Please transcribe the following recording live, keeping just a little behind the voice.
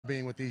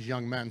being with these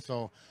young men.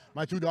 So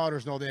my two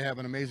daughters know they have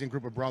an amazing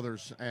group of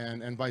brothers,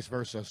 and vice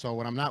versa. So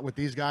when I'm not with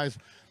these guys,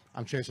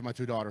 I'm chasing my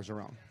two daughters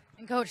around.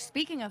 And Coach,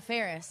 speaking of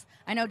Ferris,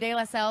 I know De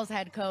La Salle's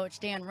head coach,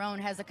 Dan Roan,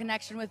 has a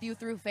connection with you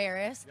through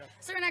Ferris. Yep.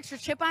 Is there an extra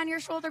chip on your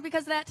shoulder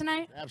because of that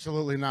tonight?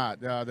 Absolutely not.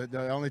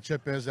 The only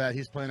chip is that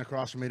he's playing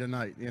across from me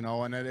tonight, you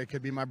know, and it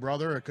could be my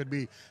brother, it could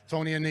be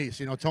Tony Anise.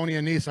 You know, Tony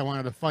Anise, I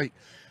wanted to fight.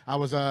 I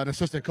was an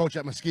assistant coach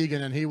at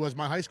Muskegon, and he was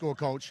my high school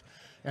coach.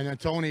 And then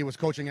Tony was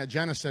coaching at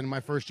Jenison my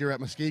first year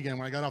at Muskegon.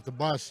 When I got off the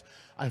bus,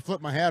 I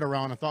flipped my hat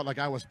around and thought like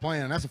I was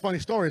playing. And that's a funny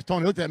story.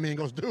 Tony looked at me and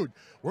goes, "Dude,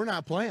 we're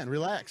not playing.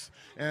 Relax."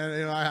 And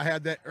you know, I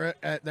had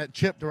that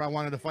chip where I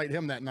wanted to fight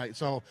him that night.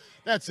 So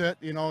that's it.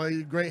 You know,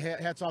 great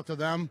hats off to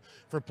them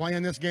for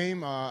playing this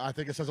game. I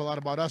think it says a lot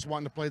about us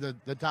wanting to play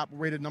the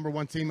top-rated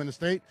 #1 team in the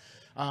state.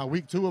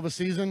 Week 2 of a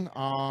season,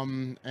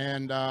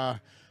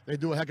 they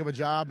do a heck of a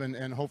job.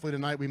 And hopefully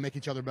tonight we make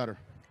each other better.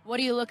 What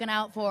are you looking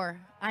out for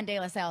on De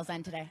La Salle's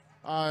end today?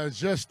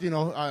 Just, you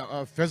know,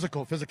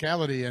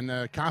 physicality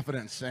and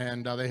confidence,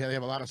 and they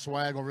have a lot of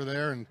swag over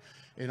there, and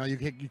you know, you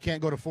can't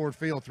go to Ford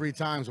Field 3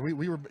 times. We've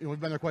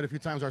been there quite a few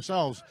times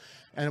ourselves,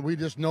 and we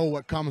just know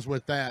what comes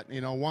with that. You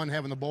know, 1,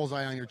 having the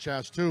bullseye on your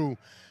chest. 2,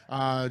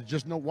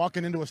 just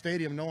walking into a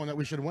stadium knowing that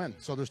we should win.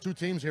 So there's 2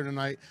 teams here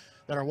tonight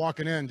that are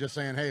walking in just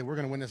saying, hey, we're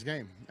going to win this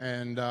game,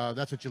 and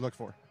that's what you look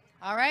for.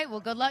 All right,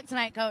 well, good luck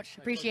tonight, Coach.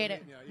 Appreciate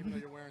it. Yeah, even though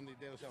you're wearing the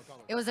De La Salle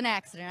colors. It was an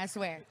accident, I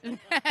swear.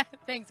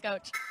 Thanks,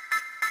 Coach.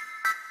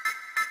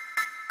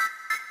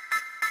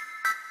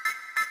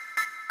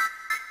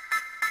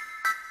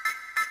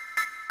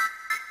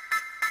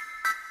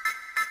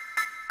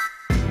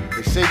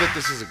 They say that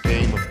this is a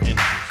game of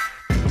inches,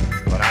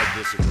 but I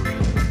disagree.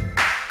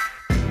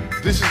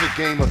 This is a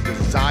game of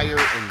desire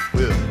and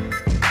will.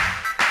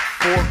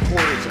 4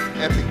 quarters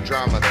of epic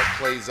drama that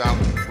plays out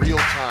in real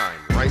time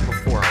right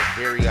before our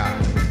very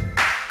eyes.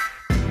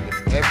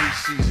 And every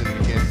season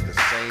begins the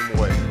same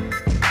way,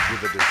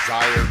 with a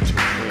desire to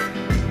win.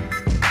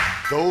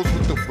 Those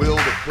with the will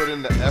to put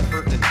in the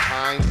effort and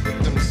time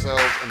put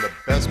themselves in the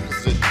best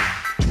position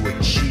to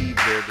achieve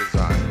their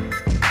desire.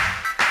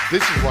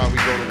 This is why we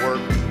go to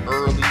work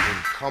early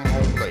and come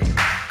home late.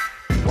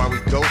 Why we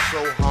go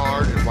so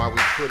hard and why we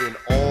put in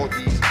all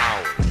these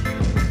hours.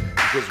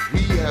 Because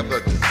we have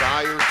a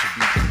desire to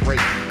be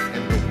great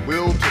and the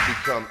will to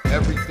become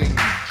everything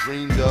we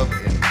dreamed of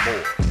and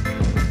more.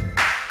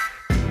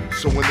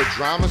 So when the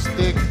drama's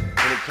thick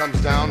and it comes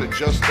down to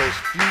just those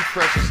few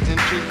precious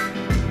inches,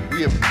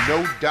 we have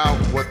no doubt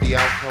what the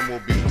outcome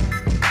will be.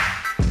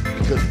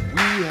 Because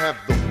we have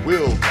the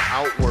will to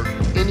outwork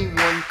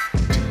anyone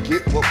to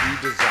get what we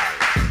desire.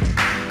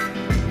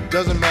 It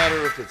doesn't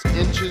matter if it's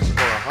inches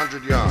or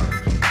 100 yards.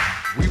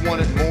 We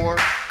want it more,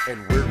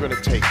 and we're going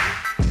to take it.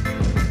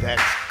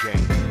 That's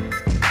game.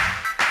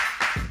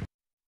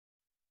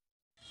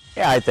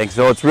 Yeah, I think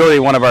so. It's really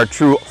one of our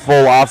true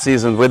full off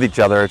seasons with each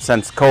other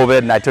since COVID,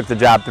 and I took the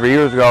job 3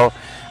 years ago.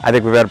 I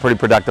think we've had a pretty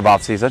productive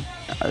off season.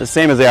 The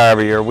same as they are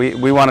every year.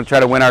 We want to try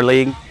to win our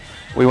league.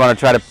 We want to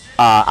try to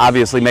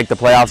obviously make the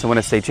playoffs and win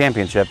a state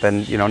championship,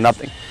 and you know,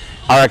 nothing.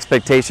 Our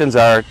expectations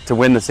are to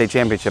win the state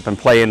championship and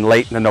play in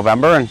late in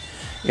November, and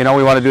you know,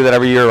 we want to do that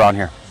every year around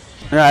here.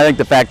 You know, I think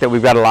the fact that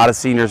we've got a lot of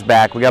seniors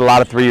back, we got a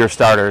lot of 3-year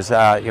starters.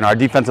 You know, our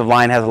defensive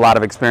line has a lot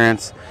of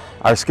experience.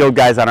 Our skilled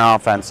guys on our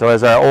offense. So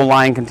as our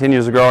O-line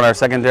continues to grow in our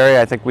secondary,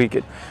 I think we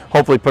could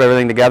hopefully put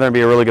everything together and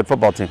be a really good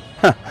football team.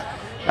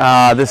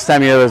 This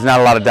time of year, there's not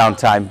a lot of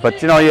downtime,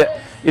 but you know,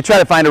 you try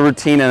to find a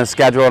routine and a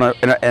schedule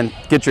and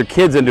get your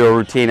kids into a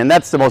routine, and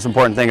that's the most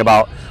important thing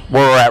about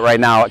where we're at right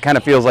now. It kind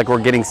of feels like we're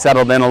getting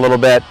settled in a little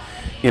bit.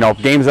 You know,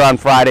 games are on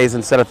Fridays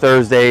instead of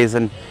Thursdays,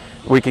 and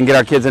we can get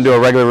our kids into a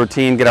regular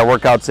routine, get our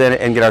workouts in,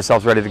 and get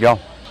ourselves ready to go.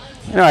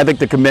 You know, I think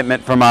the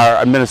commitment from our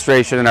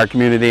administration and our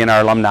community and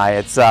our alumni,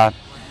 it's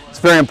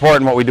very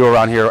important what we do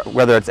around here,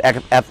 whether it's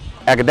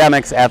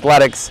academics,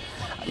 athletics,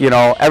 you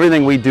know,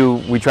 everything we do,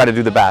 we try to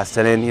do the best.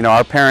 And you know,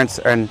 our parents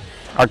and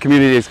our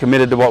community is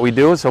committed to what we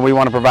do, so we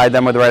want to provide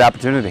them with the right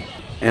opportunity.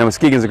 You know,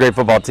 Muskegon's a great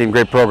football team,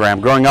 great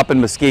program. Growing up in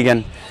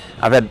Muskegon,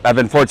 I've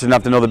been fortunate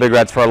enough to know the Big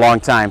Reds for a long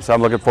time, so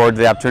I'm looking forward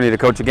to the opportunity to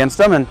coach against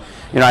them. And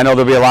you know, I know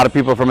there'll be a lot of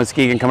people from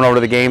Muskegon coming over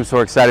to the game, so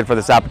we're excited for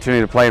this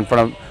opportunity to play in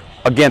front of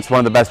against one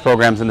of the best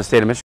programs in the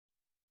state of Michigan.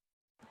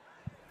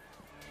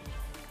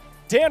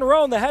 Dan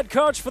Roan, the head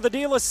coach for the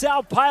De La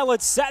Salle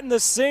Pilots, setting the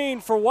scene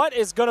for what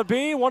is going to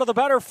be one of the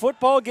better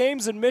football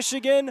games in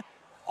Michigan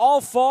all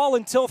fall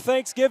until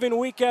Thanksgiving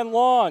weekend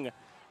long.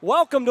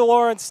 Welcome to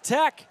Lawrence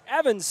Tech.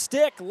 Evan,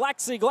 Stick,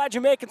 Lexi, glad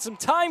you're making some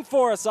time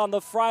for us on the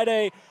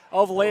Friday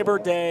of Labor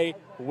Day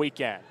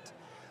weekend.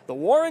 The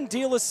Warren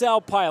De La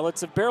Salle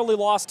Pilots have barely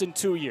lost in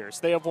 2 years.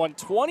 They have won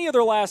 20 of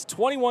their last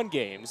 21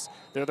 games.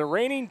 They're the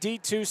reigning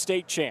D2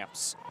 state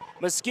champs.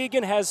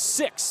 Muskegon has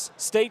 6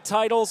 state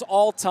titles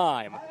all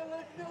time.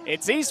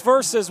 It's East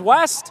versus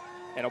West,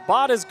 and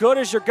about as good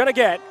as you're going to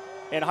get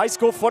in high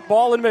school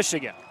football in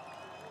Michigan.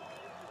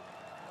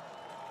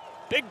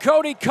 Big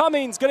Cody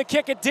Cummings going to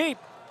kick it deep.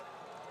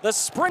 The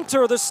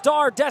sprinter, the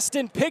star,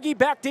 Destin Piggee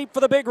back deep for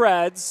the Big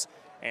Reds.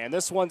 And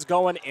this one's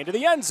going into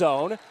the end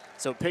zone.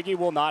 so Piggee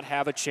will not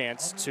have a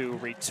chance to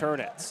return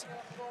it.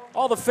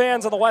 All the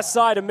fans on the west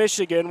side of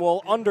Michigan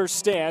will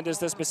understand as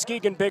this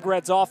Muskegon Big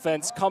Reds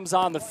offense comes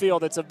on the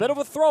field. It's a bit of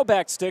a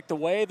throwback stick, the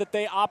way that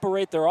they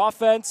operate their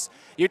offense.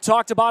 You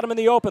talked about him in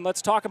the open.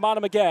 Let's talk about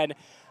him again.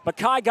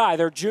 Makai Guy,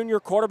 their junior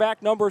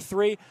quarterback, number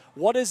 3.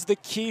 What is the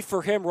key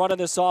for him running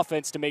this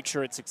offense to make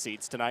sure it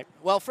succeeds tonight?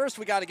 Well, first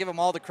we got to give him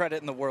all the credit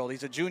in the world.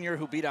 He's a junior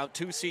who beat out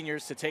 2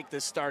 seniors to take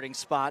this starting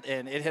spot,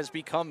 and it has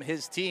become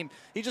his team.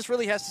 He just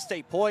really has to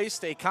stay poised,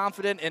 stay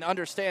confident, and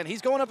understand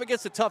he's going up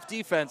against a tough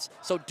defense,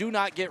 so do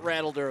not get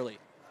rattled early.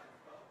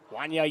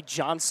 Wanye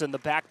Johnson, the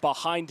back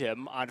behind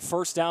him, on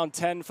first down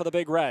 10 for the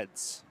Big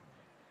Reds.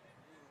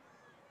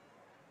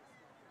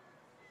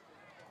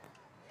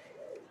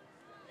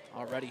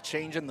 Already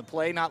changing the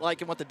play, not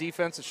liking what the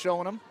defense is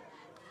showing him.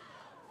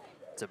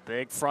 It's a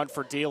big front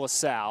for De La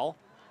Salle.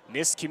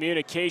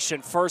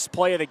 Miscommunication, first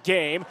play of the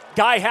game.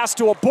 Guy has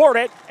to abort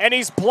it, and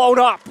he's blown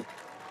up.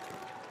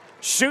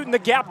 Shooting the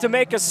gap to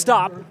make a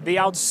stop, the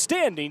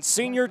outstanding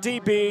senior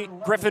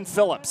DB, Griffin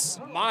Phillips.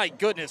 My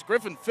goodness,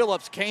 Griffin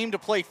Phillips came to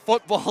play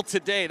football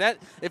today. That,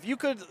 if you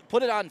could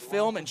put it on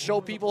film and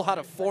show people how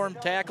to form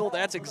tackle,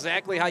 that's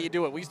exactly how you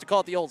do it. We used to call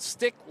it the old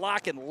stick,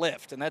 lock, and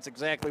lift, and that's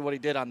exactly what he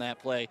did on that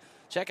play.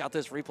 Check out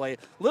this replay.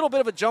 A little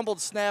bit of a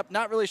jumbled snap,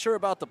 not really sure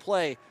about the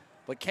play,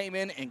 but came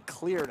in and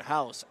cleared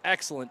house.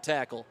 Excellent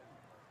tackle.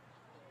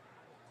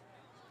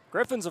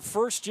 Griffin's a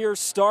first-year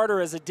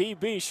starter as a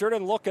DB. Sure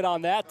didn't look it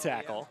on that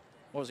tackle.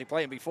 What was he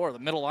playing before, the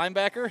middle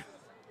linebacker?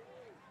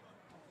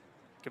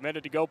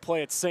 Committed to go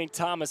play at St.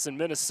 Thomas in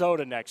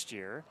Minnesota next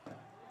year.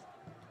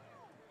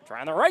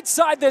 Trying the right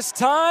side this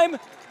time.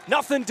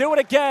 Nothing doing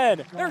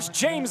again. There's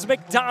James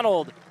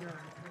McDonald,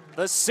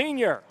 the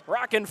senior,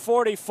 rocking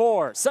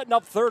 44, setting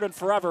up 3rd and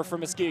forever for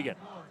Muskegon.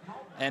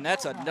 And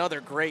that's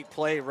another great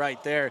play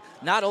right there.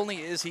 Not only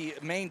is he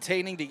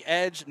maintaining the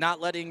edge,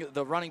 not letting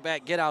the running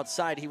back get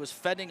outside, he was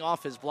fending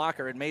off his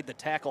blocker and made the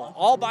tackle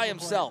all by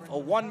himself. A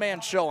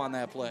one-man show on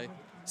that play.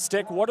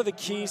 Stick, what are the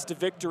keys to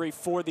victory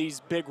for these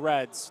Big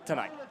Reds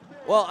tonight?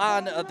 Well,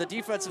 on the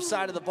defensive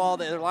side of the ball,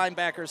 their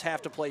linebackers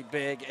have to play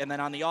big. And then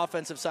on the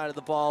offensive side of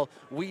the ball,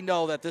 we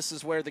know that this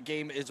is where the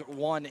game is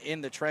won in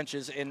the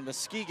trenches. In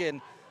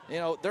Muskegon, you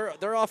know,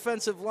 their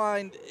offensive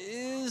line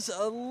is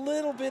a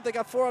little bit, they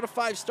got 4 out of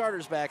 5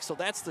 starters back, so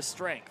that's the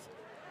strength.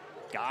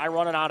 Guy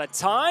running out of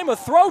time, a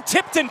throw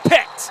tipped and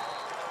picked.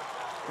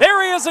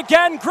 There he is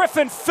again,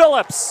 Griffin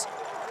Phillips.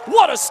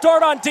 What a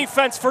start on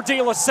defense for De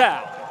La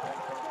Salle.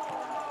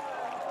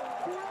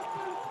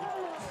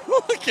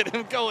 Look at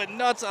him going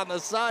nuts on the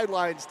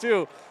sidelines,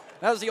 too.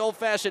 That was the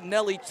old-fashioned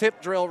Nelly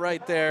tip drill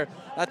right there.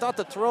 I thought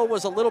the throw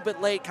was a little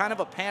bit late, kind of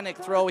a panic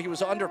throw. He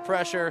was under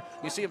pressure.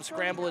 You see him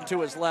scrambling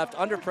to his left,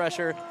 under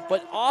pressure,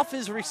 but off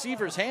his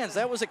receiver's hands.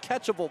 That was a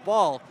catchable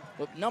ball.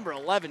 With number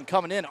 11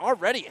 coming in,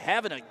 already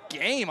having a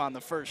game on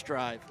the first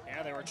drive.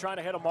 Yeah, they were trying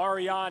to hit a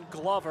Marion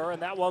Glover,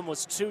 and that one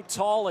was too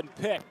tall and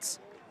picked.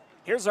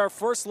 Here's our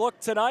first look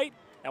tonight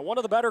at one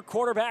of the better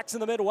quarterbacks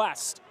in the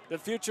Midwest, the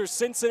future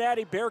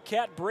Cincinnati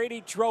Bearcat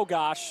Brady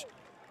Drogosh,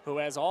 who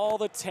has all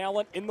the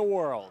talent in the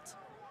world.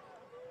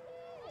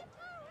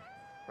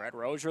 Brett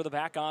Rozier, the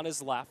back on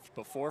his left,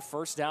 before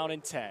first down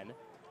and 10.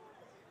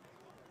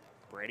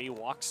 Brady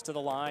walks to the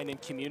line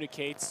and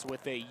communicates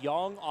with a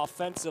young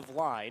offensive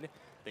line.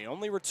 They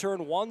only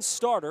return 1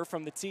 starter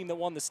from the team that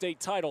won the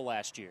state title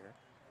last year.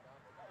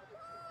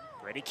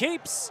 Brady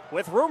keeps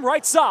with room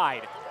right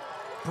side.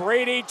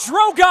 Brady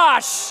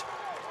Drogosh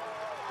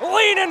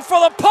leaning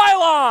for the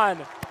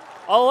pylon.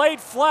 A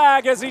late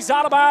flag as he's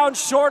out of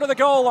bounds short of the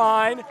goal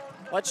line.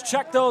 Let's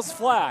check those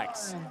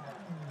flags.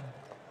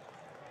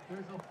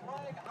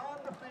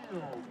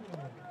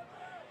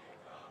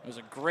 It was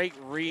a great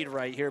read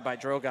right here by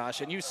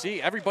Drogosh. And you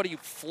see everybody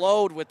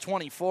flowed with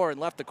 24 and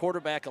left the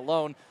quarterback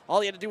alone. All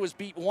he had to do was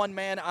beat one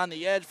man on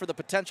the edge for the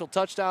potential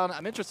touchdown.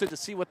 I'm interested to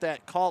see what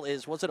that call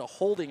is. Was it a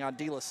holding on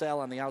De La Salle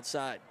on the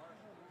outside?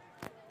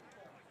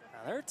 Now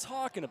they're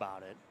talking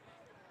about it.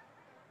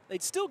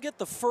 They'd still get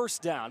the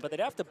first down, but they'd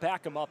have to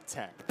back him up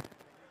 10.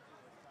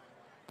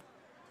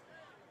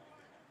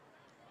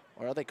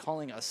 Or are they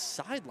calling a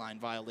sideline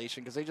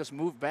violation because they just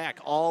moved back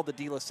all the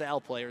De La Salle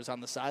players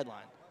on the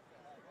sideline?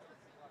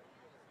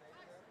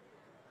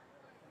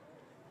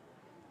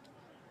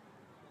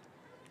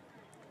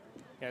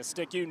 Yeah,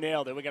 Stick, you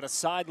nailed it. We got a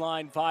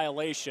sideline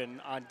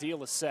violation on De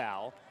La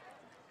Salle.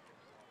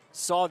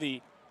 Saw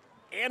the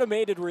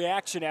animated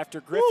reaction after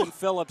Griffin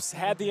Phillips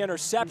had the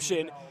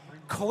interception.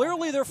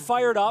 Clearly they're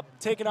fired up,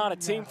 taking on a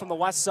team from the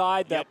west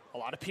side that a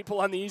lot of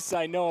people on the east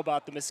side know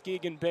about, the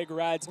Muskegon Big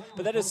Reds,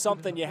 but that is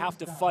something you have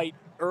to fight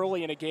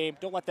early in a game.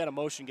 Don't let that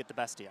emotion get the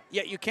best of you.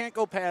 Yeah, you can't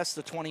go past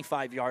the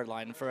 25-yard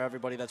line for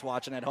everybody that's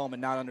watching at home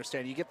and not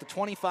understand. You get the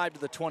 25 to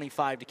the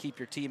 25 to keep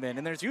your team in,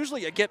 and there's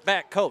usually a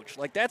get-back coach.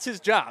 Like, that's his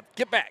job.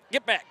 Get back,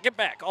 get back, get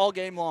back all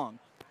game long.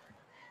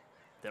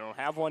 They don't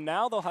have one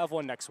now. They'll have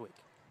one next week.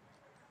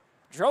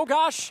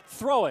 Drogosh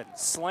throwing.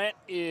 Slant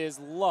is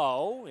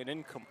low and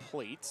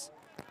incomplete.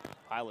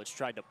 Pilots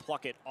tried to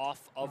pluck it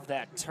off of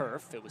that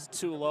turf. It was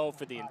too low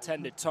for the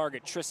intended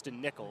target, Tristan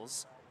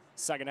Nichols.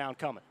 Second down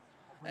coming.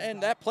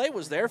 And that play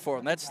was there for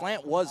him. That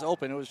slant was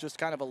open. It was just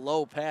kind of a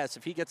low pass.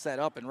 If he gets that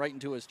up and right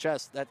into his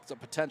chest, that's a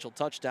potential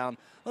touchdown.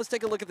 Let's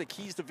take a look at the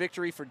keys to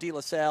victory for De La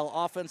Salle.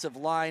 Offensive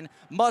line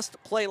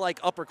must play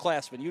like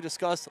upperclassmen. You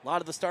discussed a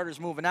lot of the starters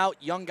moving out,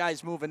 young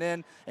guys moving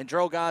in, and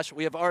Drogosh,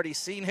 we have already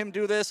seen him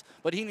do this,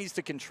 but he needs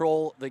to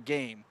control the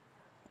game.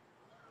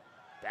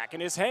 Back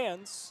in his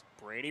hands.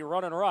 Brady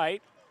running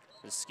right.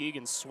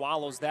 Muskegon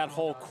swallows that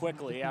hole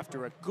quickly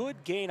after a good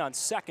gain on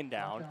second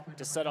down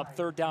to set up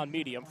third down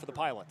medium for the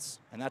Pilots.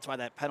 And that's why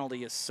that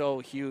penalty is so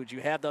huge. You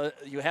have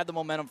the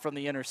momentum from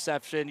the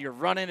interception. You're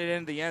running it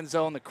into the end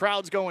zone. The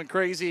crowd's going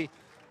crazy.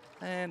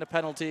 And a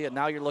penalty, and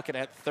now you're looking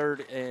at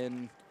third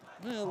and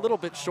a little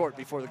bit short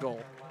before the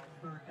goal.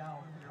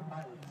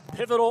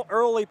 Pivotal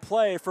early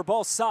play for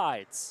both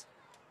sides.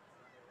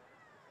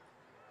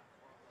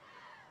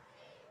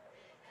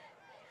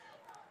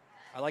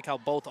 I like how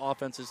both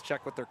offenses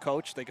check with their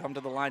coach. They come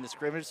to the line of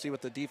scrimmage, see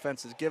what the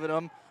defense is giving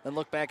them, then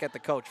look back at the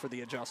coach for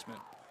the adjustment.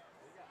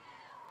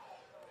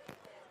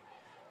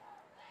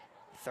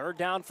 Third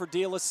down for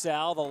De La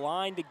Salle. The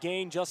line to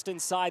gain just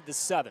inside the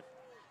 7.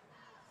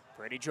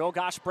 Brady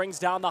Drogosh brings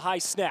down the high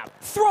snap.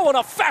 Throwing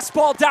a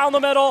fastball down the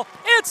middle.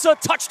 It's a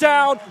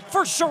touchdown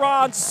for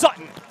Sherron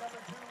Sutton.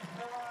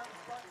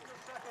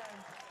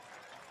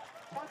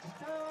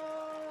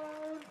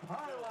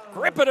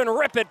 Grip it and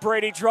rip it,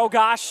 Brady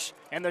Drogosh.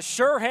 And the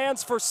sure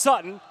hands for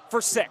Sutton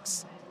for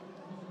 6.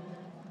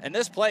 And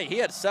this play, he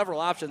had several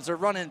options. They're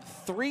running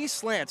 3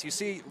 slants. You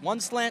see 1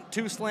 slant,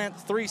 2 slant,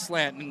 3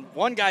 slant, and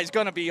one guy's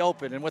going to be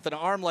open. And with an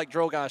arm like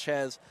Drogosh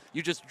has,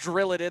 you just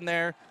drill it in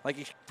there like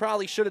you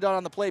probably should have done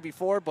on the play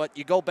before, but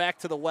you go back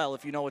to the well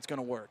if you know it's going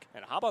to work.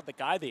 And how about the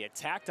guy they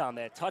attacked on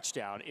that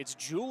touchdown? It's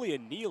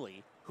Julian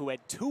Neely, who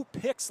had 2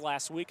 picks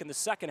last week in the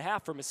second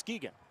half for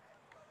Muskegon.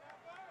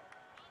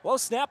 Low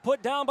snap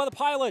put down by the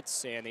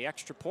Pilots, and the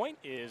extra point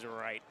is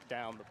right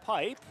down the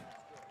pipe.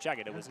 Check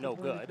it, it was no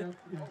good.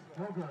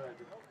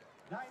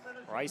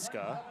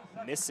 Reiska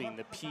missing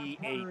the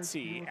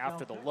PAT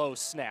after the low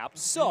snap.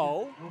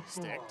 So,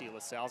 stick, De La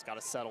Salle's got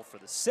to settle for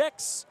the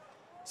 6.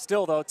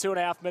 Still, though,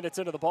 2.5 minutes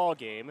into the ball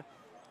game,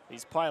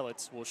 these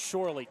Pilots will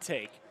surely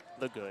take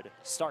the good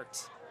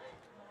start.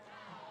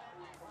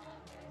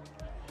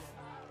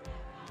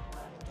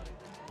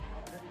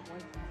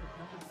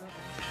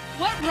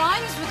 What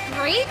rhymes with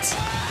great?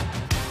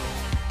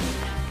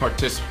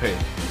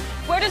 Participate.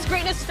 Where does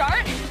greatness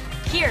start?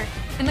 Here,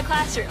 in the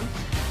classroom.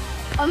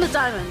 On the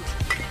diamond.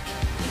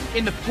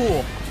 In the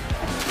pool.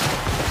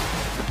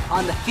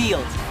 On the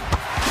field.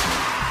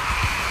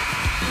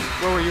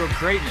 Where will your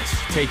greatness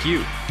take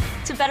you?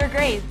 To better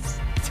grades.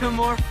 To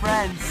more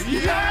friends.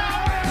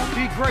 Yeah!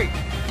 Be great.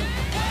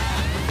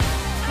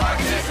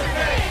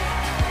 Participate!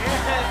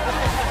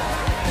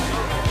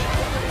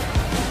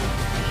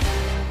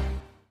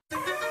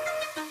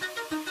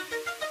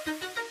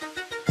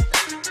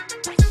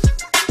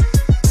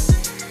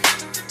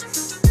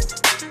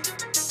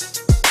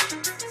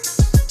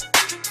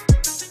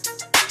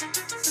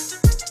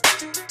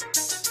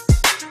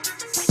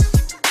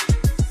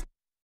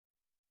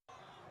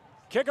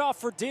 Kickoff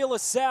for De La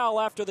Salle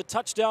after the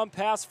touchdown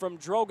pass from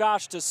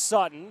Drogosh to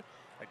Sutton.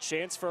 A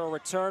chance for a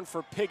return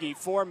for Piggee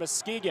for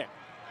Muskegon.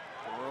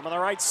 Room on the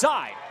right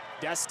side.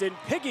 Destin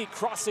Piggee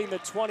crossing the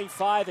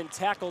 25 and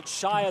tackled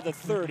shy of the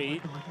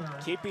 30.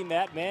 Keeping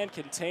that man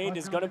contained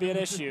is going to be an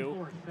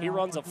issue. He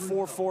runs a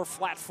 4.4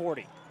 flat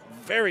 40.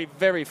 Very,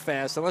 very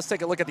fast. And let's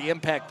take a look at the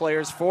impact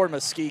players for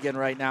Muskegon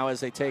right now as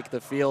they take the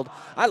field.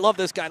 I love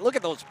this guy. Look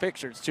at those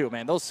pictures, too,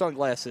 man. Those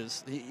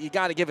sunglasses. You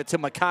got to give it to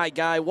Mackay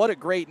Guy. What a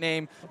great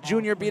name.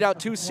 Junior beat out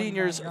 2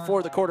 seniors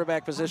for the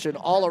quarterback position.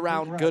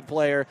 All-around good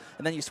player.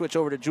 And then you switch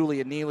over to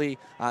Julian Neely,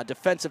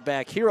 defensive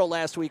back. Hero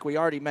last week. We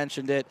already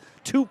mentioned it.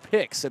 2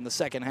 picks in the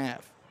second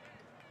half.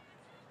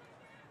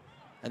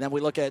 And then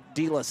we look at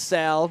De La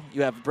Salle.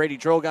 You have Brady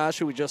Drogosh,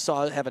 who we just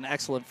saw have an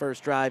excellent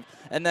first drive.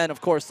 And then, of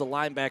course, the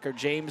linebacker,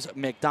 James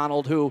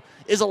McDonald, who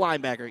is a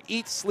linebacker.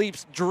 Eats,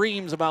 sleeps,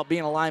 dreams about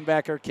being a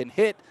linebacker, can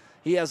hit.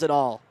 He has it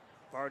all.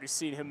 I've already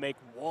seen him make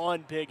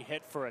 1 big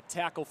hit for a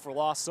tackle for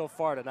loss so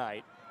far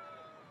tonight.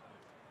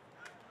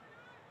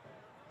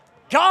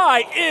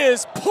 Guy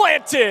is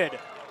planted.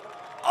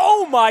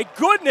 Oh, my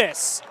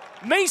goodness.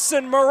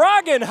 Mason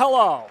Moragan,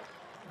 hello.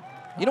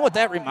 You know what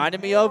that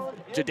reminded me of?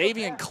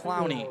 Jadeveon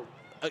Clowney.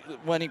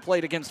 When he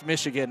played against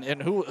Michigan. And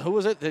who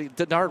was it?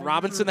 Denard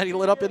Robinson that he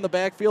lit up in the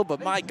backfield.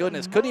 But my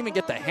goodness, couldn't even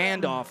get the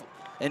handoff.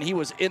 And he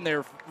was in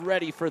there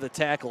ready for the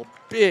tackle.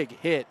 Big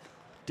hit.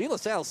 De La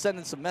Salle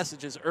sending some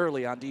messages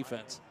early on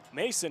defense.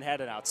 Mason had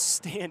an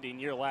outstanding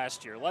year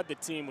last year. Led the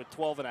team with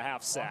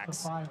 12.5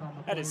 sacks.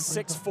 That is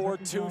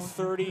 6'4",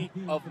 230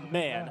 of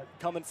man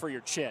coming for your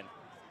chin.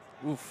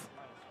 Oof.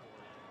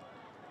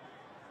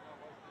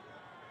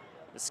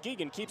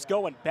 Muskegon keeps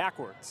going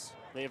backwards.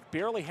 They have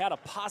barely had a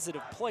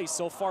positive play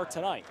so far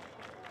tonight.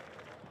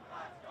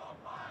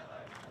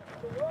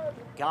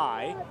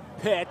 Guy,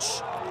 pitch,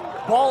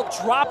 ball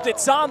dropped,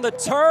 it's on the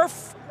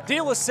turf.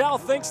 De La Salle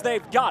thinks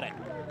they've got it.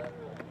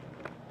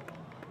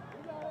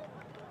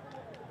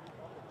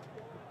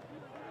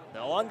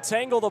 They'll They'll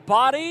untangle the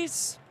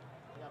bodies.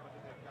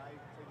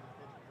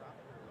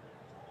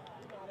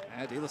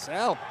 And De La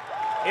Salle.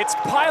 It's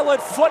Pilot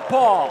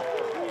football.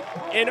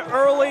 An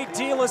early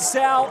De La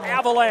Salle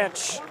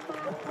avalanche.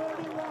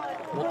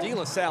 Well, De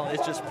La Salle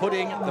is just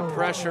putting the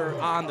pressure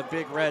on the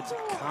Big Reds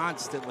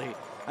constantly.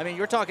 I mean,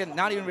 you're talking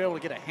not even be able to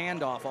get a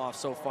handoff off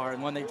so far.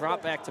 And when they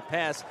drop back to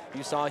pass,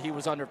 you saw he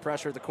was under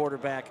pressure, the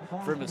quarterback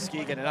for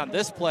Muskegon. And on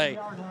this play,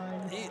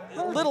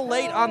 a little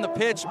late on the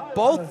pitch.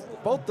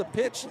 Both the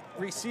pitch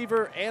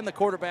receiver and the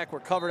quarterback were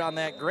covered on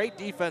that. Great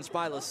defense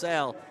by La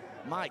Salle.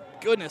 My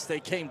goodness, they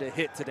came to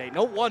hit today.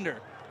 No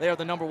wonder they are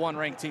the #1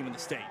 ranked team in the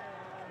state.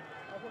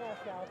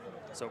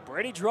 So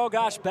Brady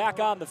Drogosh back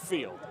on the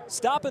field.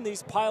 Stopping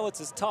these Pilots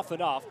is tough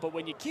enough, but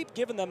when you keep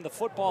giving them the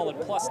football in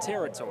plus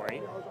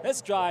territory, this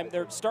time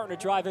they're starting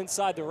to drive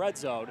inside the red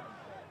zone.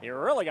 You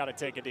really got to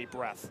take a deep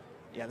breath.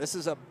 Yeah, this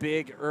is a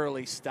big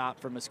early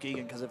stop for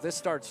Muskegon, because if this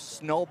starts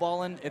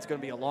snowballing, it's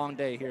going to be a long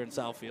day here in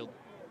Southfield.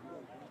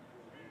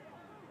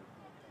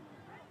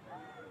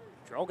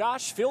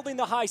 Drogosh fielding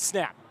the high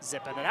snap,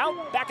 zipping it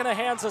out, back in the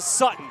hands of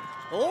Sutton.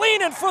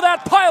 Leaning for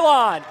that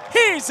pylon.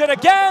 He's it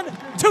again.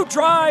 2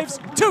 drives,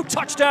 2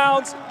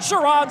 touchdowns.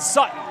 Sherron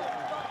Sutton.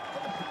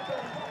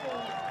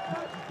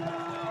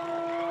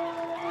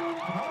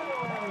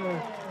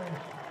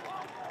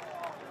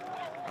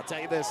 I'll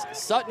tell you this,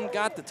 Sutton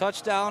got the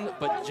touchdown,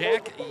 but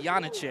Jack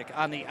Janicic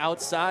on the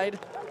outside,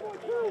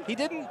 he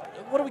didn't,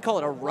 what do we call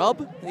it, a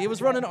rub? He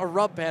was running a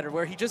rub pattern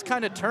where he just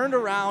kind of turned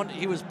around.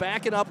 He was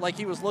backing up like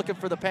he was looking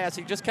for the pass.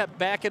 He just kept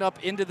backing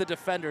up into the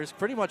defenders,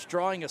 pretty much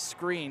drawing a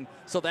screen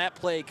so that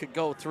play could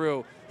go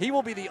through. He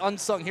will be the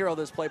unsung hero of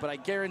this play, but I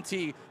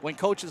guarantee when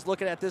coach is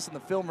looking at this in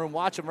the film room,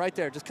 watch him right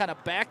there. Just kind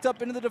of backed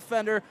up into the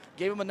defender,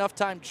 gave him enough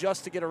time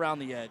just to get around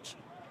the edge.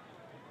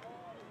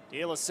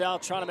 De La Salle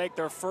trying to make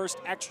their first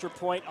extra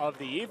point of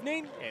the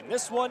evening, and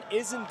this one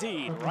is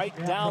indeed right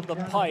down the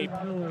pipe.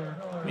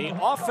 The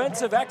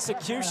offensive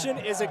execution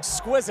is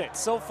exquisite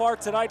so far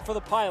tonight for the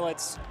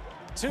Pilots.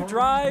 2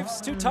 drives,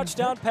 2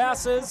 touchdown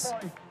passes,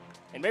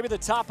 and maybe the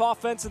top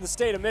offense in the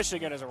state of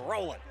Michigan is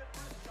rolling.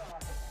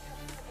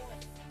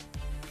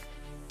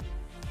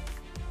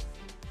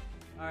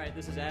 All right,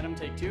 this is Adam,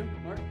 take 2.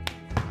 Mark?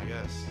 I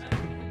guess.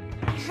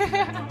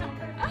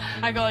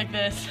 I go like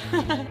this.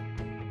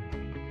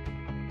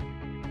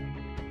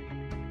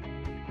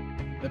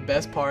 The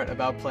best part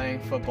about playing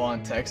football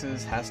in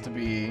Texas has to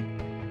be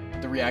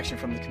the reaction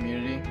from the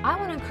community. I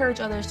want to encourage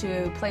others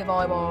to play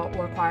volleyball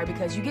or choir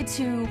because you get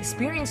to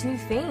experience new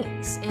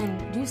things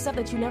and do stuff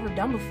that you've never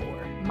done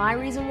before. My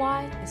reason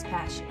why is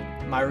passion.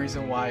 My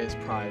reason why is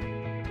pride.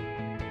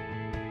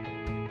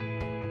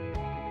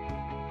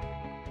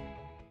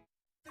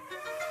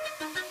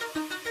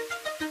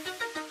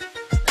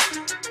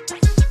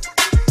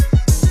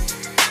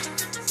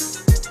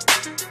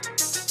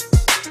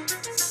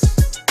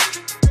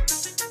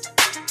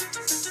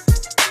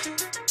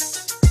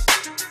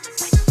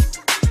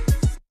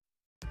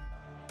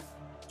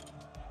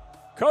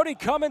 Cody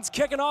Cummins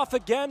kicking off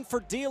again for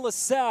De La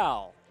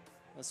Salle.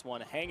 This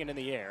one hanging in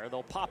the air.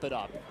 They'll pop it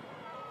up.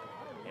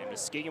 And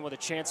Muskegon with a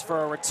chance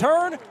for a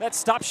return. That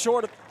stopped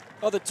short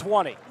of the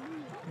 20.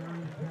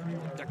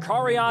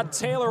 Dakarion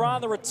Taylor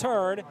on the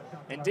return.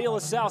 And De La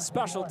Salle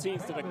special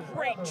teams did a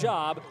great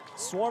job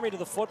swarming to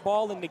the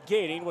football and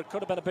negating what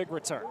could have been a big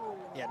return.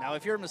 Yeah, now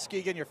if you're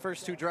Muskegon, your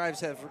first 2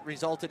 drives have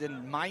resulted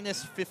in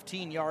minus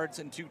 15 yards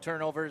and 2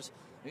 turnovers.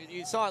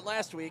 You saw it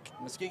last week.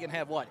 Muskegon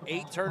had, what,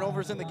 8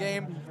 turnovers in the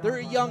game? They're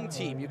a young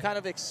team. You kind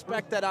of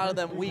expect that out of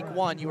them week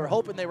 1. You were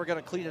hoping they were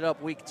going to clean it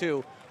up week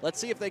 2. Let's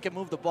see if they can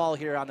move the ball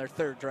here on their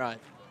 3rd drive.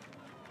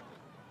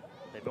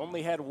 They've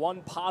only had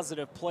 1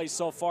 positive play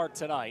so far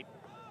tonight.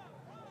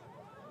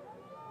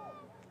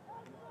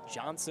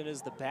 Johnson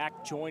is the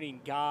back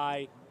joining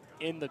Guy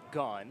in the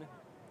gun.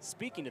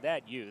 Speaking to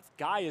that youth,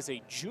 Guy is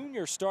a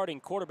junior starting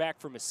quarterback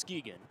for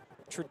Muskegon,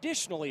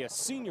 traditionally a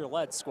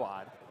senior-led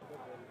squad.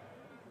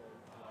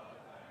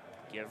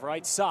 Give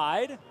right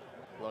side,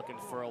 looking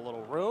for a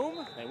little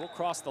room. They will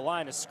cross the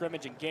line of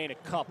scrimmage and gain a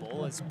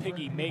couple as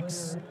Piggee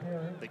makes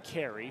the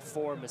carry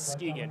for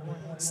Muskegon.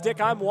 Stick,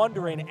 I'm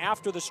wondering,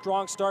 after the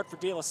strong start for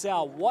De La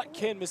Salle, what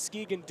can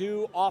Muskegon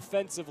do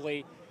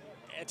offensively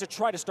to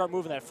try to start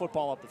moving that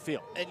football up the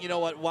field? And you know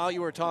what, while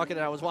you were talking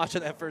and I was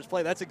watching that first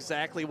play, that's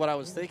exactly what I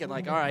was thinking.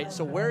 Like, all right,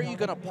 so where are you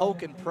going to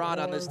poke and prod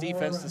on this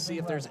defense to see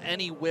if there's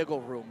any wiggle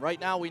room? Right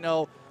now we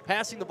know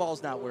passing the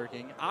ball's not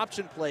working,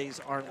 option plays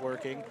aren't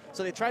working,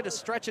 so they tried to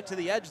stretch it to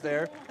the edge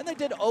there, and they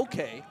did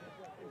okay.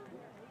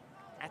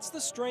 That's the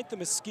strength of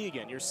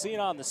Muskegon. You're seeing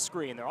on the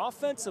screen their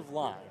offensive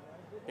line.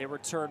 They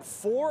returned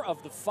 4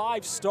 of the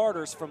 5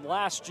 starters from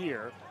last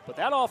year, but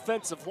that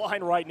offensive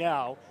line right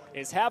now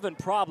is having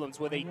problems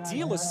with a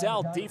De La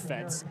Salle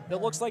defense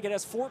that looks like it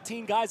has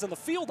 14 guys on the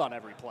field on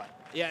every play.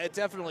 Yeah, it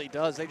definitely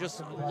does. They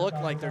just look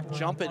like they're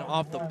jumping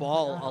off the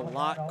ball a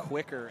lot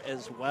quicker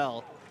as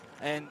well.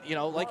 And, you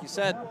know, like you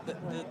said,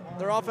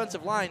 their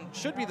offensive line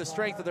should be the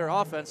strength of their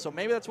offense, so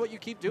maybe that's what you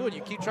keep doing.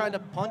 You keep trying to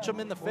punch them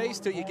in the face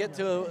till you get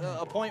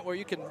to a point where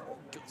you can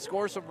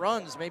score some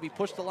runs, maybe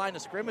push the line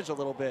of scrimmage a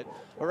little bit.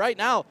 But right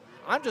now,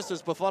 I'm just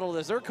as befuddled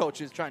as their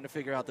coach is trying to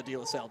figure out the De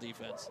La Salle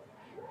defense.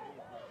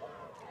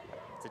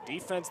 It's a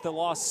defense that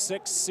lost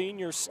 6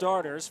 senior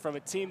starters from a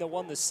team that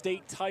won the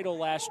state title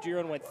last year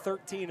and went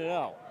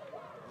 13-0.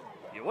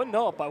 You wouldn't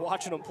know it by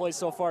watching them play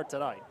so far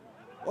tonight.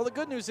 Well, the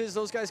good news is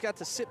those guys got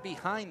to sit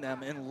behind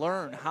them and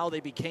learn how they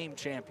became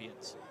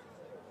champions.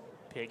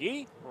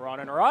 Piggee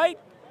running right,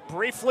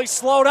 briefly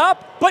slowed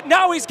up, but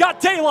now he's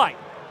got daylight.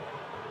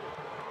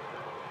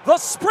 The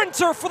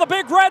sprinter for the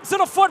Big Reds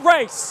in a foot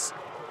race.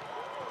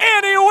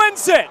 And he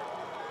wins it.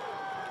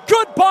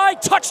 Goodbye,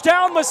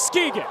 touchdown,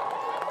 Muskegon.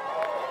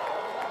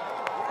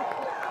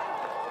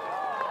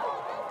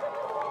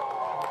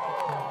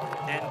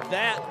 And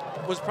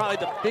that was probably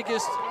the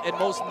biggest and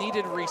most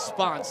needed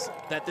response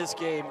that this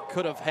game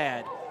could have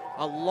had.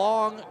 A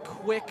long,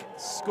 quick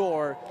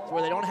score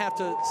where they don't have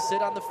to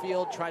sit on the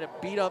field, try to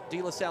beat up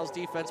De La Salle's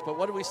defense. But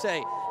what did we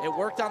say? It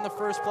worked on the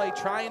first play,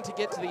 trying to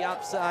get to the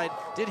outside.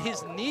 Did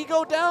his knee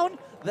go down?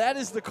 That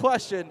is the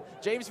question.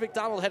 James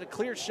McDonald had a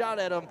clear shot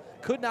at him,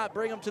 could not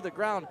bring him to the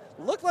ground.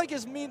 Looked like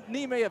his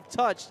knee may have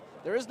touched.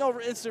 There is no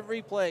instant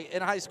replay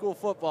in high school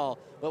football,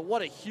 but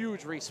what a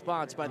huge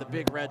response by the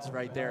Big Reds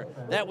right there.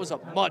 That was a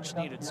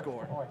much-needed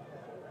score.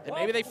 And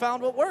maybe they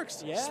found what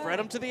works. Yeah. Spread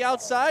them to the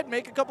outside,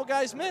 make a couple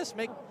guys miss.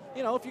 Make,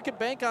 you know, if you can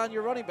bank on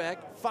your running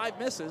back, 5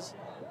 misses.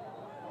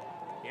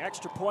 The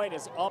extra point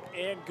is up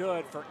and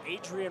good for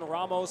Adrian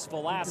Ramos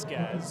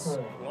Velasquez,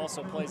 who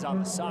also plays on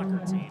the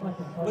soccer team.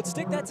 But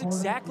Stick, that's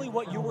exactly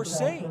what you were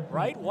saying,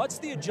 right? What's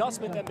the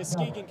adjustment that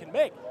Muskegon can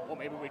make? Well,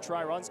 maybe we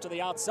try runs to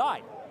the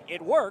outside.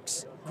 It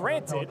works.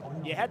 Granted,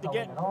 you had to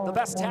get the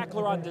best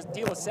tackler on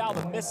De La Salle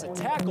to miss a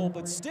tackle,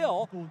 but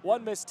still,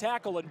 one missed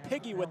tackle, and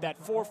Piggee with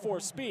that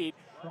 4.4 speed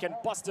can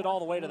bust it all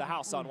the way to the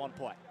house on one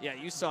play. Yeah,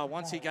 you saw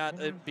once he got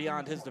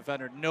beyond his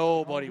defender,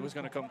 nobody was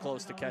going to come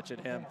close to catching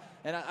him.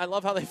 And I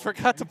love how they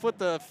forgot to put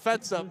the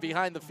fence up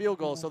behind the field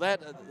goal, so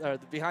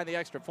that behind the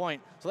extra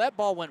point. So that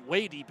ball went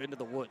way deep into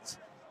the woods.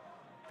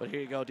 But here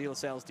you go, De La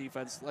Salle's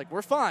defense. Like,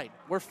 we're fine.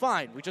 We're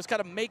fine. We just got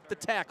to make the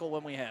tackle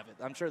when we have it.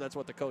 I'm sure that's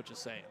what the coach is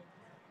saying.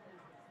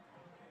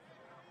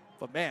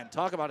 But, man,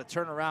 talk about a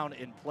turnaround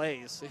in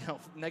plays. You know,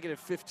 negative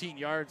 15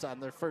 yards on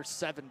their first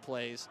 7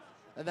 plays.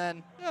 And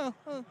then,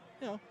 you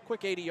know,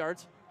 quick 80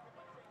 yards.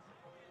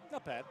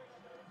 Not bad.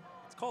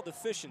 It's called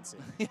efficiency.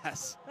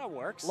 Yes. That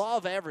works. Law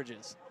of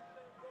averages.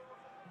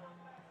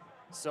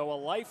 So a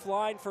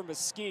lifeline for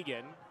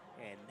Muskegon,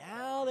 and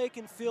now they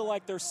can feel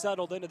like they're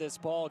settled into this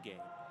ball game.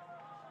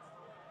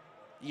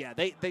 Yeah,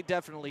 they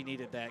definitely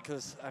needed that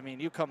because, I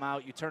mean, you come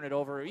out, you turn it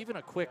over, even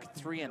a quick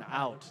 3 and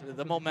out.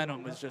 The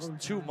momentum was just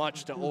too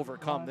much to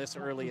overcome this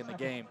early in the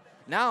game.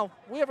 Now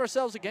we have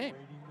ourselves a game.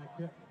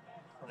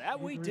 That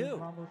we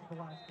do.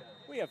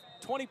 We have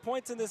 20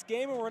 points in this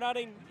game, and we're not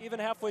even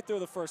halfway through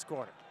the first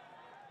quarter.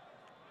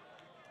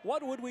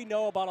 What would we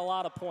know about a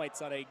lot of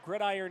points on a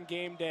Gridiron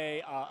game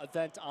day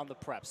event on the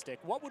prep stick?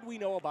 What would we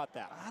know about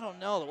that? I don't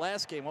know. The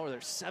last game, what were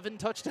there, 7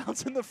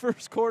 touchdowns in the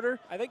first quarter?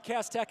 I think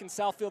Cass Tech and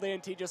Southfield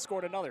A&T just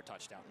scored another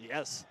touchdown.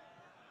 Yes.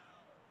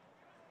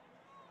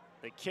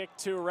 The kick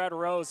to Red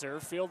Roser,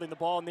 fielding the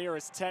ball near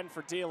his 10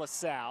 for De La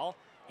Salle.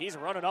 He's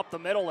running up the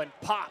middle and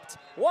popped.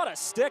 What a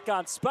stick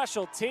on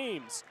special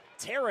teams.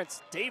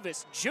 Terrence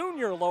Davis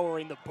Jr.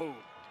 lowering the boom.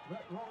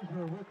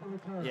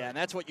 Yeah, and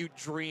that's what you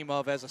dream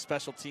of as a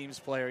special teams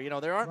player. You know,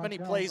 there aren't many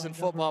plays in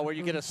football where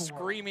you get a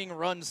screaming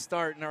run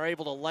start and are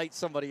able to light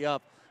somebody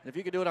up. And if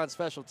you can do it on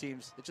special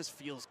teams, it just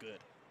feels good.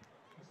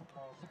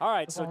 All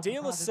right, so De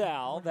La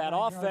Salle, that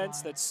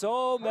offense that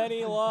so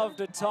many love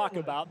to talk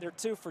about, they're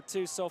 2 for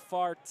 2 so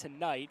far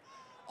tonight.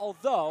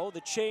 Although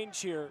the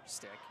change here,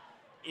 Stick,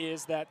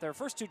 is that their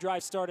first 2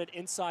 drives started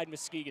inside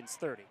Muskegon's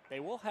 30.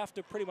 They will have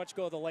to pretty much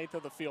go the length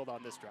of the field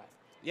on this drive.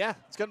 Yeah,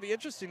 it's going to be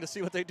interesting to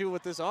see what they do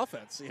with this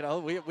offense. You know,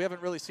 we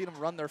haven't really seen them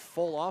run their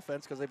full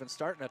offense because they've been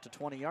starting at the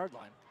 20-yard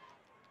line.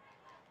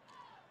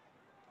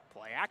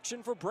 Play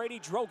action for Brady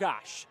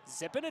Drogosh.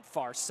 Zipping it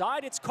far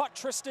side. It's caught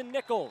Tristan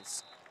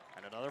Nichols.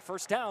 And another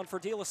first down for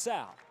De La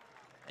Salle.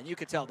 And you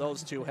can tell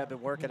those two have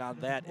been working on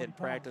that in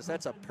practice.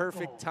 That's a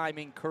perfect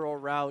timing curl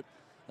route.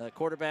 The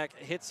quarterback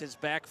hits his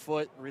back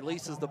foot,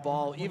 releases the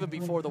ball even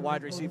before the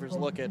wide receiver's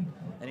looking,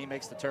 and he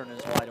makes the turn and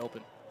is wide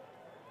open.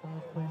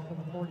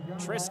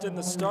 Tristan,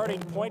 the starting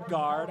point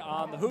guard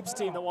on the Hoops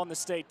team that won the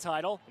state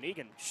title, and he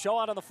can show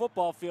out on the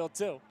football field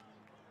too.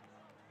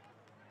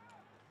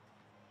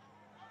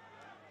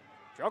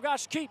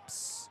 Drogosh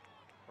keeps,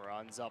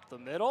 runs up the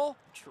middle,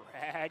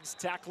 drags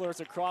tacklers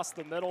across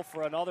the middle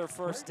for another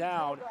first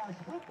down.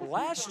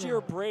 Last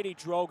year, Brady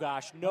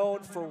Drogosh,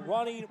 known for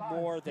running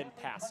more than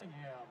passing.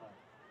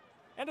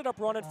 Ended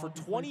up running for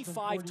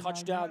 25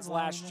 touchdowns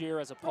last year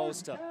as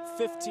opposed to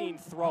 15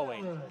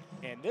 throwing.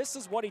 And this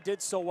is what he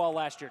did so well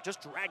last year,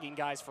 just dragging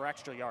guys for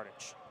extra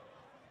yardage.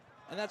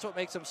 And that's what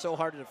makes him so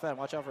hard to defend.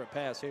 Watch out for a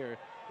pass here.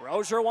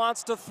 Rozier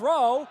wants to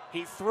throw.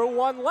 He threw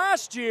one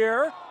last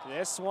year.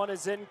 This one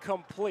is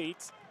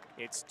incomplete.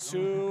 It's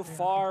too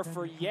far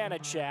for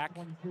Janacek.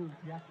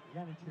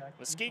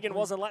 Muskegon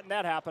wasn't letting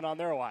that happen on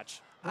their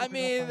watch. I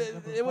mean,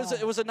 it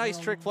was a nice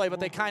trick play, but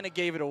they kind of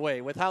gave it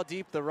away. With how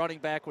deep the running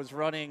back was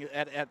running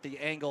at the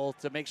angle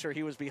to make sure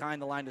he was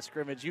behind the line of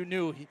scrimmage, you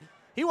knew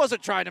he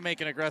wasn't trying to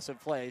make an aggressive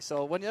play.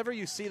 So whenever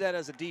you see that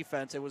as a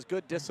defense, it was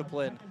good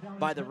discipline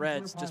by the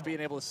Reds, just being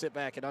able to sit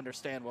back and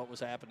understand what was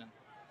happening.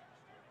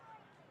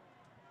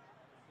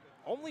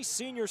 Only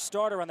senior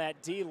starter on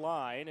that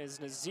D-line is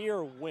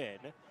Nazir Wynn.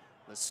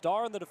 The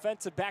star in the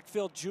defensive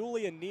backfield,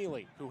 Julian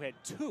Neely, who had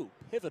 2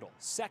 pivotal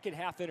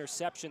second-half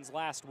interceptions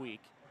last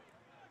week.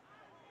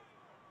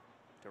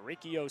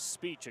 Derikio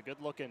Speech, a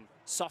good-looking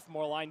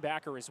sophomore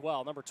linebacker as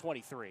well, number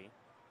 23.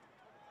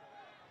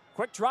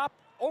 Quick drop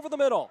over the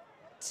middle.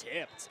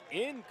 Tipped,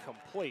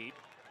 incomplete.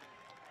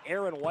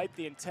 Aaron White,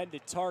 the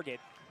intended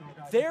target.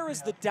 There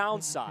is the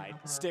downside,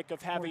 Stick,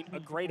 of having a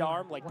great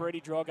arm like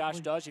Brady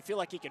Drogosh does. You feel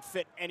like he can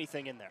fit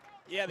anything in there.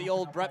 Yeah, the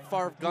old Brett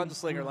Favre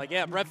gunslinger. Like,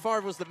 yeah, Brett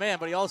Favre was the man,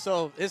 but he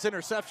also, his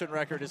interception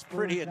record is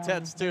pretty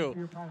intense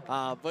too.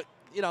 But,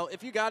 you know,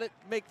 if you got it,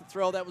 make the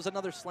throw. That was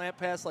another slant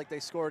pass like they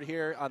scored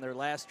here on their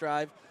last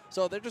drive.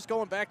 So they're just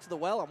going back to the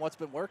well on what's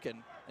been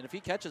working. And if he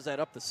catches that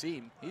up the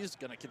seam, he's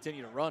going to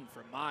continue to run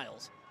for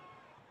miles.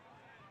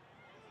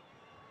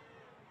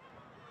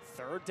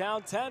 3rd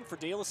down 10 for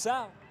De La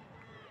Salle.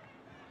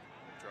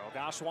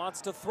 Drogosh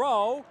wants to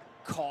throw.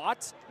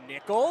 Caught.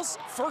 Nichols.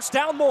 1st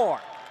down more.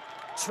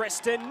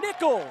 Tristan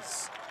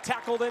Nichols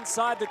tackled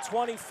inside the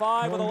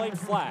 25 with a late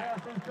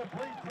flag.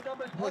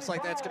 Looks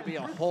like that's going to be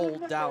a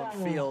hold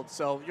downfield,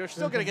 so you're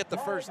still going to get the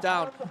 1st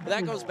down. But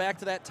that goes back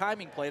to that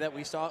timing play that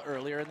we saw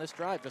earlier in this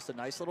drive. Just a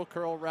nice little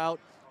curl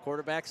route.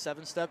 Quarterback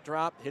 7-step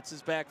drop, hits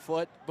his back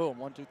foot. Boom,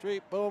 1, 2,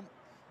 3, boom.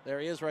 There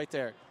he is right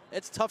there.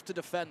 It's tough to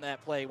defend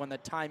that play when the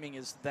timing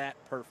is that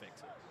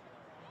perfect.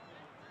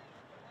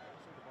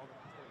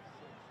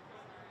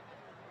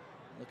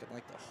 Looking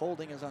like the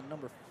holding is on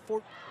number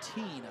 14,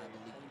 I believe.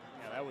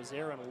 Yeah, that was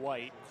Aaron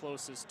White,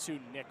 closest to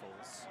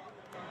Nichols.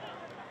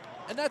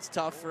 And that's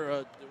tough for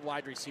a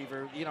wide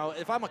receiver. You know,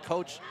 if I'm a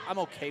coach, I'm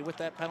okay with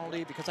that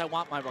penalty because I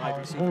want my wide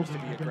receivers to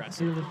be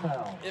aggressive.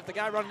 If the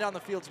guy running down the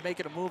field's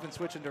making a move and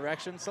switching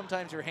directions,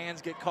 sometimes your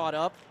hands get caught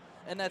up,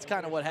 and that's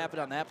kind of what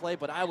happened on that play.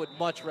 But I would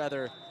much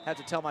rather have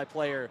to tell my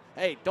player,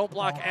 hey, don't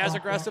block as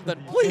aggressive,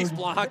 than please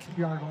block.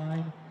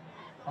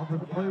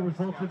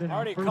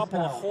 Already a couple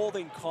of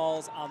holding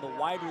calls on the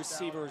wide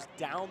receivers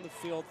down the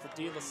field for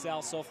De La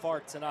Salle so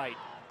far tonight.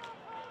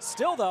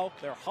 Still, though,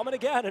 they're humming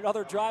again,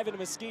 another drive into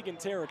Muskegon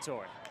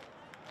territory.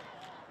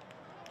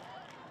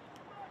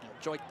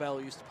 Joik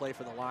Bell used to play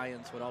for the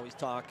Lions, would always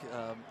talk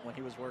when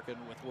he was working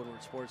with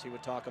Woodward Sports, he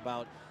would talk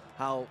about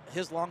how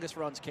his longest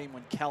runs came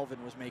when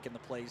Calvin was making the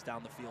plays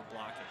down the field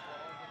blocking.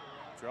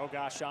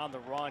 Drogosh on the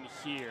run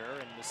here,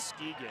 and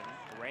Muskegon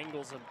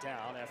wrangles him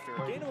down after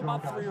a gain of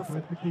about 3 or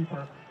 4.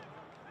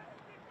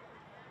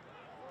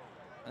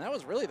 And that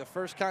was really the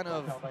first kind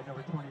of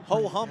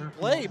ho-hum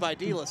play by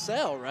De La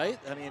Salle, right?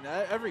 I mean,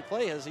 every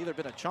play has either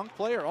been a chunk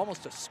play or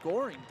almost a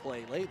scoring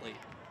play lately.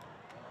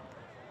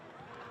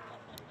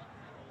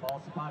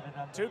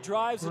 2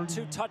 drives and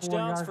 2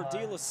 touchdowns for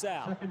De La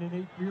Salle,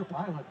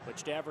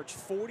 which averaged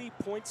 40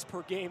 points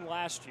per game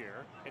last year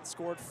and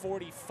scored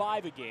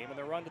 45 a game in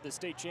their run to the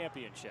state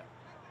championship.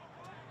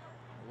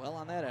 Well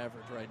on that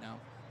average right now.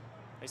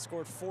 They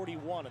scored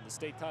 41 in the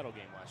state title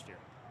game last year.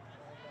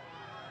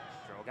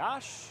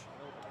 Drogosh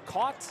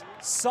caught.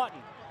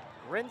 Sutton.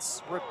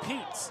 Rinse,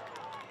 repeats.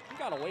 He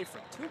got away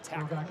from 2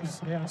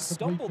 tackles,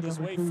 stumbled his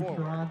way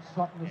forward, and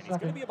he's going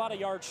to be about a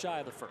yard shy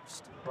of the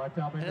 1st.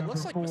 And it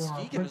looks like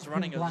Muskegon is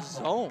running a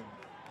zone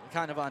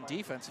kind of on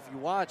defense. If you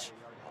watch,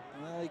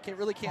 well, you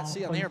really can't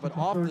see on the air, but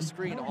off the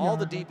screen, all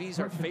the DBs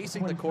are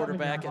facing the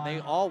quarterback, and they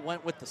all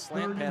went with the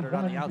slant pattern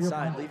on the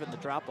outside, leaving the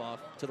drop-off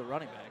to the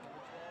running back.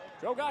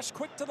 Drogosh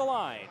quick to the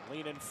line,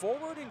 leaning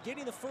forward and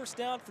getting the 1st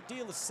down for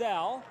De La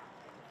Salle.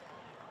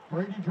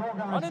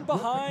 Running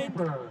behind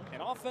an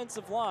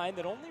offensive line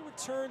that only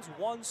returns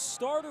 1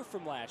 starter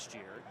from last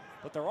year,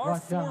 but there are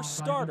 4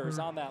 starters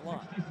on that line.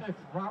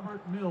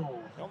 The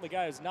only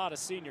guy who's not a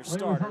senior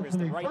starter is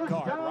the right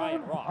guard,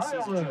 Ryan Ross.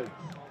 He's a junior.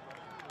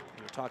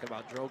 You were talking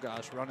about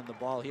Drogosh running the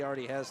ball. He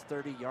already has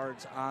 30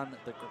 yards on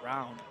the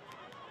ground.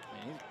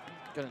 I mean,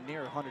 he's got a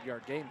near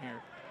 100-yard game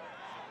here.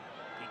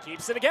 He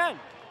keeps it again.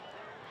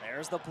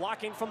 There's the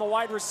blocking from the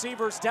wide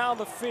receivers down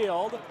the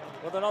field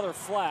with another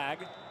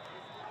flag.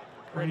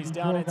 Brady's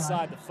down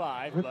inside the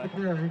 5, but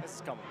this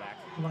is coming back.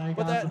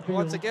 But that,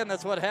 once again,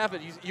 that's what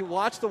happened. You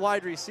watch the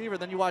wide receiver,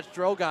 then you watch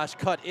Drogosh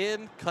cut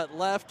in, cut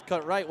left,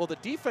 cut right. Well, the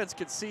defense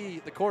could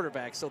see the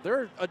quarterback, so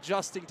they're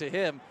adjusting to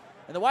him.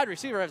 And the wide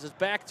receiver has his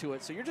back to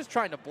it, so you're just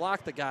trying to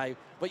block the guy,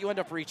 but you end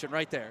up reaching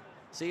right there.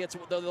 See, it's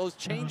those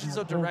changes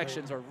of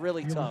directions are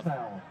really tough.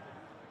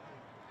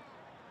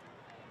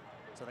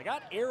 So they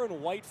got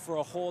Aaron White for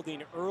a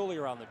holding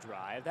earlier on the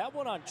drive. That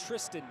one on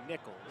Tristan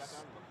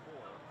Nichols.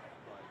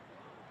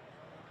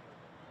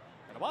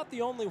 And about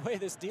the only way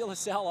this De La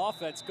Salle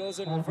offense goes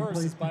in reverse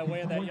is by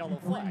way of that yellow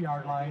flag.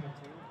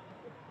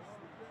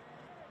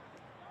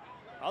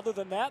 Other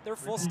than that, they're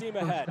full steam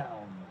ahead.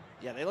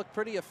 Yeah, they look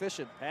pretty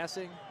efficient.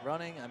 Passing,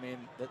 running. I mean,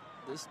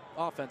 this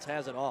offense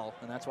has it all,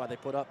 and that's why they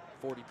put up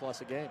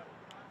 40-plus a game.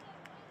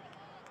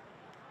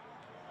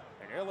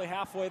 They're nearly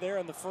halfway there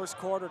in the first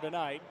quarter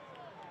tonight.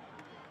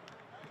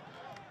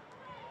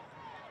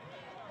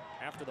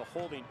 After the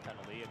holding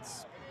penalty,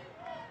 it's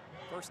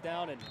first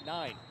down and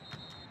 9. And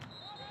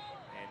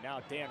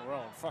now Dan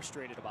Roan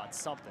frustrated about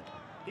something.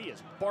 He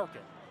is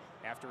barking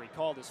after he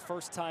called his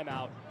first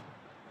timeout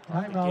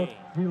of the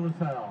game.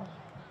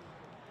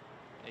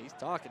 Yeah, he's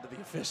talking to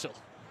the official.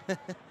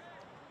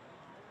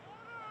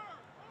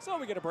 So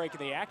we get a break in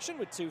the action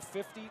with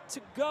 2:50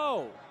 to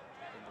go in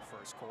the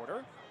first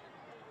quarter.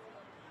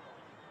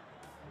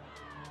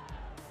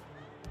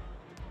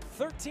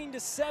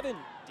 13-7,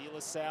 De La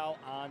Salle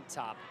on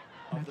top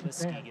of the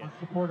Muskegon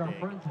Big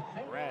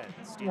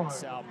Reds. De La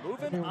Salle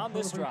moving on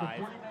this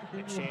drive,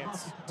 a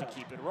chance to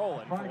keep it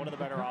rolling for one of the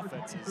better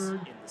offenses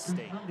in the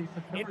state.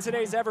 In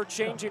today's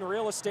ever-changing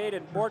real estate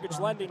and mortgage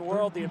lending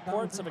world, the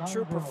importance of a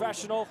true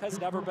professional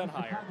has never been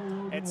higher.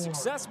 At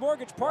Success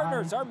Mortgage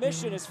Partners, our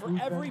mission is for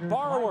every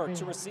borrower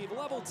to receive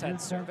level 10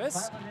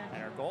 service,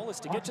 and our goal is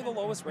to get you the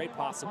lowest rate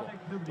possible.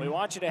 We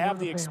want you to have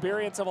the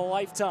experience of a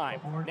lifetime.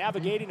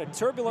 Navigating a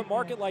turbulent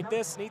market like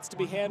this needs to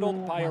be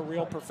handled by a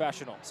real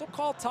professional. So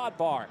call Todd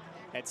Barr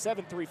at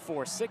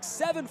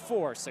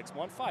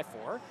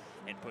 734-674-6154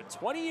 and put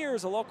 20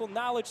 years of local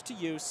knowledge to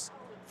use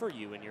for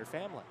you and your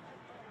family.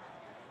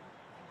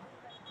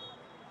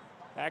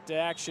 Back to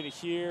action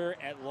here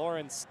at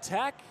Lawrence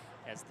Tech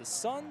as the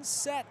sun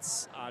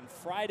sets on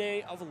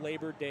Friday of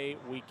Labor Day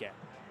weekend.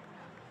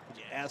 Could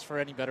you ask for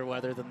any better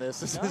weather than this?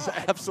 This is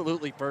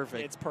absolutely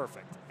perfect. It's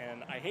perfect.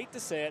 And I hate to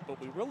say it,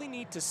 but we really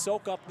need to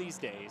soak up these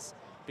days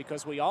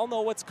because we all know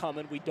what's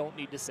coming. We don't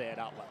need to say it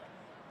out loud.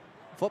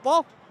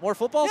 Football? More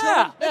football?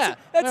 Yeah,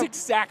 that's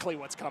exactly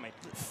what's coming.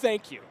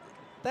 Thank you.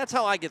 That's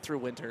how I get through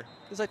winter,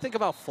 is I think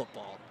about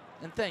football.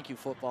 And thank you,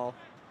 football.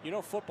 You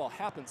know football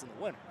happens in the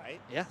winter,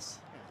 right? Yes.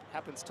 Yeah, it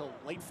happens till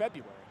late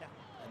February. Yeah.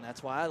 And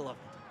that's why I love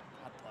it.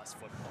 God bless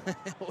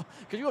football.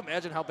 Could you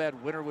imagine how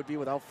bad winter would be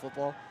without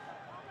football?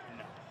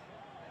 No.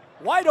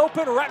 Wide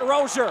open, Rhett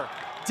Rozier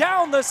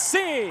down the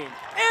seam,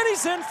 and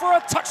he's in for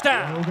a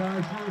touchdown.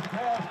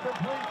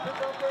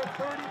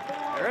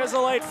 There is a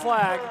late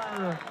flag.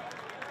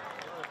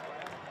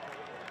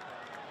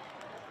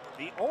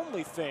 The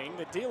only thing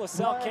that De La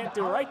Salle can't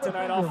do right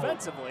tonight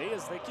offensively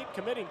is they keep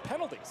committing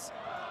penalties.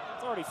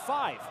 It's already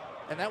 5.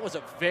 And that was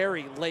a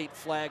very late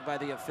flag by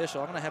the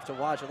official. I'm going to have to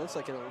watch. It looks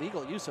like an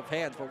illegal use of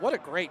hands, but what a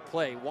great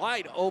play.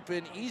 Wide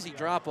open, easy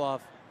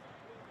drop-off.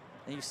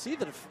 And you see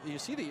the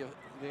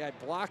guy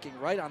blocking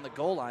right on the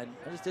goal line.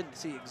 I just didn't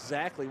see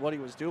exactly what he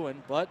was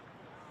doing, but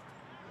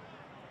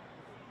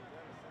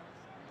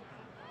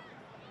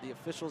the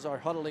officials are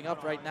huddling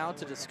up right now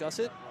to discuss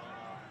it.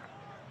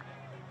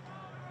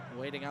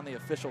 Waiting on the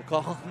official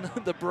call.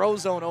 The bro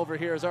zone over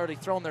here has already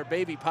thrown their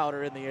baby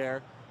powder in the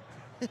air.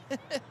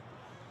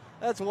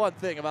 That's one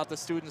thing about the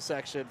student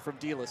section from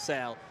De La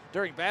Salle.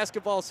 During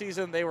basketball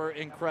season, they were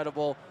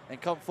incredible. And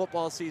come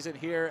football season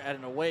here at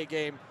an away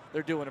game,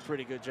 they're doing a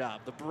pretty good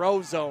job. The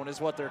bro zone is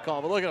what they're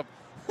called. But look at them.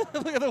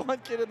 Look at the one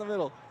kid in the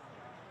middle.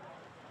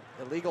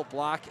 Illegal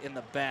block in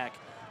the back.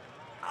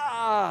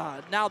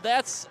 Now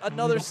that's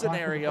another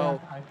scenario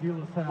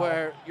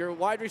where your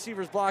wide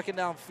receiver's blocking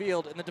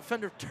downfield and the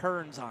defender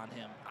turns on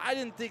him. I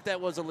didn't think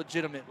that was a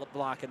legitimate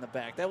block in the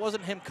back. That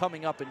wasn't him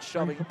coming up and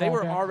shoving. They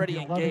were already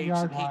engaged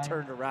and he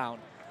turned around.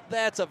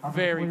 That's a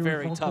very,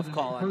 very tough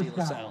call on De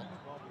La Salle.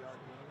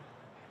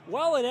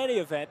 Well, in any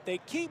event, they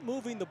keep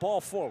moving the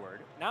ball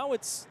forward. Now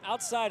it's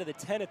outside of the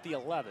 10 at the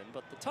 11,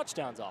 but the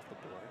touchdown's off the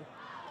board.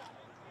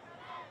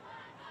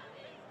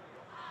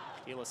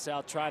 De La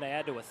Salle trying to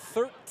add to a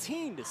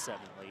 13-7 lead.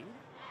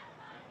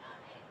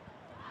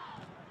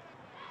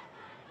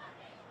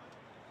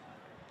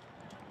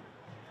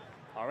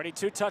 Already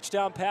 2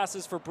 touchdown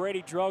passes for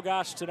Brady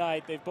Drogosh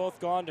tonight. They've both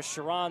gone to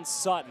Sherron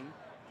Sutton.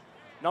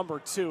 Number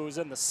 2 is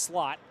in the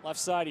slot, left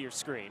side of your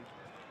screen.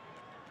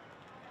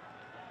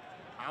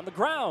 On the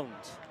ground,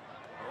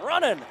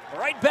 running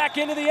right back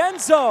into the end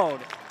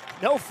zone.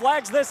 No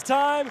flags this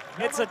time.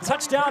 It's a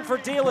touchdown for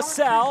De La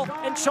Salle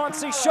and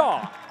Chauncy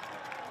Shaw.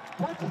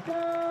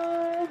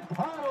 Yeah,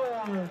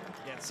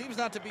 it seems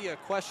not to be a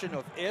question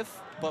of if,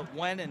 but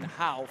when and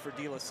how for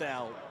De La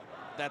Salle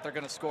that they're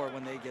going to score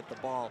when they get the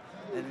ball.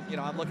 And, you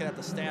know, I'm looking at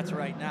the stats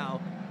right now.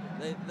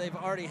 They've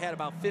already had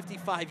about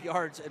 55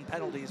 yards in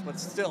penalties, but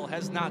still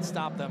has not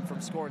stopped them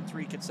from scoring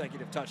 3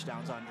 consecutive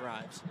touchdowns on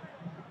drives.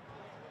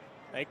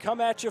 They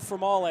come at you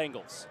from all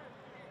angles.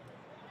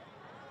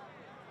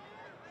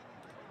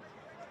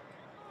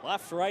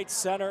 Left, right,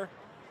 center.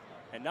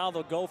 And now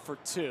they'll go for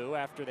 2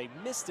 after they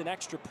missed an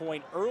extra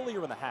point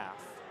earlier in the half.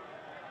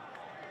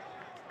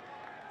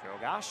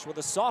 Drogosh with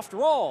a soft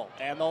roll.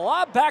 And the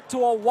lob back to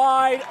a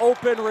wide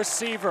open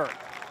receiver.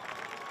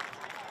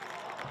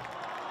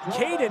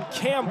 Caden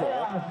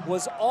Campbell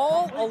was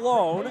all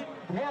alone.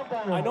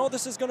 I know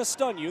this is going to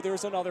stun you.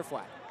 There's another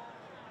flag.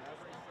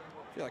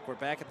 I feel like we're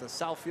back at the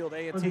Southfield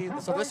A&T.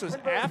 So this was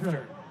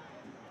after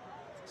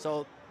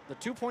So the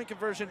 2-point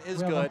conversion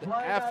is good.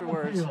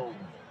 Afterwards,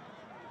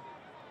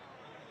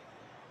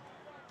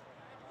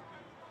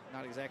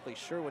 not exactly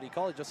sure what he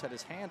called. He just had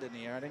his hand in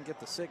the air. I didn't get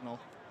the signal.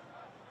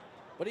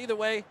 But either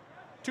way,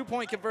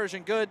 2-point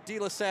conversion good. De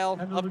La Salle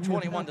up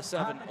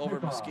 21-7 over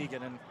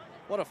Muskegon. And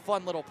what a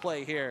fun little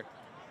play here.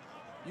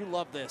 You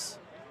love this.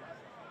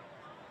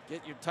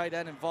 Get your tight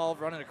end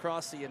involved, running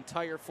across the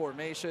entire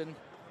formation.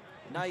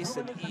 Nice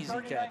and easy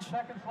catch.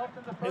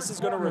 This is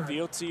going to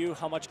reveal to you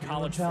how much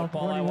college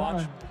football I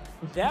watch.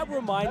 That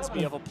reminds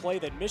me of a play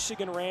that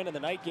Michigan ran in the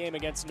night game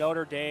against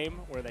Notre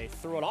Dame, where they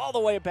threw it all the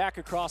way back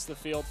across the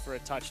field for a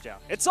touchdown.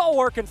 It's all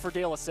working for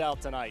De La Salle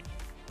tonight.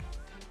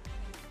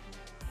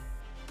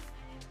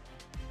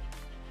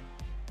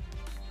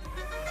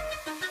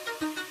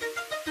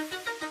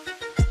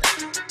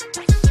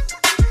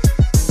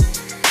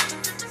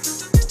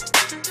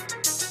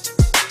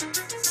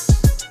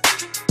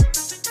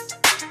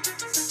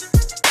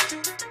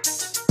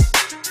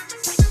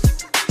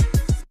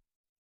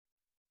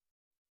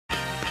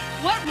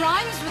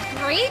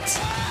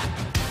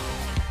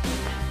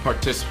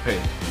 Participate.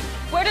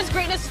 Where does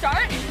greatness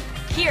start?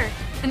 Here,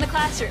 in the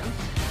classroom.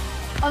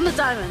 On the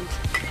diamond.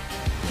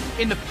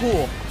 In the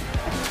pool.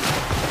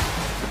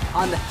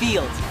 On the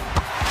field.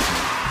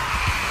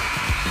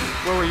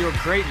 Where will your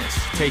greatness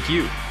take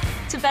you?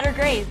 To better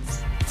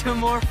grades. To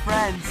more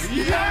friends.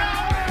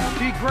 Yeah!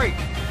 Be great.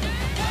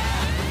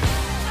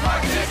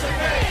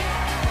 Participate!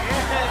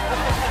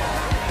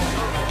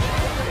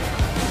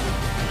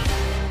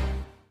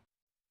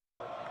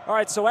 All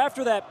right, so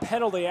after that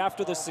penalty,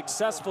 after the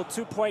successful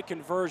 2-point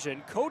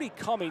conversion, Cody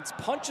Cummings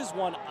punches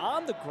one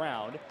on the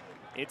ground.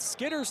 It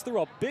skitters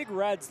through a Big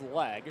Red's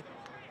leg.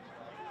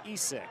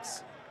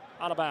 E6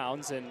 out of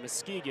bounds, and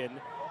Muskegon.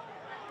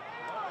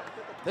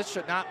 This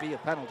should not be a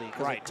penalty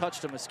because it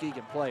touched a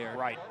Muskegon player.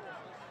 Right.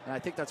 And I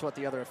think that's what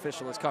the other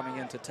official is coming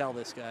in to tell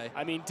this guy.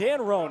 I mean,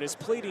 Dan Roan is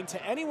pleading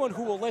to anyone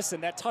who will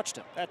listen, that touched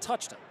him. That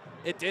touched him.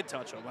 It did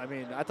touch him. I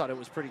mean, I thought it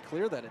was pretty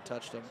clear that it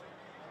touched him.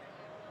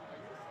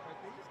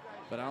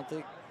 But I don't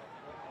think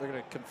they're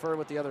going to confer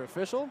with the other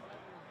official.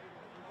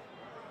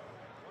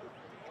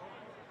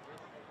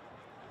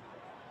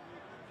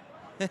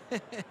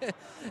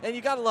 And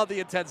you got to love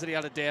the intensity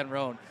out of Dan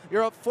Roan.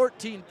 You're up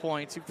 14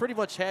 points. You pretty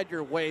much had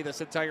your way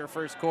this entire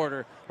first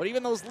quarter. But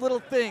even those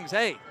little things,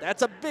 hey,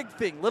 that's a big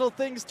thing. Little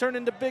things turn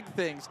into big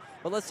things.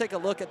 But let's take a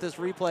look at this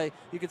replay.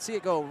 You can see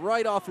it go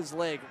right off his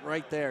leg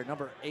right there.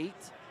 Number 8.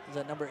 Is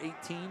that number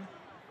 18?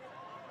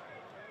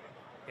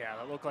 Yeah,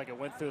 that looked like it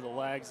went through the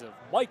legs of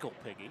Michael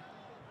Piggee.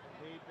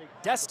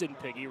 Destin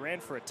Piggee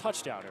ran for a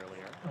touchdown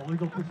earlier.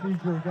 Illegal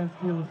procedure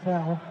against De La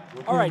Salle.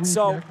 All right,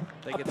 so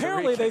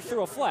apparently they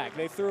threw a flag.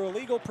 They threw a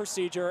legal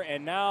procedure,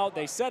 and now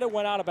they said it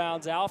went out of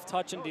bounds, off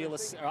touching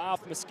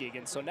off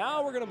Muskegon. So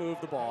now we're going to move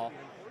the ball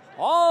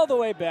all the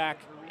way back,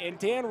 and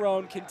Dan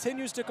Roan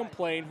continues to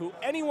complain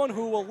anyone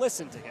who will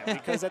listen to him,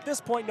 because at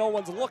this point no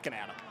one's looking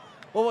at him.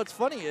 Well, what's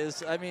funny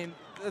is, I mean,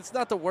 it's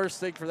not the worst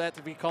thing for that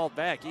to be called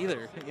back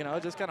either. You know,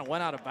 it just kind of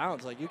went out of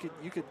bounds. Like, you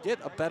could get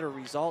a better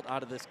result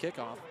out of this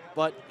kickoff.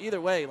 But either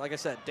way, like I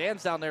said,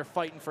 Dan's down there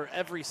fighting for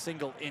every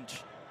single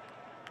inch.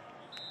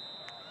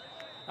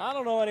 I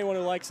don't know anyone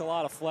who likes a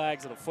lot of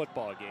flags at a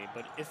football game,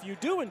 but if you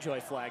do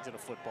enjoy flags at a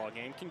football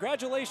game,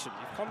 congratulations.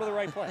 You've come to the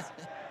right place.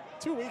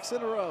 2 weeks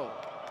in a row.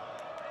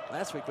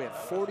 Last week we had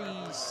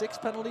 46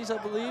 penalties, I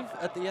believe,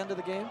 at the end of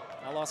the game.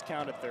 I lost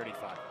count at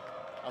 35.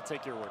 I'll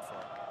take your word for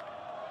it.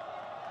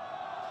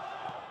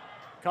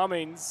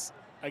 Cummings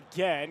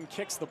again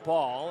kicks the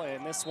ball,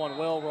 and this one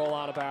will roll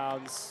out of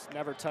bounds.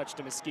 Never touched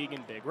a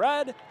Muskegon Big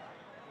Red,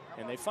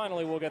 and they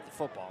finally will get the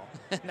football.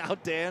 Now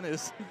Dan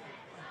is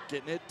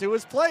getting it to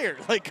his player.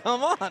 Like,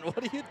 come on, what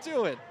are you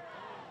doing?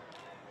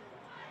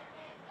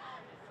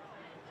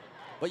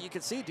 But you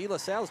can see De La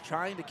Salle's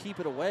trying to keep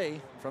it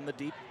away from the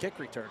deep kick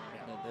return.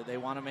 They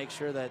want to make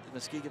sure that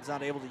Muskegon's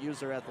not able to use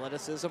their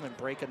athleticism and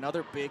break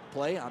another big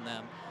play on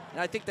them. And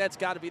I think that's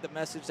got to be the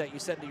message that you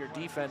send to your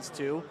defense,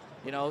 too.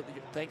 You know,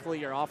 thankfully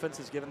your offense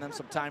has given them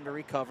some time to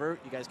recover.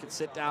 You guys can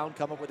sit down,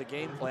 come up with a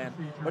game plan.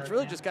 But it's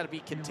really just got to be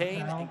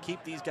contained and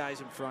keep these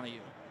guys in front of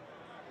you.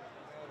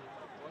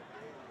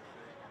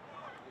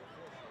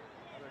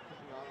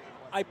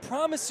 I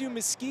promise you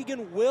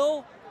Muskegon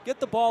will get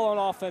the ball on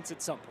offense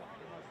at some point.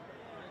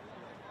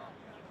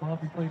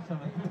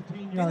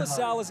 De La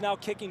Salle is now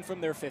kicking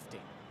from their 15.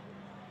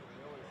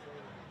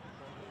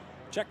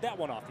 Check that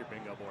one off your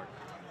bingo board.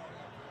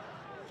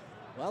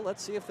 Well,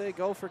 let's see if they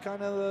go for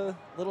kind of a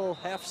little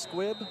half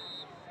squib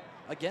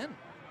again.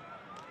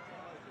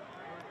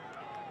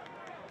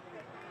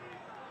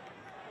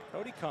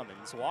 Cody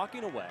Cummings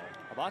walking away,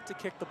 about to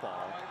kick the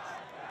ball.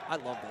 I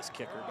love this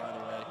kicker, by the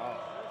way.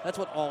 That's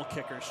what all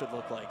kickers should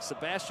look like.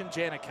 Sebastian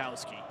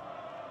Janikowski.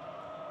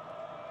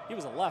 He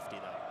was a lefty,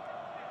 though.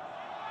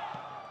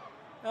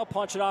 They'll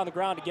punch it on the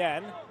ground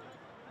again,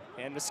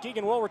 and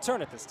Muskegon will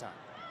return it this time.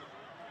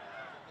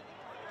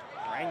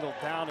 Wrangled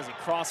down as he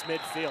crossed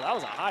midfield. That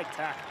was a high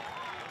tackle.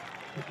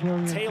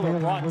 Taylor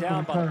brought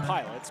down by the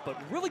Pilots, but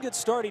really good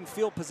starting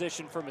field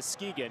position for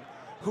Muskegon.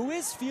 who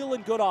is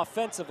feeling good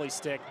offensively,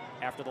 Stick,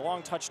 after the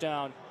long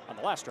touchdown on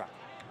the last drive.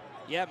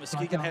 Yeah,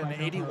 Muskegon had an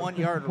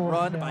 81-yard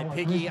run by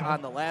Piggee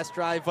on the last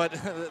drive, but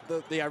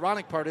the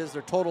ironic part is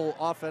their total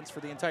offense for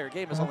the entire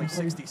game is only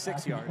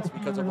 66 yards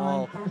because of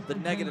all the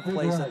negative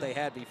plays that they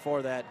had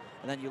before that.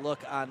 And then you look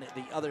on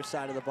the other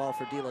side of the ball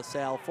for De La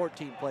Salle,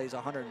 14 plays,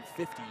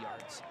 150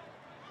 yards.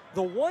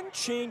 The one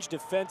change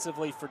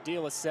defensively for De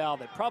La Salle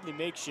that probably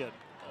makes you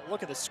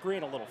look at the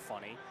screen a little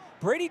funny,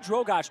 Brady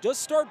Drogosh does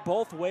start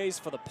both ways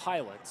for the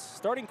Pilots,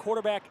 starting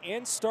quarterback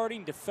and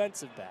starting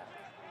defensive back.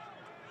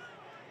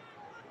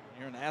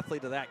 You're an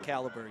athlete of that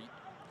caliber.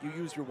 You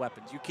use your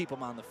weapons. You keep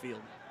them on the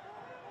field.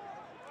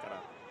 Gotta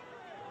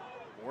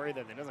worry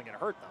that it doesn't get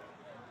hurt, though.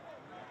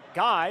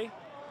 Guy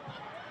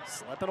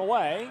slipping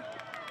away,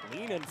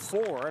 leaning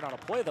forward on a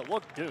play that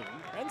looked doomed.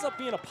 Ends up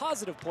being a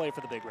positive play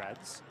for the Big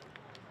Reds.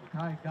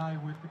 Guy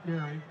with the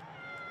carry.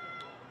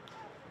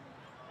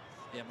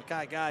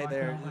 Yeah, Guy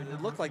there,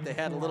 it looked like they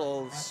had a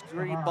little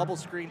screen, bubble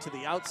screen to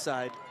the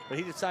outside, but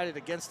he decided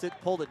against it,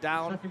 pulled it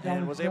down,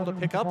 and was able to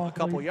pick up a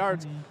couple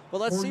yards. But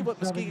let's see what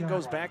Muskegon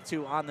goes back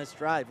to on this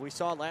drive. We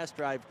saw last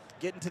drive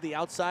getting to the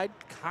outside,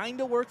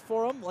 kind of worked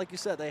for them. Like you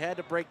said, they had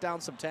to break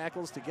down some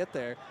tackles to get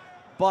there,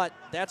 but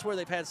that's where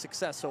they've had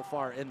success so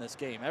far in this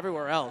game.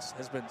 Everywhere else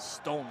has been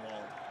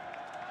stonewalled.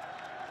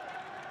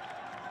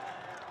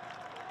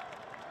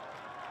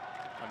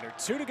 Under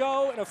 2 to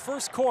go in a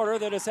first quarter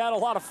that has had a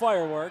lot of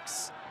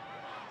fireworks.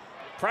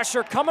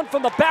 Pressure coming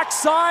from the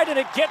backside, and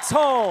it gets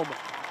home.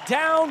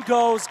 Down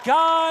goes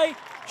Guy.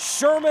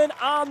 Sherman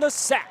on the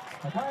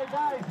sack.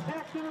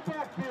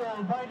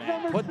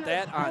 Man, put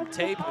that on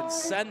tape and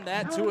send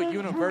that to a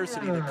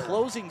university. The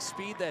closing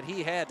speed that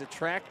he had to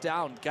track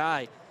down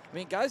Guy. I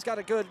mean, Guy's got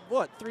a good,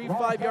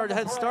 3-5 yard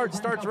head start,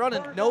 starts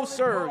running. No,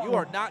 sir, you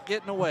are not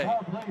getting away.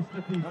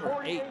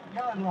 Number 8,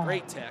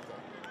 great tackle.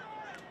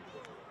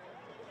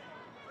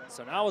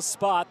 So now a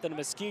spot that the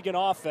Muskegon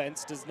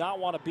offense does not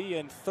want to be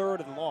in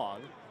 3rd and long,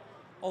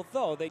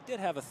 although they did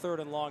have a 3rd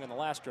and long in the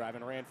last drive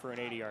and ran for an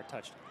 80-yard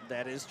touchdown.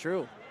 That is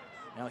true.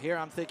 Now here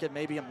I'm thinking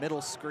maybe a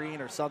middle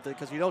screen or something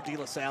because you know De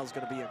La Salle is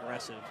going to be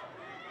aggressive.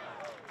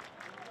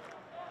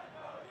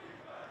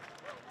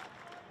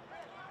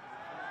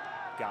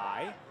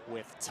 Guy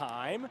with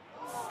time,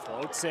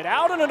 floats it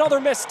out, and another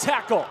missed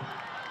tackle.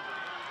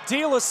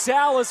 De La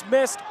Salle has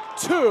missed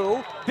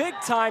 2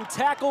 big-time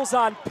tackles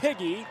on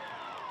Piggee,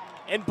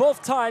 and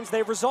both times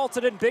they've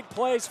resulted in big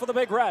plays for the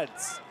Big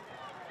Reds.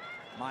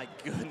 My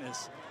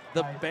goodness.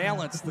 The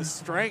balance, the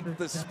strength,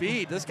 the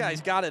speed. This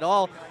guy's got it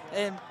all.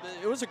 And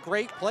it was a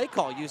great play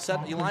call. You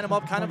line him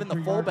up kind of in the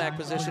fullback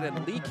position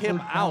and leak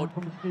him out.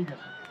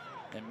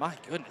 And my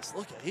goodness,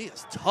 look at, he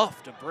is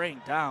tough to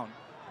bring down.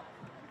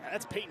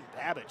 That's Peyton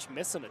Babbage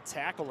missing a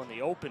tackle in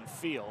the open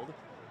field.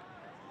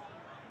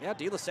 Yeah,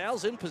 De La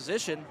Salle's in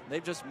position.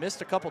 They've just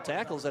missed a couple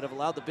tackles that have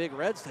allowed the Big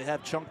Reds to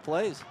have chunk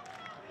plays.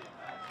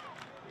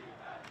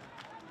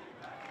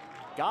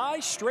 Guy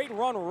straight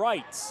run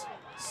right,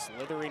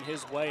 slithering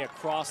his way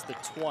across the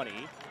 20,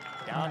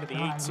 down to the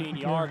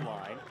 18-yard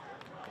line.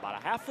 About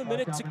a half a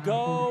minute to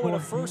go in the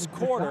first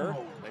quarter.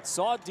 It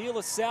saw De La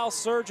Salle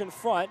surge in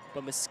front,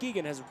 but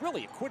Muskegon has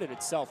really acquitted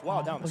itself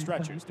well down the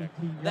stretchers.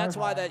 That's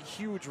why that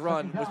huge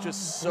run was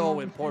just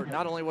so important.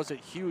 Not only was it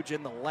huge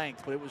in the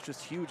length, but it was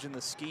just huge in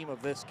the scheme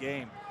of this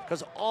game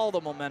because all the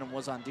momentum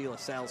was on De La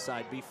Salle's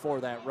side before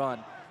that run.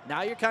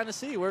 Now you're kind of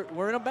see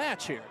we're in a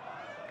match here.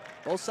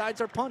 Both sides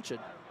are punching.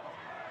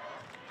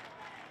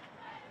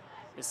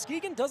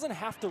 Muskegon doesn't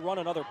have to run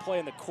another play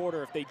in the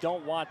quarter if they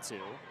don't want to.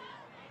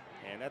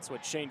 And that's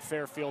what Shane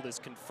Fairfield is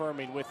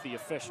confirming with the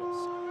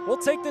officials. We'll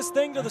take this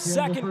thing to the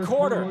second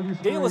quarter.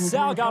 De La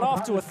Salle got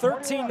off to a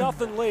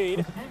 13-0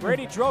 lead.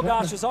 Brady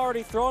Drogosh has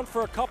already thrown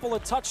for a couple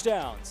of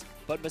touchdowns.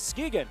 But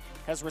Muskegon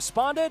has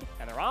responded,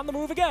 and they're on the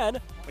move again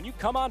when you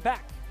come on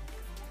back.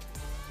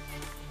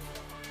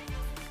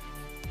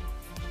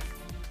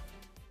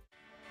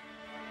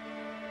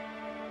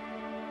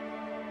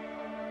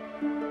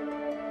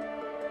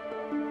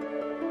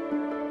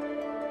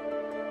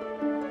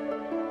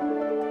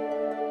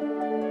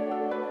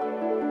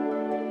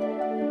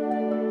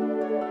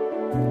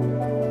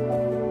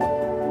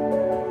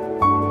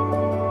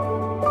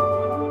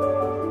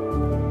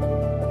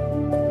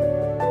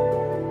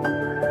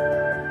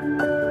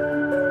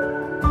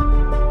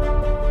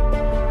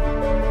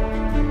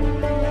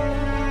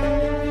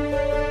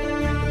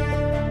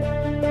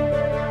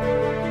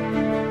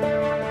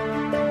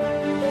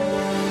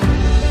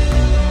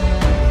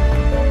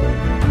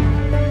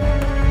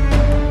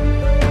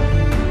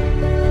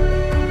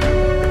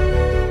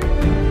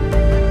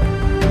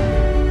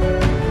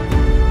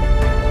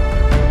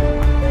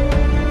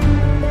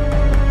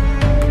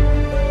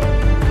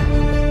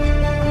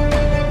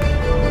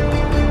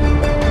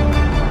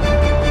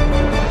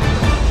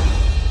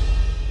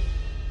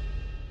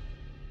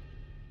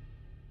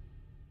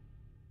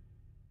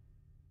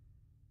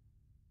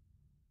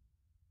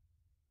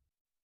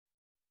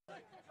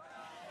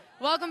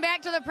 Welcome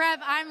back to the Prep.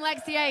 I'm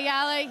Lexi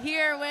Ayala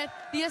here with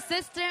the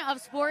Assistant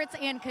of Sports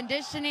and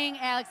Conditioning,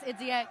 Alex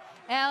Idziak.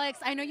 Alex,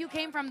 I know you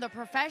came from the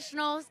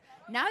professionals.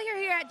 Now you're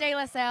here at De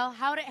La Salle.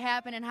 How did it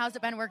happen, and how's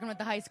it been working with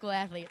the high school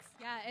athletes?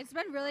 Yeah, it's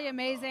been really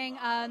amazing.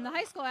 The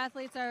high school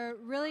athletes are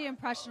really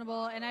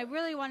impressionable, and I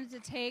really wanted to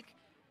take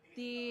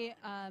the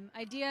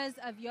ideas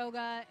of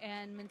yoga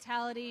and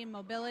mentality and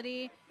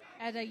mobility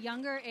at a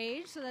younger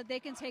age so that they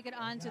can take it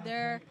on to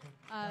their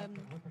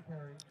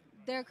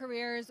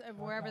careers of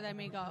wherever they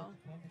may go.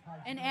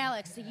 And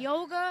Alex,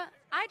 yoga,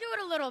 I do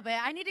it a little bit.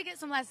 I need to get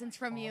some lessons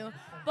from you,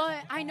 but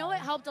I know it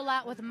helped a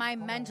lot with my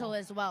mental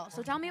as well.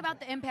 So tell me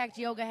about the impact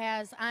yoga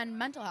has on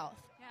mental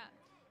health. Yeah,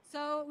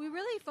 so we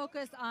really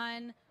focus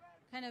on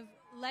kind of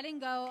letting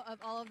go of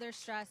all of their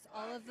stress,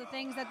 all of the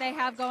things that they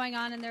have going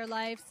on in their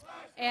lives,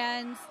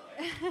 and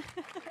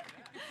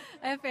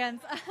I have fans.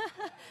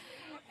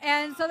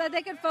 And so that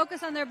they can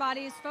focus on their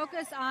bodies,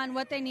 focus on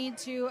what they need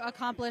to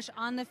accomplish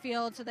on the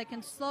field so they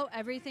can slow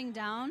everything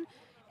down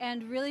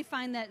and really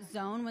find that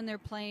zone when they're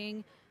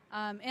playing.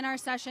 In our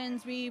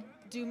sessions, we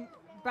do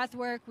breath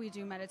work, we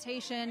do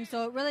meditation,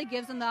 so it really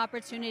gives them the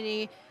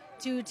opportunity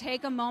to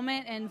take a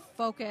moment and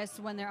focus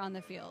when they're on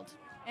the field.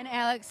 And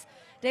Alex,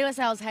 De La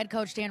Salle's head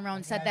coach Dan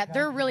Roan said that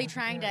they're really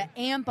trying to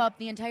amp up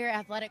the entire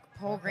athletic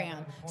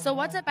program. So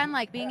what's it been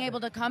like being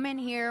able to come in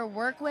here,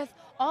 work with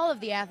all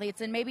of the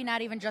athletes, and maybe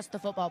not even just the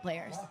football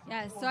players?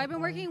 Yeah, so I've been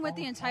working with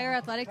the entire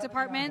athletic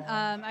department.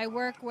 I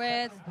work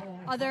with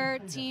other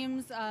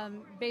teams,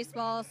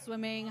 baseball,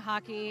 swimming,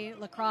 hockey,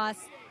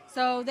 lacrosse.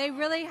 So they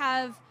really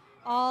have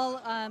all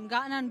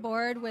gotten on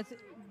board with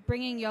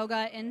bringing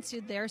yoga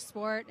into their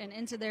sport and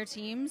into their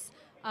teams.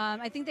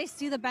 I think they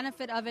see the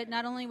benefit of it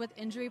not only with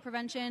injury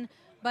prevention,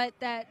 but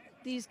that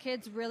these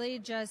kids really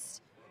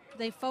just,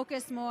 they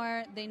focus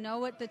more, they know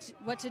what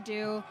to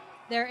do,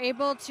 they're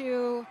able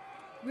to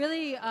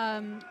really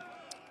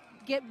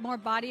get more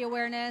body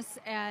awareness,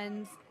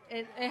 and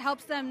it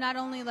helps them not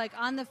only like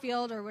on the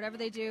field or whatever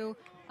they do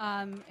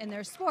in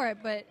their sport,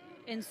 but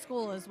in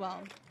school as well.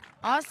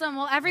 Awesome.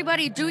 Well,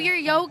 everybody, do your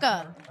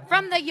yoga.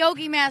 From the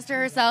yogi master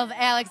herself,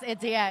 Alex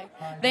Idziak.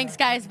 Thanks,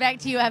 guys. Back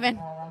to you, Evan.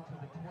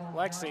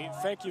 Lexi,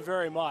 thank you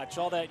very much.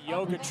 All that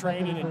yoga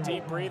training and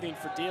deep breathing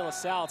for De La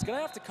Salle. It's going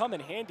to have to come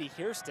in handy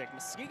here, Stick.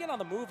 Muskegon on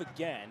the move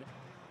again.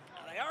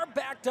 Now, they are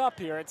backed up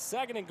here. It's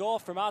 2nd and goal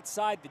from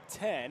outside the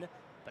 10.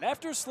 But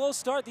after a slow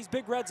start, these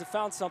Big Reds have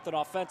found something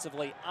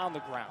offensively on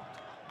the ground.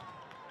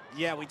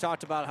 Yeah, we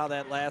talked about how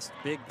that last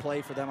big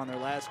play for them on their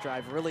last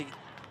drive really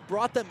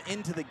brought them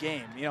into the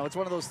game. You know, it's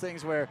one of those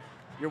things where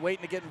you're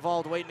waiting to get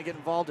involved,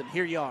 and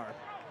here you are.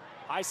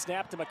 High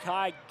snap to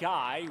Mackay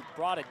Guy, who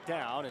brought it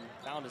down and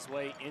found his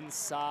way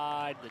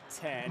inside the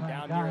 10,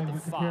 down near the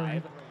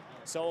 5.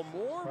 So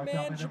more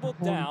manageable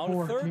down,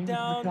 3rd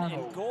down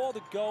and goal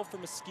to go for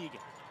Muskegon.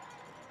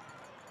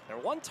 Their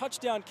one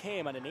touchdown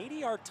came on an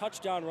 80-yard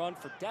touchdown run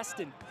for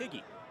Destin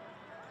Piggee.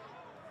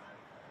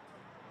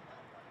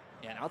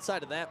 Yeah, and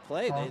outside of that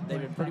play, they've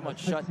been pretty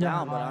much shut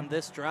down. But on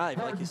this drive,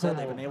 like you said,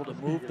 they've been able to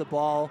move the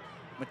ball,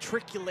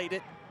 matriculate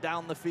it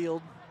down the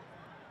field.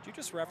 Did you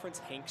just reference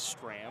Hank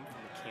Stram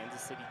from the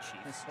Kansas City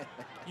Chiefs?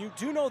 You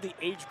do know the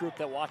age group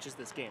that watches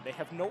this game. They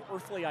have no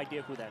earthly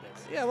idea who that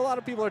is. Yeah, well, a lot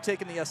of people are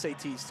taking the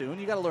SAT soon.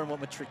 You got to learn what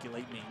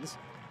matriculate means.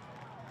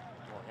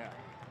 Well, yeah.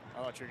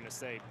 I thought you were going to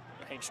say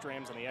Hank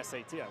Stram's on the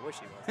SAT. I wish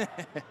he was.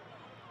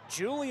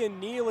 Julian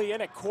Neely in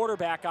at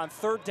quarterback on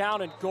 3rd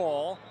down and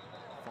goal.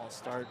 False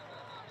start.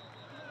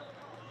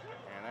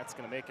 And that's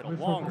going to make it a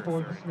longer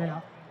 3rd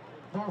down.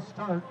 False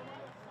start.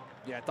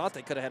 Yeah, I thought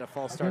they could have had a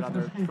false start on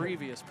their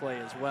previous play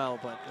as well,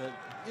 but,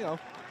 you know,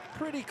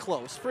 pretty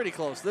close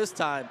this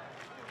time.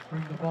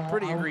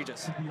 Pretty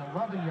egregious.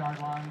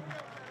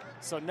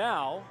 So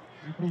now,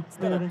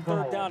 instead of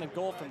 3rd down and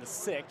goal from the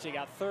 6, you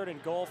got 3rd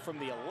and goal from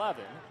the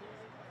 11.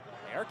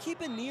 They are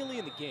keeping Neely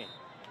in the game.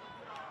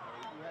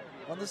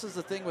 Well, this is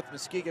the thing with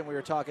Muskegon. We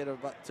were talking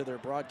about to their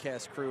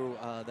broadcast crew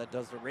that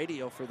does the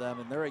radio for them,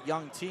 and they're a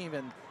young team,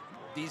 and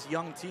these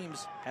young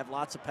teams have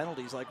lots of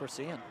penalties like we're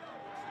seeing.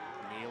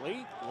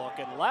 Neely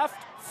looking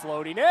left,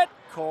 floating it,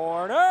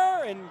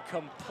 corner,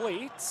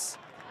 incomplete.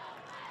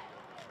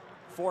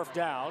 4th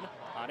down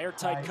on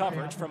airtight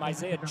coverage from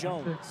Isaiah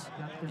Jones.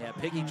 Yeah,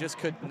 Piggee just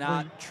could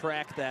not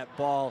track that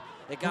ball.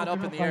 It got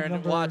up in the air,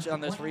 and watch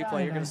on this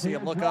replay, you're going to see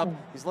him look up.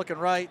 He's looking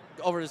right,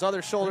 over his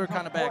other shoulder,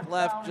 kind of back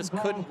left, just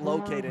couldn't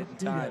locate it in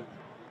time.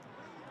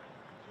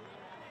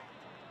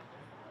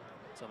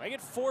 So make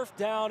it 4th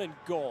down and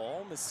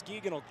goal.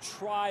 Muskegon will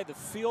try the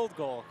field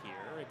goal here.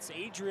 It's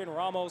Adrian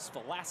Ramos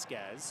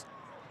Velasquez,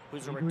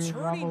 who's a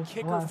returning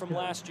kicker from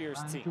last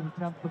year's team.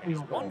 And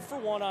he's 1 for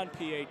 1 on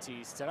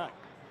PATs tonight.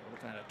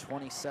 Looking at a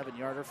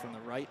 27-yarder from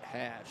the right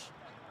hash.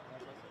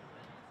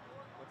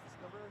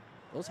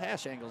 Those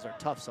hash angles are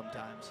tough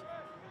sometimes.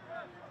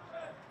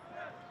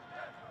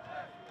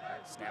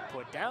 Snap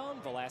put down.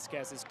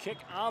 Velasquez's kick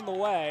on the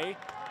way.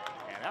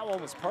 And that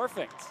one was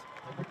perfect.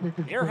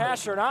 Near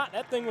hash or not,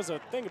 that thing was a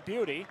thing of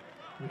beauty.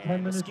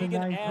 And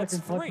Muskegon adds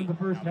 3.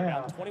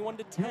 Now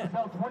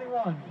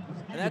 21-10.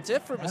 And that's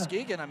it for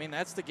Muskegon. I mean,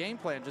 that's the game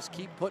plan. Just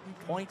keep putting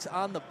points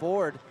on the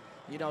board.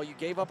 You know, you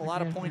gave up a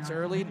lot of points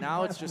early.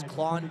 Now it's just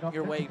clawing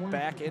your way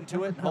back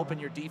into it and hoping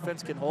your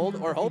defense can hold,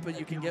 or hoping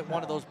you can get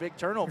one of those big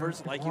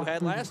turnovers like you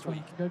had last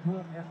week.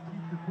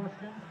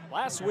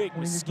 Last week,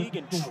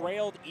 Muskegon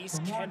trailed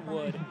East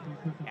Kenwood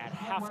at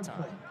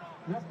halftime.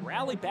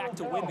 Rallied back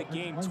to win the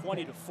game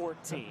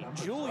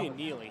 20-14. Julian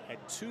Neely had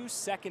 2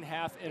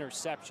 second-half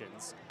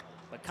interceptions.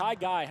 Makai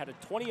Guy had a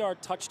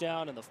 20-yard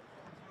touchdown in the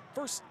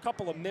first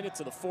couple of minutes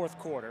of the fourth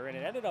quarter, and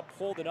it ended up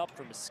holding up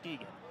for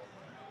Muskegon.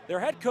 Their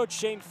head coach,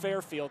 Shane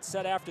Fairfield,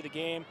 said after the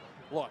game,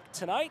 look,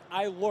 tonight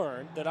I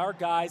learned that our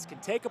guys can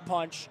take a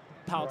punch,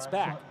 pounce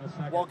back.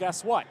 Well,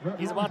 guess what?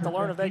 He's about to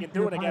learn if they can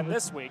do it again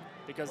this week,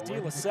 because De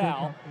La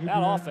Salle,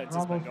 that offense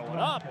has been going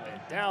up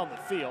and down the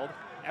field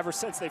ever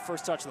since they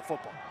first touched the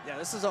football. Yeah,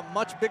 this is a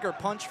much bigger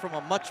punch from a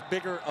much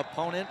bigger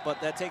opponent,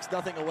 but that takes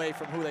nothing away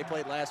from who they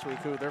played last week,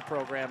 who their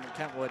program in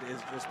Kentwood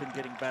has just been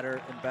getting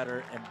better and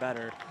better and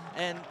better.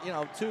 And, you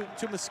know,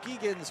 to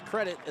Muskegon's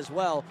credit as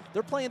well,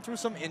 they're playing through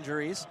some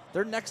injuries.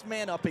 They're next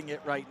man upping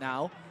it right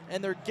now,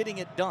 and they're getting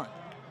it done.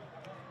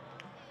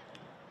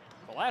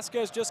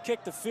 Velasquez just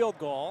kicked the field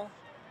goal.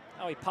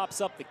 Now he pops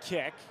up the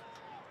kick.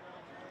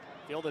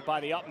 Fielded by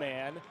the up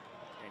man,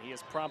 and he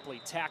is promptly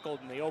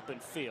tackled in the open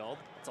field.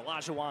 It's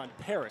Olajuwon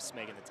Paris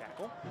making the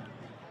tackle.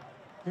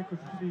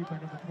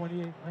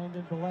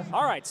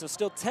 All right, so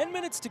still 10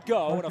 minutes to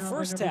go in a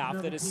first half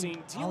that has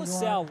seen De La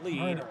Salle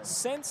lead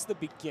since the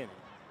beginning.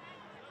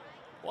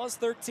 It was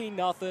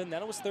 13-0, then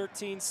it was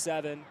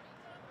 13-7, then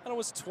it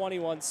was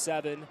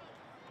 21-7,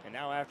 and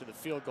now after the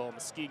field goal,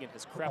 Muskegon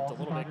has crept a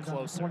little bit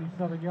closer.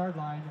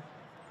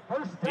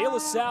 De La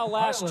Salle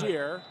last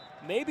year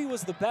maybe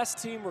was the best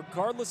team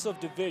regardless of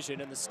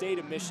division in the state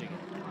of Michigan.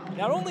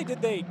 Not only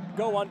did they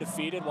go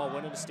undefeated while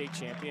winning the state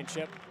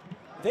championship,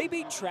 they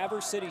beat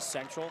Traverse City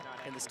Central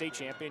in the state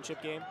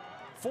championship game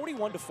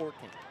 41-14.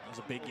 It was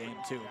a big game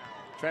too.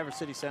 Traverse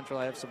City Central,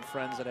 I have some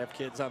friends that have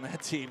kids on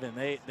that team, and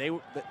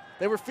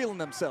they were feeling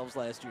themselves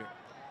last year.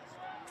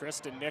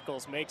 Tristan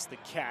Nichols makes the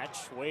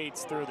catch,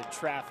 wades through the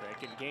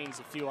traffic, and gains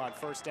a few on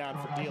first down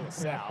for De La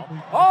Salle.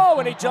 Oh,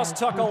 and he just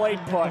took a late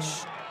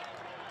push.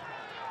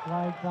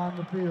 Flags on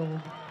the field.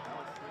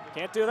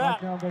 Can't do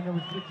that. Down by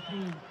number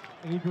 16,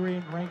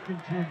 Adrian Rankin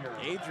Jr.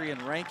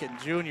 Adrian Rankin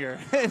Jr.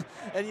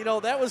 And you know,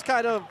 that was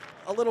kind of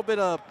a little bit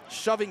of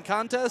shoving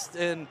contest,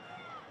 and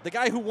the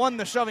guy who won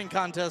the shoving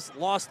contest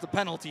lost the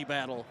penalty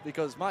battle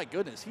because, my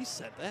goodness, he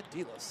sent that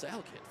De La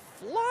Salle kid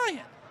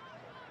flying.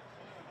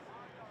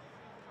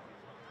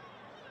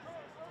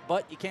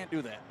 But you can't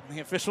do that. The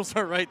officials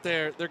are right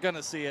there. They're going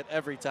to see it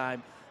every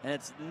time. And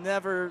it's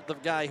never the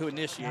guy who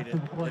initiated.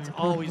 It's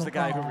always the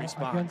guy who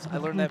responds. I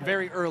learned that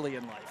very early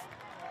in life.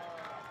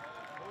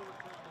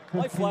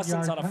 Life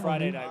lessons on a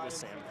Friday night with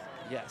Sam.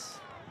 Yes.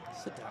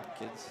 Sit down,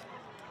 kids.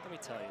 Let me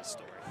tell you a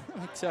story.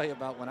 Let me tell you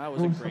about when I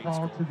was in grade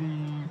school. To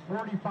the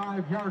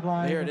 45-yard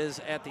line. Here it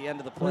is at the end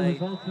of the play.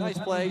 Nice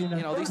play. You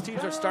know, these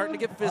teams are starting to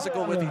get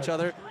physical with each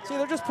other. See,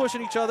 they're just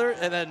pushing each other,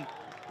 and then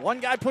one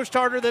guy pushed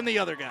harder than the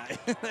other guy.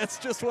 That's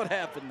just what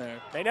happened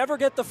there. They never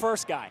get the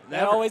first guy. They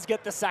always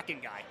get the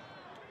second guy.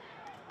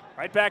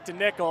 Right back to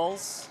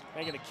Nichols,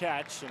 making a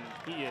catch, and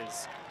he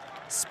is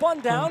spun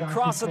down,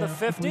 crossing the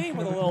 50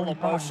 with a little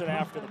emotion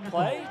after the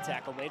play.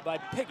 Tackle made by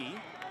Piggee.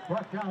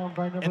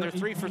 And they're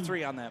 3 for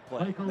 3 on that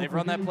play. They've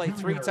run that play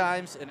 3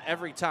 times, and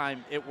every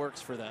time it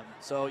works for them.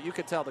 So you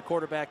could tell the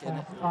quarterback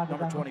and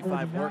number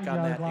 25 work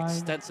on that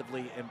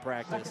extensively in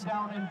practice.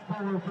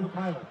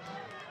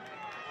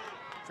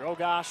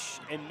 Drogosh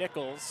and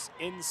Nichols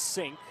in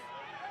sync.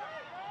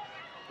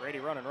 Brady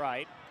running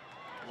right,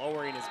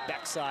 lowering his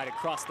backside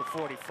across the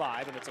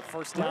 45, and it's a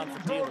first down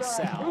for De La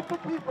Salle,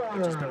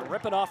 which has been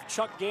ripping off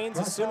Chuck Gaines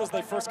as soon as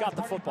they first got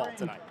the football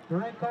tonight.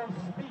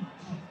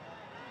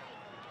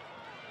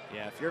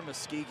 Yeah, if you're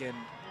Muskegon,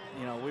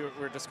 you know, we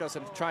were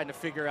discussing trying to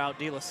figure out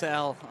De La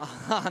Salle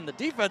on the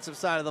defensive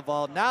side of the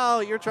ball. Now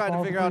you're trying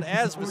to figure out,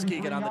 as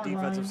Muskegon on the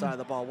defensive side of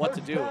the ball, what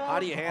to do. How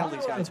do you handle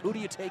these guys? Who do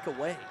you take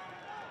away?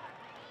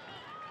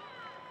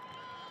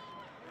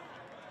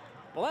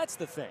 Well, that's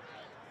the thing.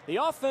 The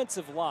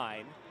offensive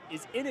line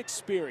is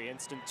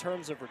inexperienced in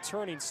terms of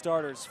returning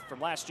starters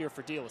from last year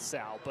for De La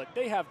Salle, but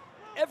they have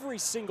every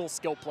single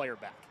skill player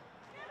back.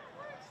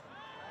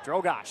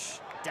 Drogosh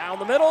down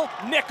the middle,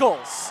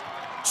 Nichols.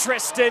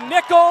 Tristan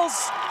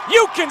Nichols,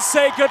 you can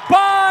say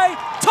goodbye.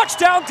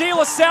 Touchdown De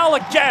La Salle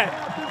again.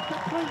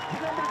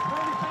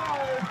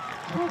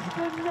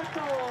 Tristan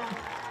Nichols,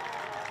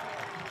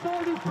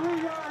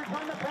 33 yards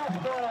on the pass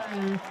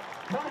play.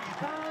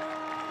 Touchdown,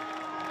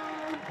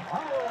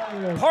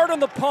 Pilots. Pardon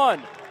the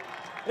pun.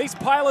 These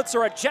Pilots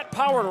are a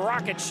jet-powered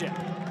rocket ship.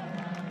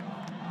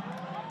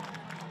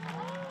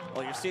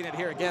 Well, you're seeing it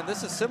here again.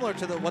 This is similar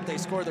to what they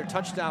scored their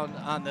touchdown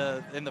on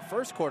in the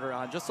first quarter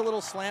on. Just a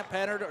little slant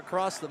pattern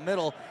across the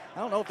middle. I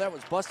don't know if that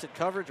was busted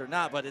coverage or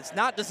not, but it's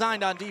not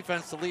designed on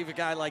defense to leave a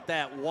guy like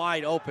that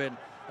wide open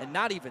and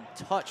not even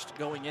touched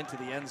going into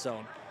the end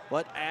zone.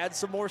 but add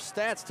some more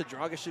stats to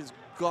Drogosh's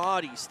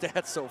gaudy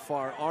stats so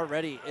far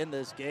already in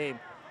this game.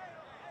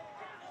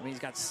 I mean, he's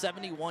got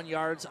 71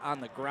 yards on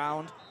the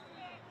ground.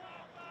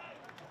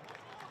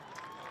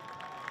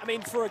 I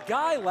mean, for a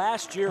guy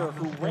last year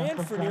who ran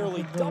for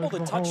nearly double the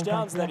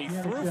touchdowns that he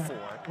threw for,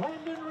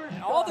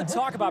 all the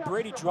talk about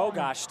Brady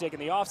Drogosh stick in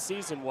the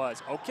offseason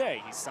was,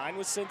 okay, he's signed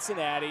with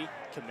Cincinnati,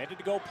 committed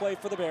to go play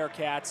for the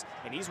Bearcats,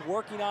 and he's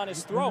working on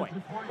his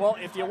throwing. Well,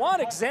 if you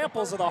want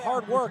examples of the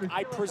hard work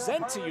I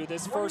present to you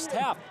this first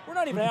half, we're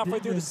not even halfway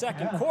through the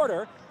second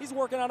quarter. He's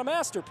working on a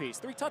masterpiece.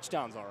 3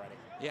 touchdowns already.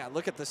 Yeah,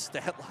 look at the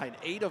stat line,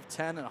 8 of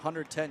 10 and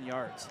 110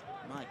 yards.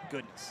 My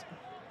goodness.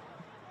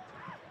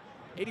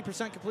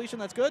 80% completion,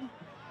 that's good?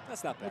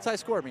 That's not bad. What's high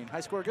score mean? High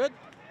score good?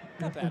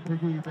 Not bad.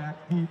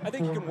 I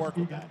think you can work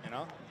with that, you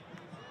know?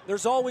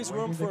 There's always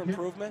room for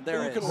improvement.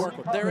 There you is. can work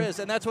with that. There is,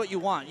 and that's what you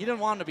want. You didn't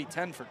want him to be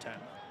 10 for 10.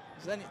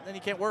 Then you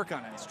can't work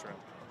on it. That's true.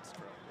 That's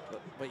true.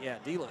 But yeah,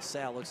 De La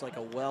Salle looks like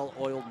a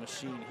well-oiled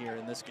machine here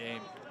in this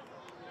game.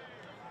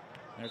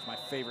 There's my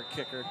favorite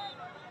kicker.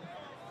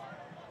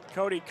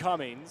 Cody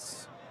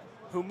Cummings,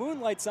 who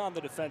moonlights on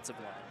the defensive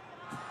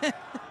line.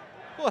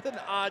 What an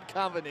odd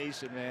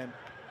combination, man.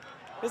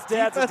 His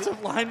dad's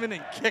defensive lineman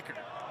and kicker.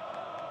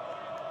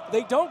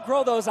 They don't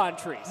grow those on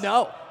trees.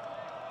 No.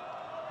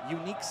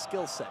 Unique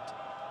skill set.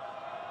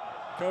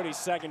 Cody's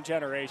second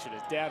generation.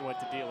 His dad went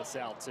to De La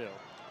Salle too.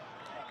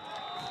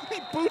 He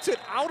boots it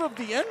out of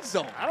the end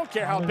zone. I don't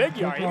care how big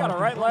you are. You got a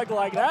right leg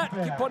like that,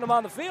 keep putting them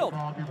on the field.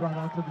 I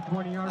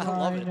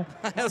love it.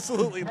 I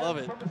absolutely love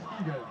it.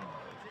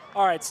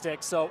 All right,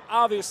 Stick, so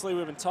obviously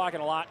we've been talking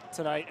a lot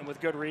tonight, and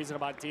with good reason,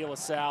 about De La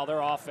Salle. Their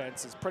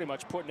offense is pretty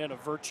much putting in a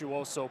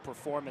virtuoso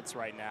performance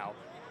right now.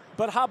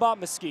 But how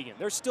about Muskegon?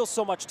 There's still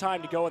so much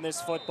time to go in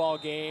this football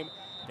game.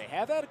 They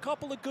have had a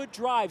couple of good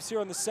drives here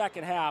in the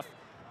second half.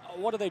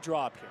 What do they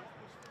draw up here?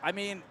 I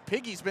mean,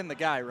 Piggee's been the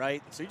guy,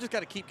 right? So you just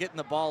got to keep getting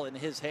the ball in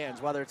his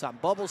hands, whether it's on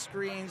bubble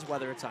screens,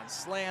 whether it's on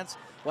slants,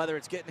 whether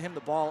it's getting him the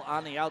ball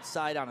on the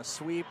outside on a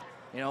sweep,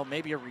 you know,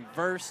 maybe a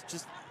reverse.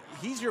 Just,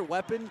 he's your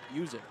weapon,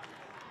 use it.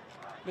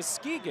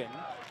 Muskegon,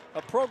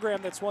 a program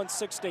that's won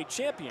 6 state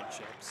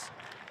championships,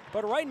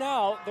 but right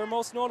now their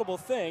most notable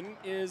thing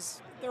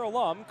is their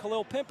alum,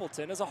 Khalil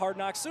Pimpleton, is a Hard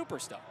Knock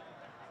superstar.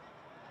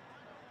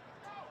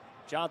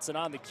 Johnson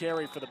on the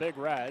carry for the Big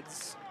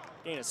Reds.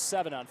 Gain of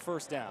 7 on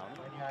first down.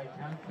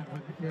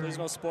 There's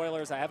no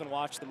spoilers. I haven't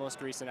watched the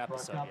most recent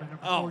episode yet.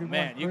 Oh,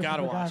 man, you got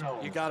to watch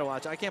it. You got to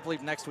watch it. I can't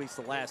believe next week's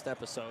the last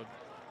episode.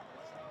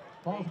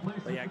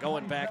 But yeah,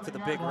 going back to the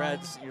Big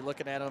Reds, you're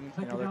looking at them,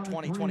 you know, their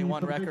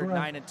 2021 record,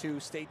 9-2,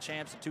 state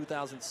champs in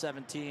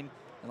 2017.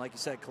 And like you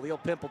said, Khalil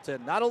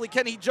Pimpleton, not only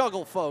can he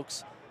juggle,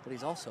 folks, but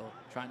he's also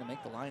trying to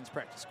make the Lions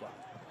practice squad.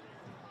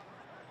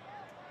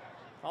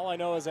 All I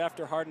know is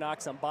after Hard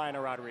Knocks, I'm buying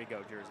a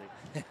Rodrigo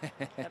jersey.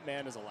 That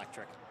man is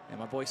electric. And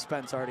my boy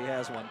Spence already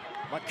has one.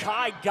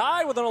 Mackay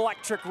Guy with an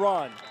electric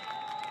run.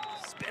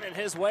 Spinning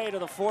his way to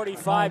the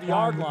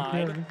 45-yard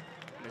line.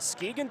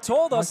 Muskegon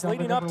told us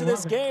leading up to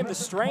this game the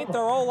strength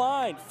our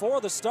O-line. 4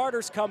 of the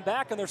starters come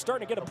back, and they're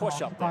starting to get a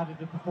push up there.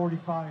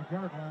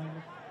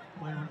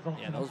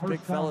 Yeah, those big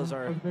fellas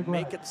are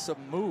making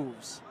some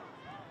moves.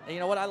 And you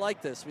know what? I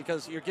like this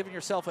because you're giving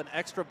yourself an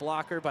extra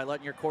blocker by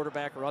letting your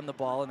quarterback run the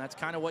ball, and that's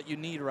kind of what you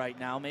need right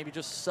now. Maybe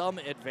just some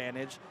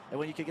advantage. And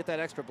when you can get that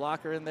extra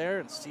blocker in there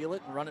and seal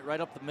it and run it right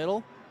up the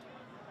middle,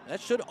 that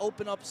should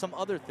open up some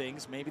other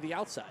things, maybe the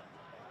outside.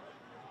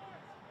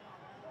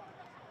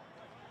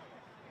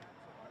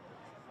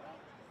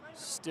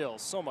 Still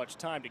so much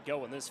time to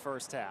go in this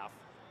first half.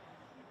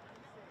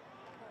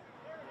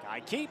 Guy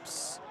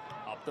keeps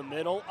up the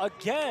middle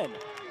again.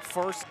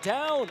 First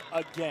down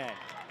again.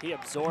 He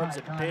absorbs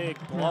a big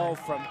blow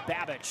from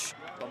Babbage.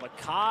 The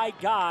Mackay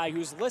Guy,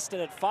 who's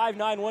listed at 5'9",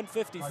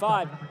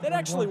 155, that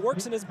actually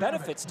works in his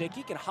benefit, Stick.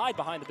 He can hide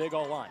behind the big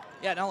O-line.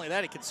 Yeah, not only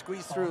that, he can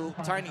squeeze through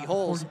tiny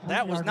holes.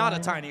 That was not a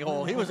tiny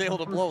hole. He was able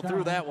to blow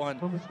through that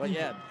one. But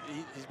yeah,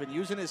 he's been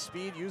using his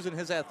speed, using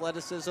his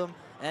athleticism,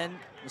 and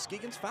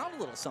Muskegon's found a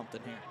little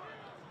something here.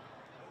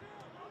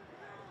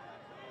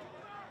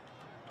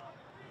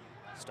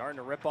 Starting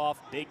to rip off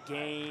big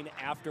gain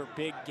after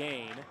big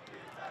gain.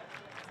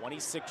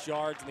 26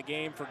 yards in the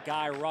game for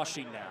Guy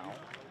rushing now.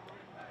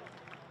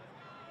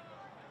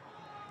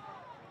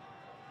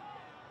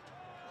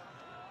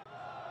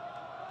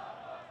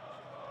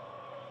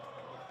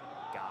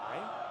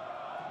 Guy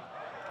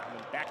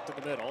coming back to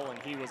the middle, and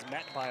he was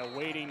met by a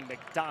waiting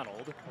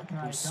McDonald,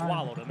 who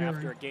swallowed him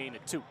after a gain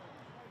of 2.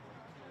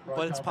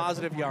 But it's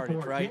positive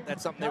yardage, right?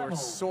 That's something they were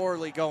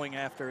sorely going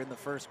after in the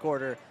first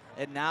quarter.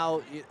 And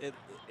now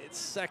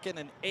it's 2nd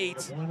and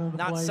 8,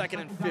 not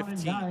 2nd and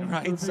 15,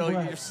 right? So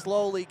you're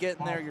slowly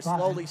getting there. You're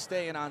slowly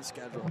staying on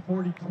schedule.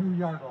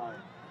 42-yard line.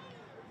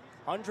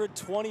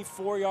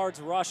 124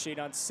 yards rushing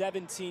on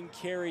 17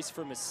 carries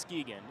for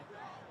Muskegon.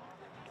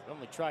 They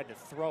only tried to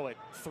throw it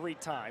 3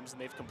 times,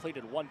 and they've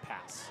completed 1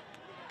 pass.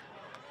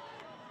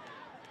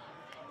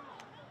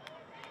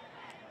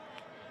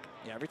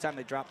 Yeah, every time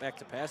they drop back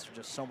to pass, there's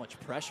just so much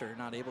pressure,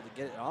 not able to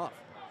get it off.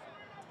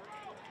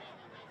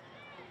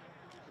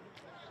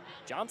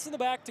 Johnson the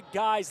back to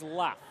Guy's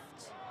left.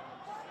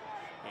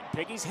 In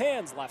Piggee's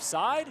hands, left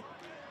side.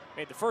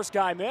 Made the first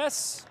guy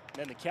miss.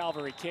 Then the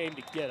cavalry came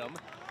to get him.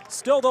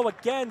 Still, though,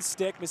 again,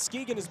 Stick,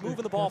 Muskegon is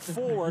moving the ball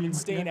forward and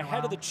staying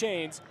ahead of the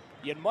chains.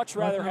 You'd much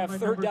rather have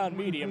third down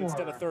medium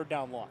instead of third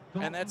down long.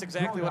 And that's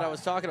exactly what I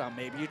was talking about.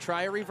 Maybe you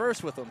try a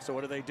reverse with them. So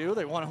what do?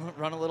 They want to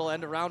run a little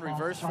end-around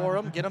reverse for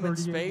him, get him in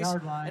space,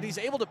 and he's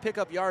able to pick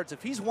up yards.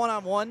 If he's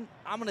one-on-one,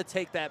 I'm going to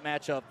take that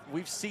matchup.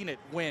 We've seen it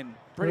win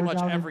pretty much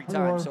every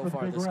time so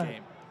far this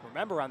game.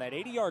 Remember, on that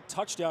 80-yard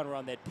touchdown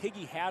run that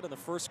Piggee had in the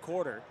first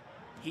quarter,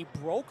 he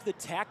broke the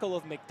tackle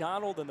of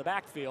McDonald in the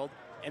backfield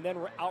and then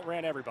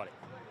outran everybody.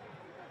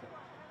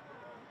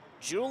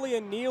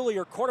 Julian Neely,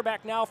 your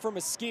quarterback now for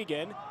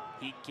Muskegon.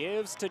 He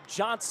gives to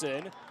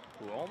Johnson,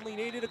 who only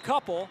needed a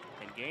couple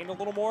and gained a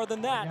little more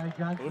than that.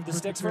 Moved the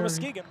sticks for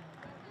Muskegon.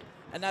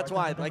 And that's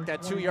why, like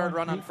that 2-yard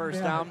run on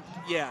first down,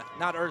 yeah,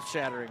 not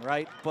earth-shattering,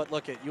 right? But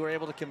look, you were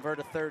able to convert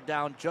a third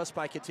down just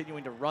by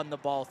continuing to run the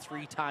ball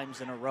 3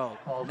 times in a row.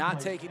 Not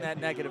taking that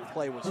negative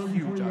play was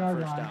huge on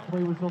first down.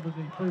 Play was over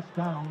the first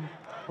down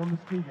for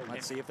Muskegon.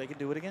 Let's see if they can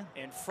do it again.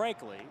 And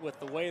frankly, with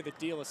the way that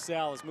De La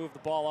Salle has moved the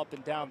ball up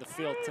and down the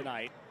field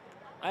tonight,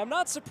 I am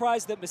not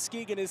surprised that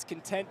Muskegon is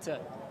content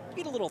to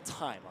get a little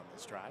time on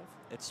this drive.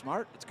 It's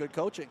smart. It's good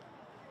coaching.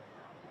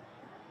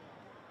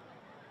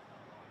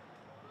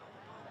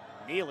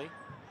 Neely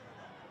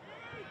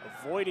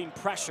avoiding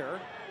pressure,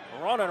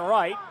 running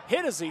right,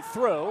 hit as he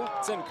threw.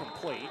 It's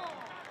incomplete.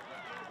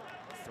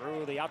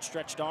 Through the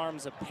outstretched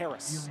arms of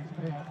Paris.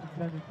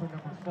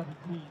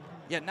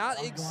 Yeah,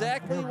 not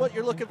exactly what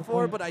you're looking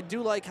for, but I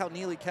do like how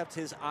Neely kept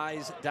his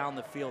eyes down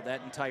the field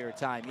that entire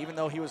time. Even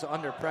though he was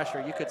under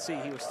pressure, you could see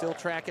he was still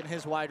tracking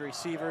his wide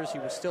receivers. He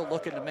was still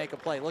looking to make a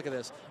play. Look at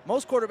this.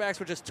 Most quarterbacks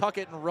would just tuck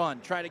it and run,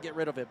 try to get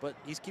rid of it, but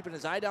he's keeping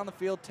his eye down the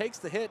field, takes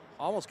the hit,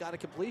 almost got a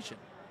completion.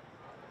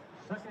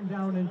 2nd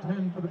down and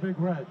 10 for the Big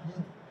Reds.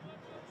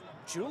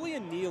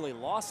 Julian Neely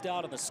lost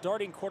out on the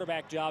starting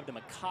quarterback job to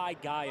Mackay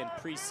Guy in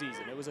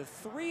preseason. It was a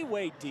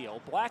 3-way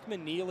deal.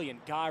 Blackman, Neely,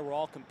 and Guy were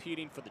all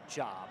competing for the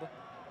job.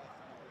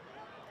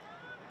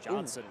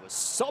 Johnson was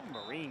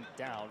submarined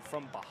down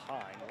from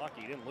behind.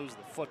 Lucky he didn't lose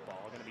the football.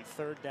 Going to be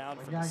third down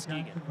for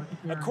Muskegon.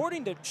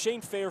 According to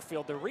Shane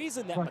Fairfield, the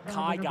reason that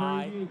Mackay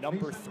Guy,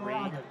 number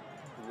 3,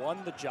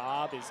 won the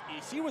job is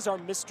he was our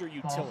Mr.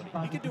 Utility.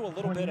 He could do a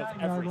little bit of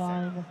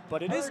everything.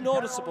 But it is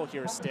noticeable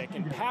here, Stick,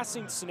 in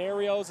passing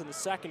scenarios in the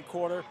second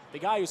quarter, the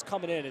guy who's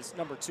coming in is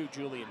number 2,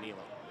 Julian Neely.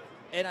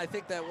 And I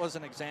think that was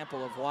an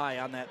example of why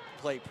on that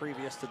play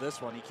previous to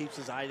this one, he keeps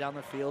his eye down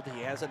the field.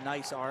 He has a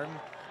nice arm.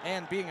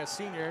 And being a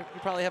senior,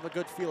 you probably have a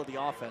good feel of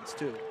the offense,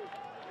 too.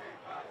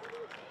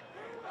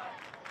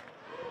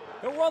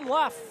 He'll run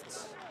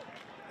left.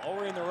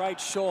 Lowering the right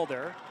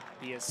shoulder.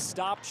 He is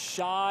stopped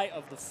shy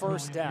of the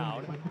first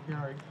down.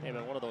 Maybe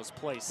one of those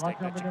plays, Stick,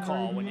 that you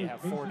call when you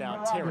have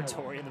 4-down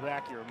territory in the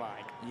back of your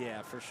mind.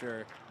 Yeah, for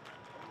sure.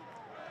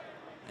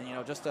 And, you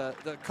know, just the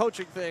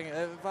coaching thing,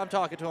 if I'm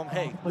talking to him,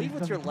 hey, lead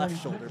with your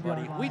left shoulder,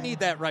 buddy. We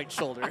need that right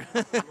shoulder.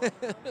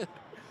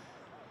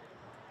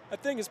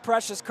 That thing is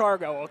precious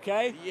cargo,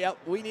 okay? Yep,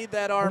 we need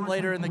that arm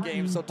later in the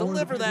game, so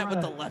deliver that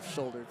with the left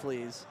shoulder,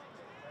 please.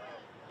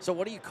 So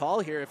what do you call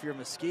here if you're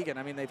Muskegon?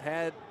 I mean, they've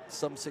had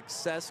some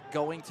success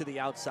going to the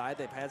outside.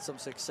 They've had some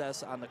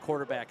success on the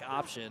quarterback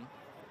option.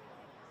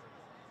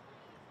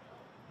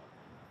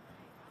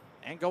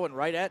 And going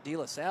right at De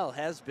La Salle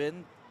has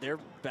been their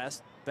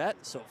best bet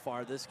so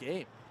far this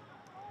game.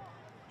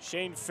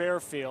 Shane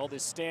Fairfield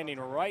is standing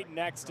right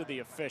next to the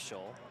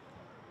official,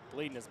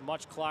 bleeding as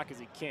much clock as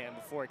he can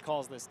before he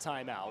calls this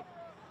timeout.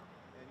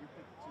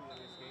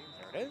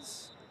 There it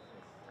is.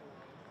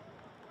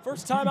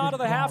 First time out of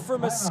the half for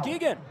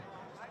Muskegon.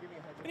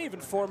 And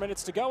even 4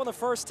 minutes to go in the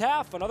first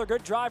half. Another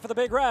good drive for the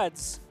Big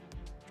Reds.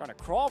 Trying to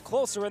crawl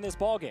closer in this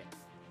ballgame.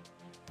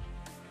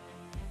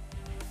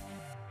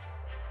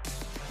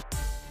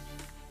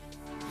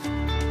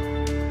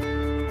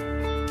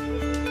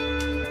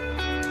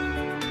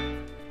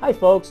 Hi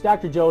folks,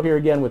 Dr. Joe here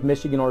again with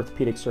Michigan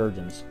Orthopedic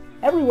Surgeons.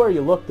 Everywhere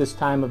you look this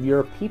time of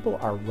year, people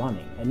are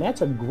running, and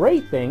that's a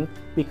great thing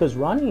because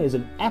running is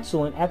an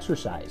excellent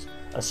exercise,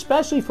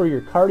 especially for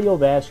your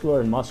cardiovascular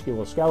and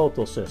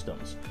musculoskeletal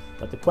systems.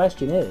 But the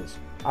question is,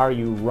 are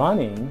you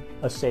running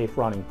a safe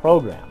running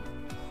program?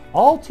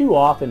 All too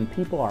often,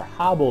 people are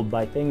hobbled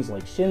by things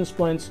like shin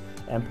splints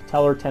and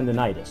patellar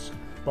tendonitis.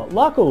 But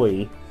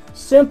luckily,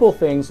 simple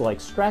things like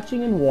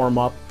stretching and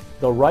warm-up,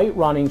 the right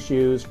running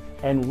shoes,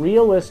 and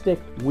realistic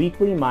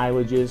weekly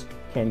mileages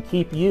can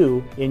keep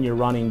you in your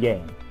running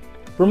game.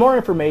 For more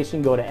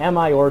information, go to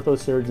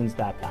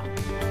miorthosurgeons.com.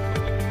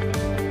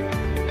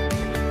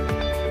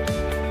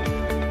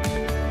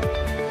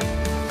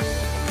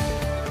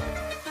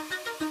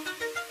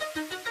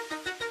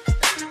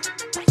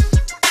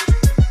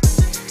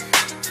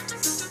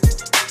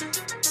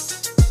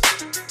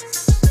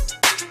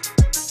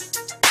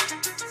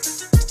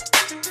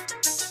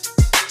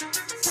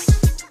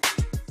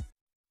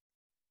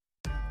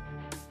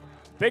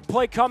 Big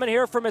play coming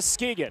here for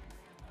Muskegon.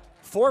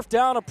 4th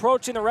down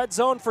approaching the red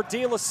zone for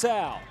De La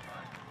Salle.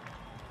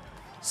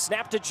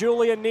 Snap to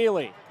Julian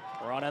Neely.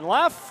 Running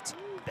left,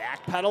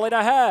 backpedaling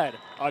ahead.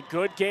 A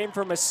good game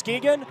for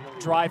Muskegon.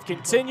 Drive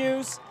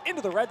continues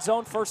into the red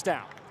zone, first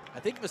down. I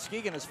think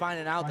Muskegon is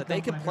finding out that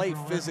they can play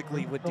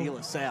physically with De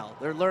La Salle.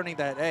 They're learning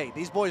that, hey,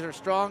 these boys are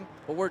strong,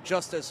 but we're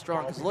just as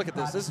strong. Because look at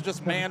this. This is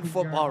just man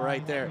football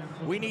right there.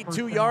 We need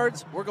 2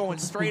 yards. We're going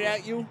straight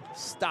at you.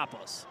 Stop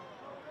us.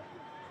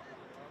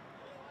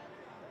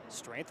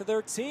 Strength of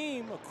their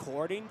team,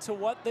 according to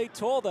what they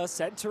told us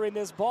entering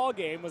this ball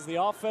game, was the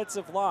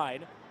offensive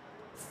line.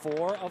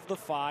 4 of the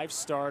 5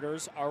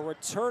 starters are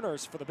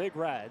returners for the Big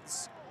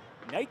Reds.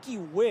 Nike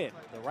Wynn,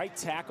 the right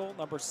tackle,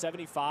 number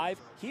 75,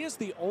 he is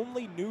the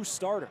only new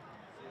starter.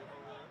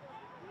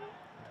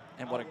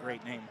 And what a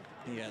great name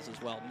he has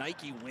as well.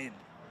 Nike Wynn.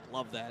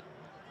 Love that.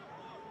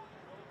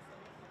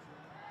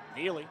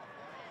 Neely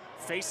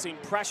facing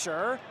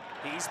pressure.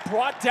 He's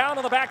brought down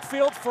in the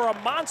backfield for a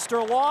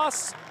monster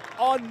loss.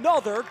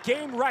 Another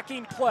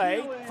game-wrecking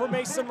play for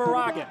Mason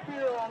Moragan.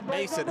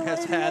 Mason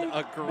has had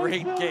a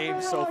great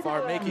game so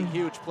far, making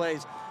huge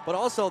plays. But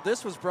also,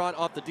 this was brought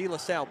off the De La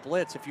Salle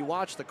blitz. If you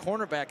watch, the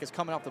cornerback is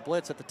coming off the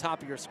blitz at the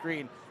top of your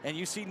screen, and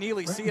you see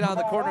Neely see it out of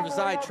the corner of his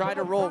eye, try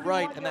to roll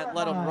right, and that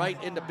led him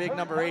right into big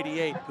number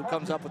 88, who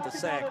comes up with the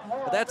sack.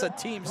 But that's a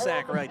team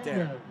sack right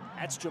there.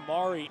 That's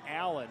Jamari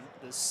Allen,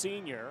 the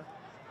senior,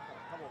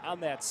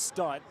 on that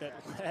stunt that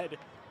led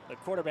the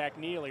quarterback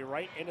Neely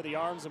right into the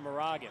arms of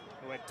Moragan,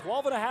 who had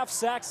 12.5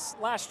 sacks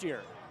last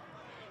year.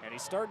 And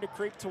he's starting to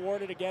creep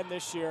toward it again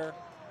this year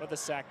with a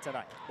sack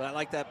tonight. But I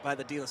like that by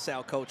the De La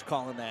Salle coach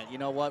calling that. You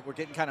know what? We're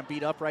getting kind of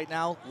beat up right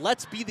now.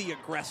 Let's be the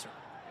aggressor.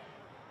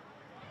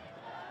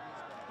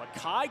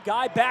 Mackay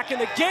guy back in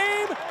the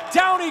game.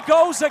 Down he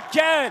goes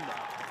again.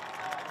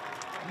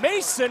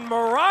 Mason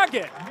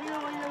Moragan.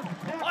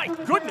 My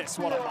goodness,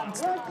 what a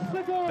monster.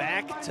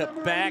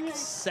 Back-to-back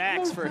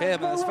sacks for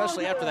him, and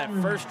especially after that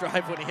first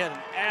drive when he had an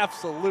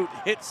absolute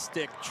hit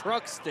stick,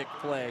 truck stick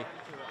play.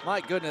 My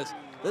goodness,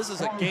 this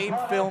is a game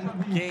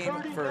film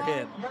game for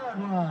him.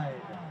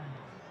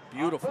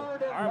 Beautiful. All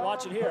right,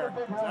 watch it here.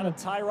 Is that a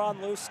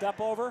Tyron Lue step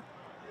over?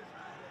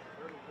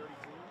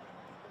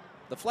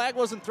 The flag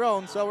wasn't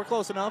thrown, so we're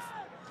close enough.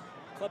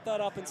 Clip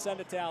that up and send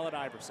it to Allen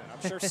Iverson.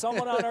 I'm sure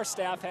someone on our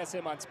staff has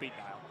him on speed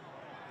dial.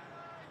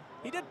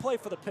 He did play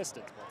for the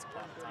Pistons once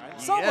upon a time.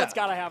 Someone's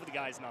got to have the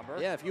guy's number.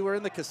 Yeah, if you were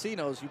in the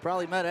casinos, you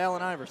probably met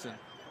Allen Iverson.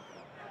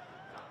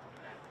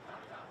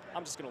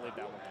 I'm just going to leave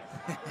that one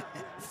there.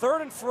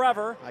 3rd and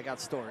forever. I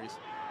got stories.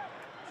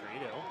 Sure you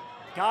do.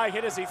 Guy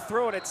hit as he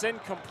threw it. It's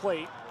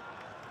incomplete.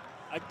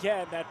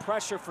 Again, that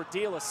pressure for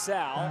De La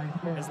Salle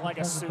is like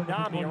a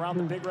tsunami around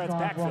the Big Reds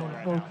backfield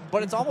right now.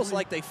 But it's almost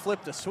like they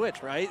flipped a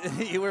switch, right?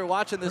 You were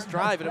watching this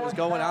drive, and it was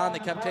going on. They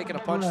kept taking a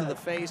punch to the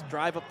face,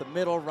 drive up the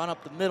middle, run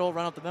up the middle,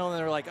 run up the middle, and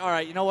they were like, all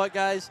right, you know what,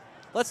 guys?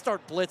 Let's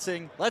start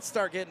blitzing. Let's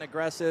start getting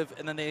aggressive,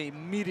 and then they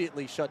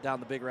immediately shut down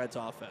the Big Reds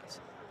offense.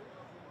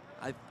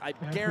 I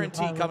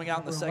guarantee coming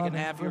out in the second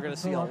half, you're going to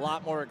see a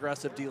lot more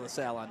aggressive De La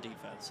Salle on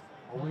defense.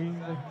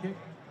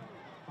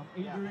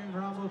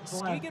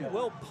 Muskegon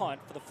will punt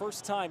for the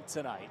first time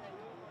tonight.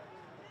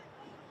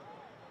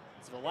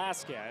 It's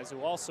Velasquez,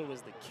 who also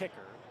is the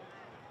kicker.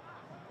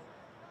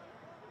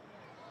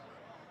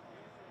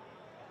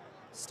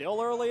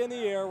 Still early in the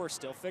year. We're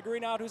still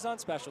figuring out who's on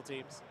special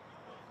teams.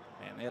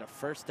 Man, they had a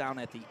first down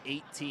at the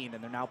 18,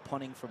 and they're now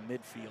punting from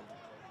midfield.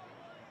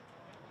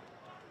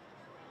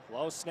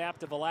 Low snap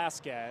to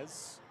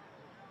Velasquez,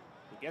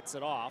 who gets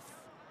it off.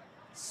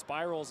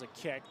 Spirals a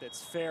kick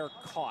that's fair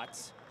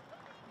caught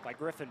by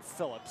Griffin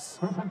Phillips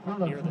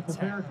near the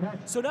 10.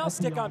 So now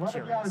stick on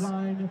curious.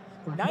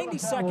 90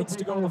 seconds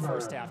to go in the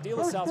first half. De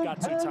La Salle's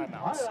got 2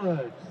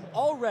 timeouts.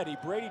 Already,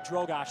 Brady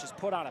Drogosh has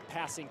put on a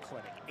passing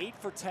clinic. 8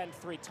 for 10,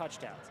 3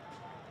 touchdowns.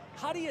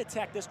 How do you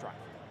attack this drive?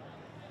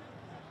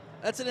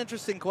 That's an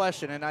interesting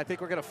question, and I think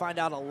we're going to find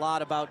out a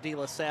lot about De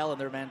La Salle and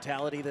their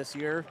mentality this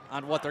year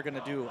on what they're going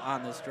to do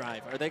on this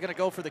drive. Are they going to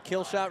go for the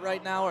kill shot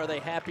right now, or are they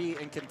happy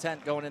and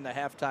content going into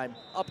halftime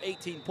up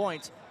 18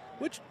 points,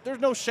 which there's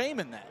no shame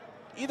in that.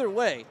 Either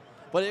way,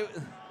 but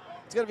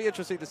it's going to be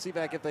interesting to see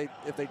back if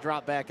they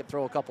drop back and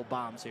throw a couple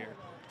bombs here.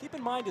 Keep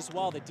in mind as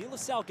well that De La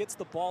Salle gets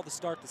the ball to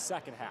start the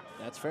second half.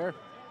 That's fair.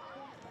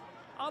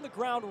 On the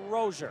ground,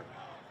 Rozier.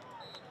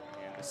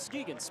 And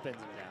Muskegon spins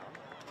him down.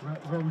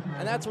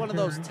 And that's one of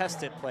those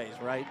tested plays,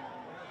 right?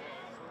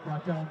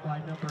 Brought down by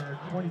number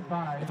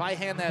 25. If I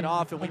hand that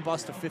off and we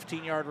bust a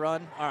 15-yard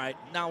run, all right,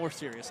 now we're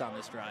serious on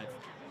this drive.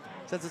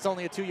 Since it's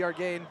only a 2-yard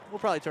gain, we'll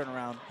probably turn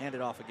around, hand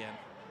it off again.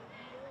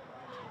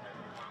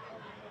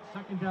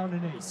 2nd down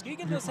and 8.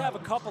 Muskegon does have a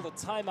couple of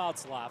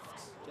timeouts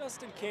left,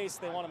 just in case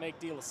they want to make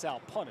De La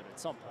Salle punt it at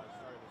some point.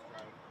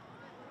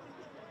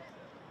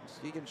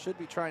 Muskegon should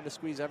be trying to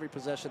squeeze every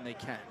possession they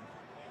can.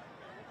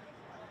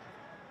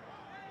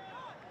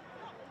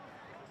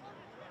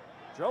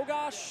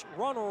 Drogosh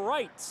run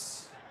right.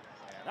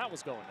 And that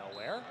was going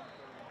nowhere.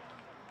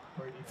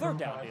 3rd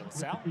down, De La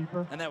Salle.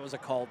 And that was a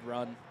called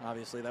run,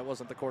 obviously. That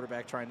wasn't the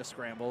quarterback trying to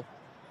scramble.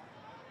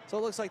 So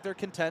it looks like they're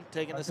content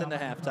taking this into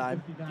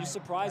halftime. You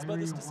surprised by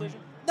this decision?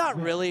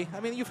 Not really. I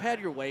mean, you've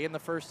had your way in the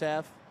first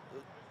half.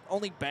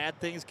 only bad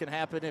things can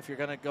happen if you're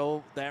going to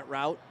go that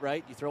route,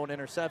 right? You throw an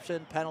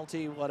interception,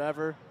 penalty,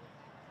 whatever.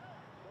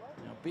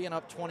 You know, being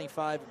up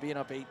 25 and being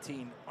up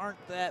 18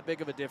 aren't that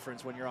big of a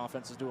difference when your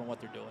offense is doing what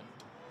they're doing.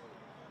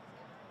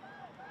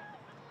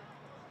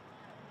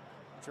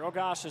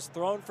 Drogosh has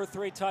thrown for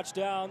 3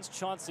 touchdowns.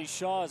 Chauncy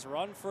Shaw has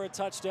run for a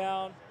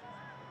touchdown.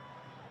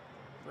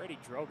 Brady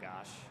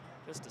Drogosh,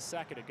 just a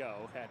second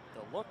ago, had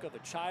the look of a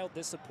child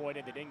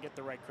disappointed they didn't get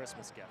the right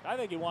Christmas gift. I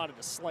think he wanted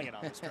to sling it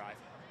on this drive.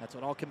 That's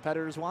what all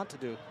competitors want to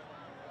do.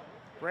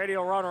 Brady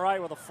will run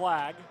right with a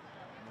flag.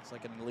 Looks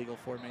like an illegal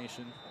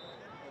formation.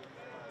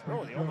 It's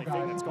really the only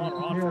thing that's gone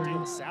wrong for De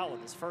La Salle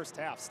in this first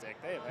half, Stick.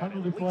 They have had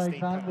at least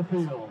 8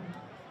 penalties.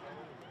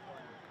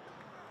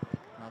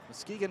 Now, if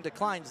Muskegon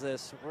declines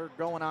this, we're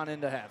going on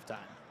into halftime.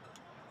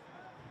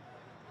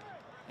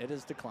 It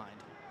is declined.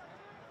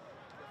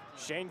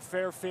 Shane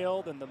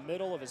Fairfield in the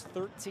middle of his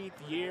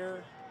 13th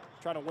year,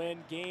 trying to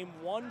win game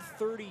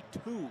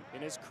 132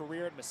 in his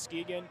career at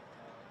Muskegon.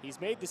 He's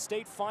made the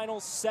state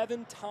finals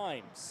 7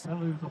 times.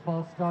 Penalty was a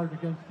false start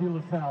against De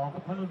La Salle.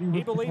 The penalty was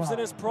He believes in declined.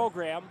 his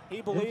program.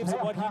 He believes in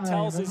what he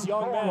tells his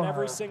young men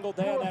every single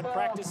day on that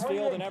practice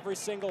field and every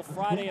single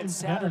Friday and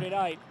Saturday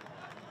night.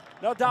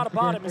 No doubt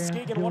about it,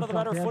 Muskegon, one of the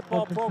better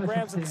football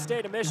programs in the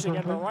state of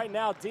Michigan, but right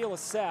now, De La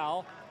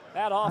Salle,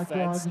 that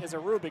offense is a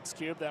Rubik's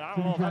Cube that I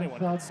don't know if anyone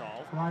can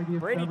solve.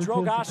 Brady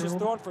Drogosh has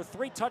thrown for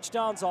 3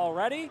 touchdowns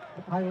already.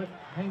 The pilot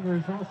hangar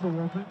is also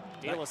open.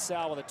 De La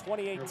Salle with a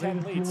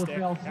 28-10 lead, Stick,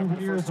 after the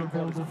first 2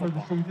 quarters of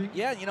football.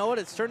 Yeah, you know what?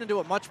 It's turned into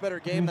a much better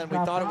game than we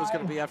thought it was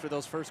going to be after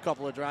those first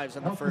couple of drives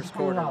in the first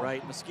quarter,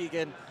 right?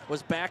 Muskegon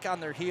was back on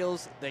their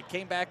heels. They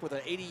came back with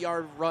an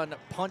 80-yard run,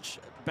 punch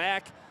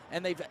back,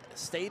 and they've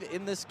stayed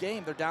in this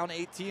game. They're down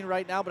 18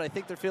 right now, but I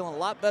think they're feeling a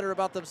lot better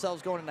about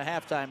themselves going into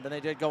halftime than they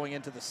did going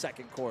into the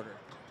second quarter.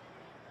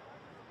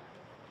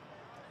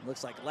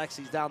 Looks like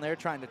Lexi's down there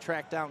trying to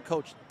track down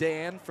Coach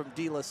Dan from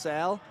De La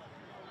Salle.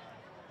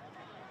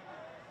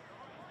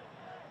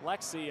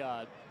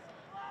 Lexi,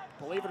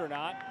 believe it or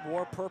not,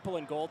 wore purple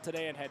and gold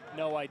today and had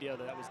no idea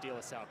that that was De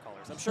La Salle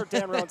colors. I'm sure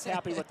Dan Roan's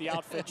happy with the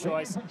outfit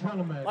choice.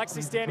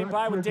 Lexi standing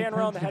by with Dan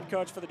Roan, the head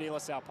coach for the De La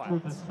Salle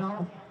Pilots. To the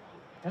south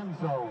end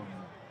zone.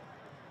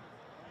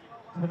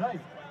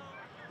 Tonight,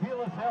 De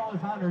La Salle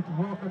is honored to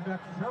welcome back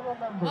several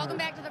members. Welcome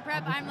back to the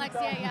prep. I'm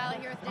Lexi Ayala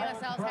here with De La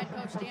Salle's head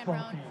coach Dan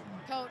Roan.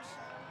 Coach,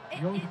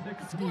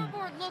 the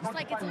scoreboard looks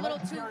like it's a little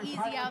too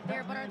easy out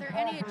there, but are there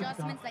any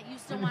adjustments that you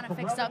still want to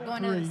fix up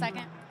going into the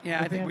second? Yeah,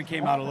 I think we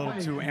came out a little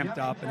too amped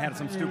up and had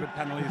some stupid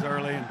penalties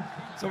early, and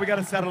so we got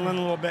to settle in a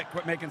little bit,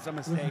 quit making some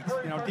mistakes.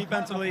 You know,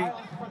 defensively,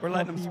 we're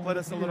letting them split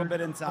us a little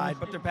bit inside,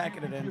 but they're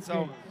packing it in.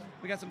 So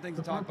we got some things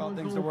to talk about,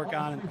 things to work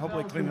on, and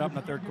hopefully clean it up in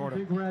the third quarter.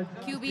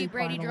 QB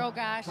Brady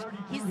Drogosh,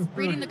 he's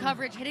reading the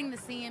coverage, hitting the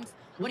seams.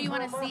 What do you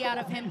want to see out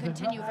of him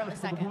continue from the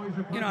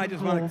second? You know, I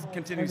just want to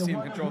continue to see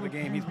him control the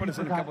game. He's put us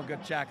in a couple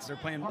good checks. They're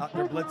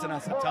blitzing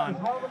us a ton.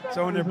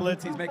 So when they're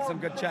blitz, he's making some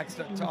good checks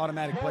to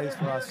automatic plays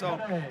for us. So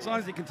as long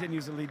as he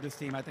continues to lead this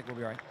team, I think we'll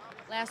be all right.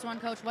 Last one,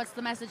 Coach. What's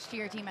the message to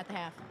your team at the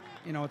half?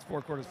 You know, it's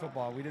 4 quarters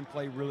football. We didn't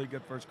play really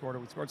good first quarter.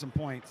 We scored some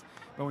points,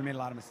 but we made a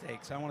lot of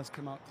mistakes. So I want us to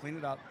come out, clean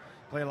it up,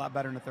 play a lot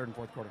better in the third and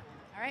fourth quarter.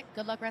 All right.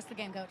 Good luck rest of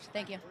the game, Coach.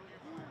 Thank you.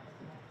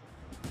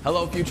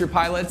 Hello, Future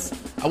Pilots.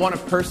 I want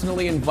to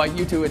personally invite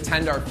you to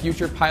attend our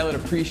Future Pilot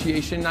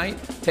Appreciation Night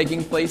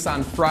taking place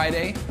on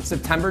Friday,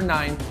 September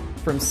 9th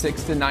from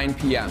 6 to 9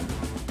 p.m.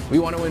 We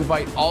want to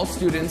invite all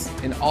students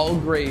in all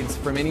grades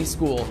from any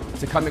school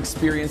to come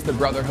experience the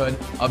brotherhood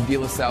of De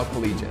La Salle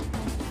Collegiate.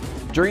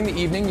 During the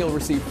evening, you'll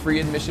receive free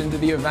admission to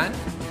the event,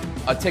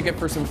 a ticket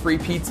for some free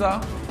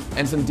pizza,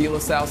 and some De La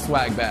Salle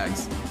swag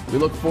bags. We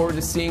look forward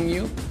to seeing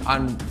you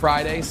on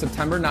Friday,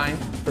 September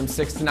 9th from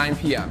 6 to 9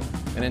 p.m.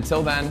 And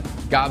until then,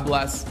 God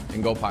bless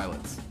and go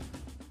Pilots.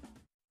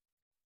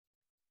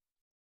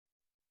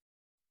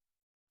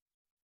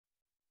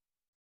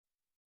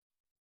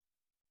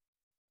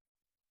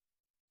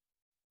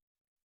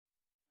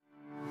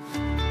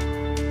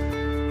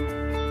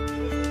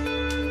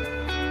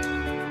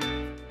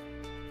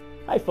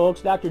 Hi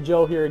folks, Dr.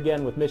 Joe here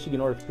again with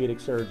Michigan Orthopedic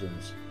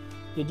Surgeons.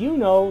 Did you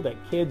know that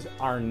kids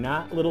are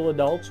not little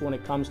adults when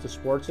it comes to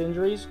sports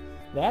injuries?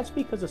 That's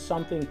because of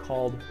something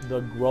called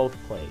the growth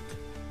plate.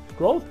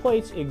 Growth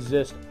plates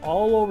exist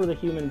all over the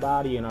human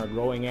body in our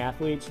growing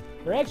athletes.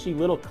 They're actually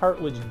little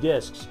cartilage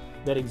discs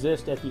that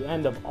exist at the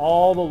end of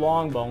all the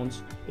long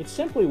bones. It's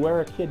simply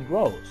where a kid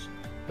grows.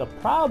 The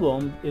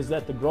problem is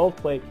that the growth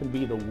plate can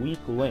be the weak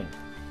link.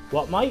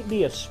 What might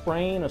be a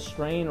sprain, a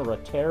strain, or a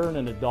tear in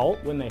an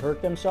adult when they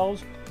hurt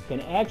themselves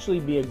can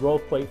actually be a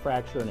growth plate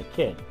fracture in a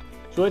kid.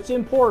 So it's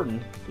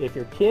important, if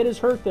your kid has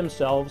hurt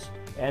themselves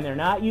and they're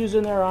not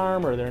using their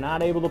arm or they're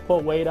not able to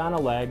put weight on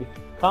a leg,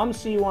 come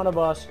see one of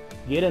us,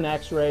 get an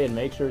x-ray, and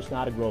make sure it's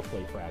not a growth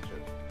plate fracture.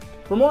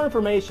 For more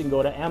information,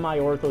 go to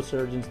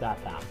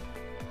miorthosurgeons.com.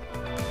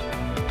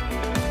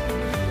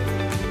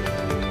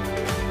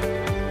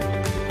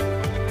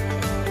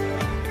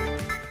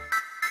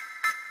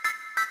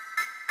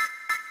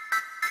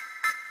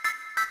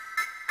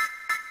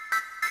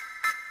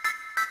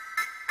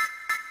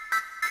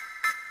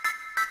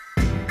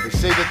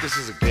 this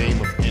is a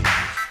game of inches,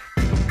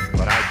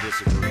 but I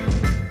disagree.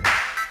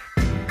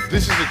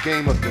 This is a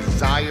game of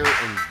desire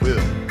and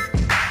will.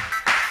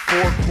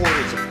 4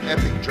 quarters of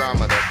epic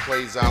drama that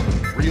plays out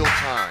in real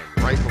time,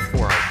 right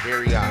before our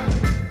very eyes.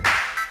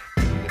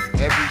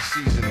 And every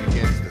season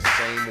begins the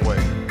same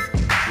way,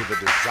 with a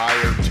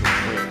desire to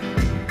win.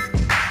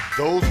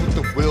 Those with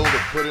the will to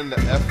put in the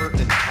effort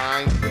and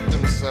time put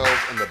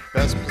themselves in the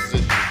best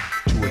position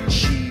to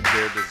achieve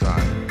their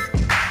desire.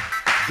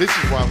 This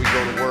is why we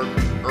go to work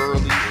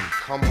early and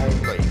come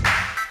home late.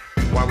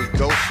 Why we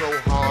go so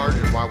hard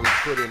and why we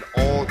put in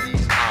all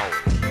these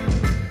hours.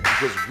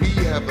 Because we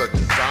have a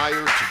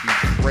desire to be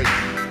great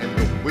and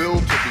the will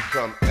to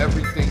become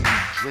everything we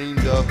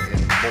dreamed of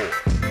and more.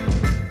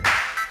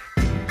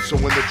 So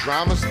when the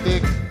drama's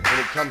thick and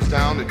it comes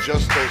down to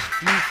just those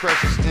few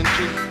precious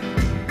inches,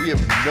 we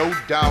have no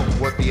doubt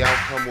what the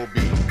outcome will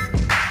be.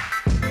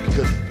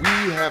 Because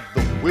we have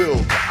the will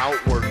to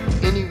outwork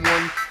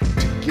anyone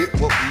to get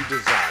what we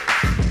desire.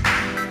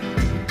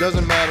 It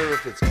doesn't matter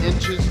if it's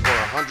inches or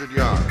 100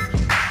 yards.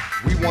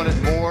 We want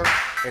it more,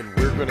 and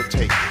we're going to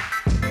take it.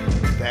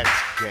 That's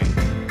game.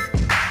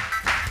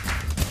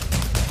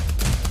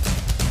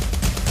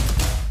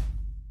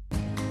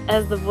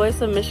 As the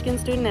voice of Michigan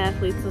student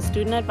athletes, the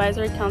Student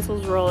Advisory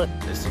Council's role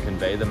is to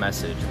convey the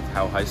message of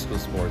how high school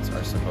sports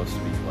are supposed to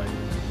be played.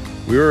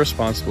 We are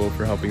responsible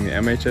for helping the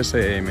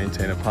MHSAA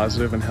maintain a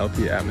positive and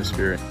healthy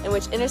atmosphere in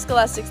which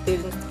interscholastic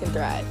students can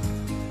thrive.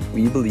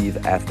 We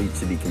believe athletes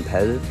should be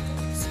competitive,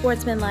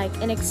 sportsmanlike,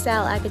 and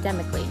excel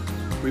academically.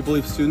 We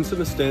believe students in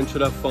the stand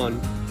should have fun,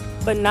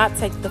 but not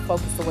take the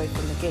focus away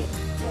from the game.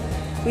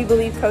 We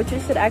believe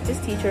coaches should act as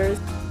teachers,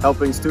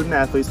 helping student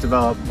athletes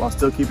develop while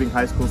still keeping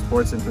high school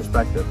sports in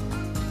perspective.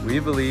 We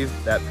believe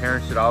that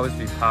parents should always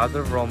be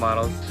positive role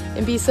models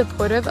and be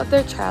supportive of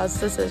their child's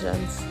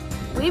decisions.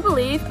 We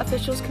believe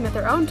officials commit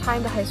their own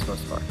time to high school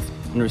sports.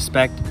 And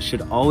respect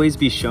should always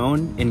be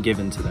shown and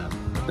given to them.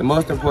 The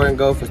most important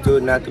goal for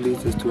student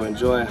athletes is to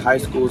enjoy high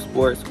school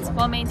sports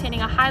while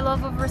maintaining a high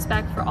level of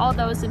respect for all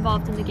those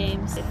involved in the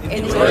games.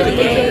 Enjoy the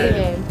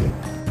game.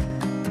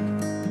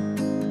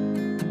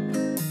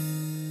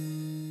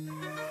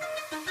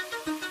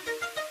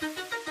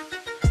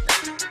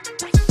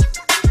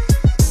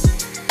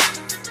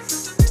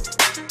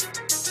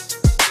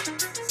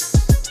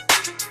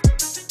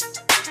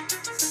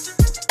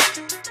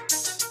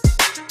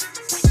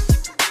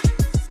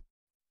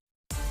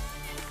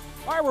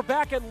 We're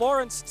back at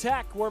Lawrence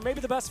Tech, where maybe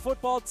the best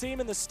football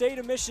team in the state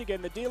of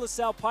Michigan, the De La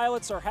Salle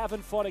Pilots, are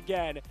having fun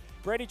again.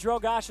 Brady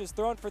Drogosh has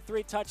thrown for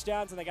 3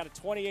 touchdowns, and they got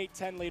a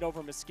 28-10 lead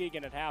over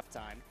Muskegon at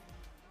halftime.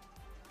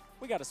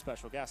 We got a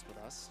special guest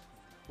with us.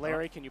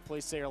 Larry, can you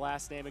please say your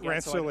last name again?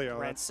 Rancilio.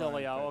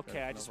 Rancilio.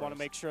 Okay, I just want to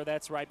make sure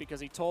that's right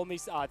because he told me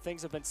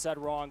things have been said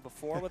wrong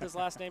before with his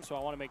last name, so I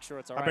want to make sure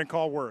it's all right. I've been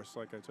called worse,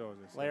 like I told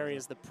you. Larry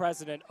is the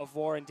president of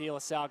Warren De La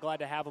Salle. Glad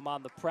to have him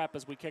on the prep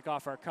as we kick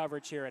off our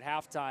coverage here at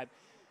halftime.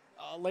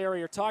 Larry,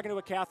 you're talking to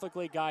a Catholic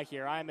League guy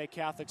here. I am a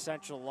Catholic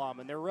Central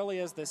alum, and there really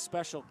is this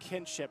special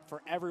kinship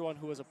for everyone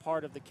who is a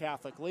part of the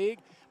Catholic League,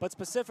 but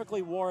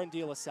specifically Warren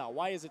De La Salle.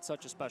 Why is it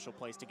such a special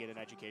place to get an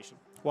education?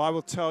 Well, I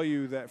will tell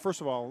you that, first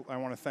of all, I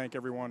want to thank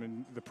everyone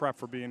in the prep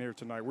for being here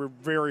tonight. We're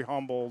very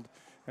humbled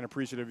and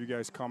appreciative of you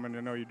guys coming. I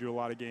know you do a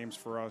lot of games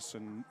for us,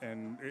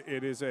 and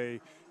it is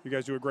you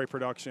guys do a great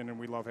production, and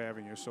we love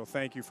having you. So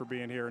thank you for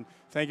being here, and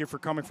thank you for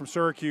coming from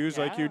Syracuse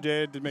like you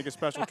did to make a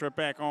special trip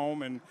back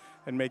home and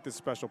make this a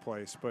special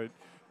place. But,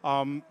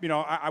 you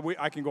know,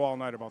 I can go all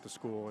night about the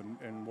school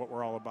and what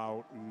we're all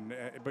about,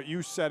 but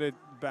you said it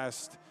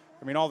best.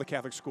 I mean, all the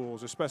Catholic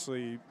schools,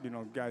 especially, you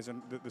know, guys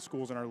in the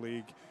schools in our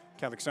league,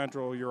 Catholic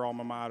Central, your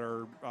alma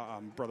mater,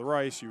 Brother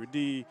Rice,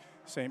 UAD,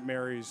 St.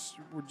 Mary's,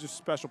 we're just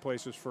special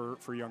places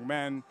for young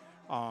men.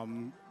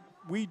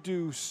 We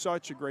do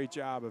such a great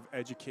job of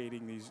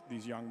educating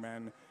these young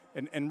men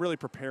and really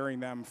preparing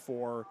them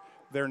for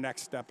their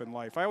next step in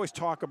life. I always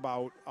talk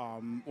about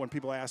when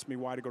people ask me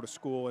why to go to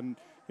school, and,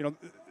 you know,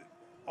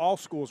 all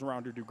schools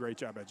around here do a great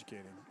job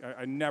educating.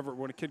 I never,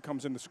 when a kid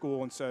comes into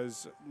school and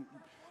says,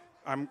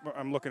 I'm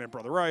looking at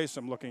Brother Rice,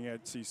 I'm looking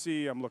at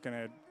CC, I'm looking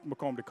at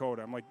Macomb,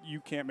 Dakota. I'm like, you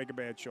can't make a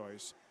bad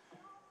choice.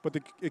 But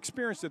the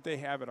experience that they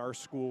have at our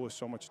school is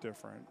so much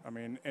different. I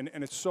mean, and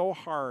it's so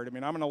hard. I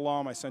mean, I'm an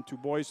alum. I sent 2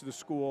 boys to the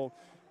school.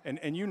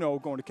 And you know,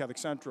 going to Catholic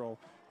Central,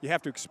 you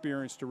have to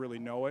experience to really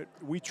know it.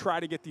 We try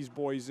to get these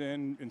boys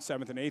in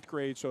 7th and 8th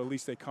grade, so at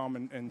least they come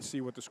and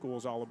see what the school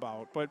is all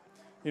about. But,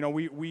 you know,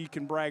 we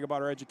can brag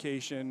about our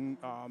education,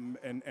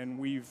 and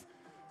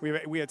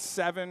we had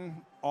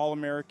 7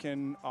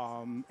 All-American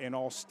and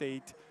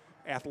All-State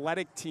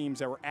athletic teams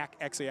that were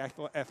actually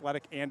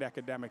athletic and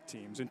academic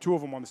teams, and 2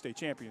 of them won the state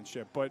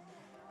championship. But,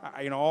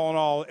 you know, all in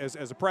all,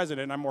 as a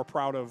president, I'm more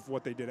proud of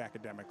what they did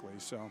academically.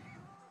 So,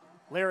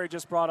 Larry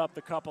just brought up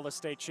the couple of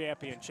state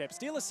championships.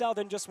 De La Salle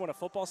didn't just win a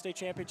football state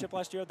championship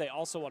last year. They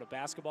also won a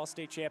basketball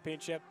state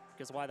championship,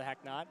 because why the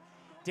heck not?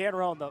 Dan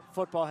Roan, the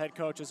football head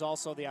coach, is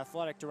also the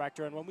athletic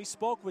director. And when we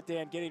spoke with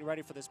Dan getting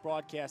ready for this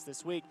broadcast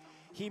this week,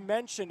 he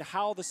mentioned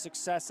how the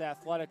success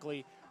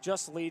athletically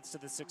just leads to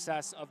the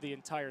success of the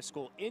entire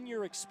school. In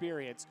your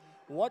experience,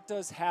 what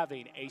does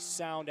having a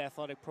sound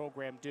athletic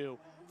program do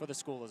for the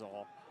school as a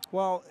whole?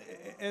 Well,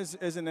 as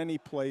in any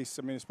place,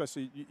 I mean,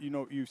 especially,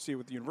 you see it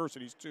with the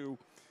universities too,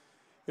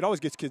 it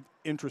always gets kids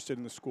interested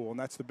in the school, and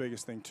that's the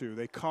biggest thing too.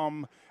 They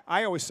come,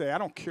 I always say, I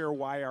don't care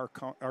why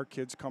our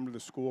kids come to the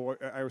school.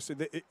 I always say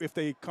that if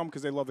they come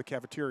because they love the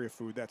cafeteria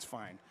food, that's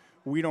fine.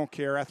 We don't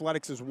care.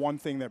 Athletics is one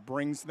thing that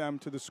brings them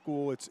to the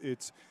school.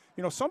 It's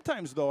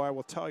sometimes though, I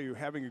will tell you,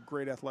 having a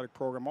great athletic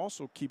program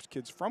also keeps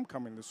kids from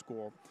coming to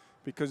school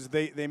because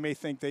they may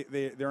think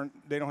they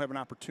don't have an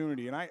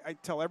opportunity. And I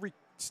tell every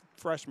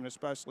freshman,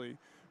 especially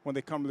when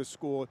they come to the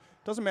school, it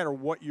doesn't matter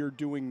what you're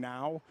doing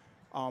now.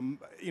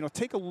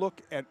 Take a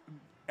look at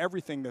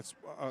everything that's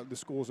the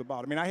school is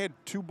about. I mean, I had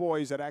 2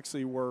 boys that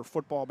actually were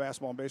football,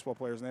 basketball, and baseball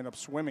players, and they ended up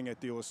swimming at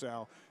De La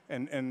Salle.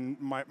 And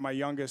my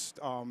youngest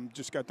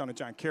just got done at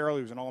John Carroll.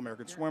 He was an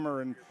All-American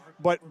swimmer,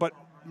 but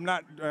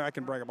not. I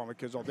can brag about my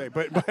kids all day,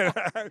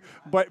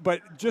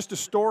 but just a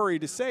story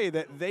to say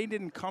that they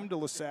didn't come to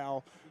La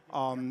Salle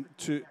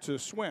to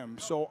swim.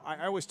 So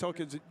I always tell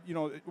kids,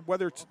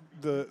 whether it's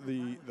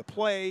the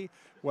play,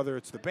 whether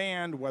it's the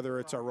band, whether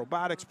it's our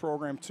robotics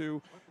program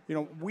too,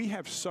 we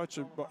have such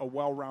a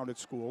well-rounded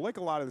school, like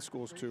a lot of the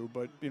schools too,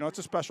 but it's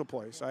a special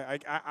place.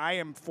 I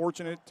am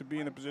fortunate to be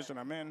in the position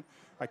I'm in.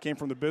 I came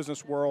from the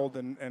business world,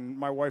 and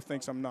my wife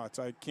thinks I'm nuts.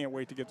 I can't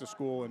wait to get to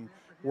school and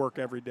work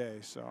every day.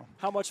 So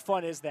how much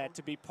fun is that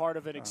to be part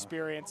of an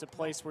experience, a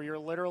place where you're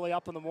literally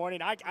up in the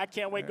morning? I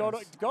can't wait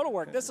to go to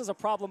work. This is a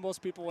problem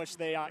most people wish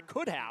they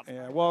could have.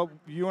 Yeah, well,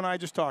 you and I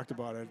just talked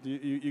about it.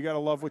 You got to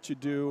love what you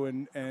do,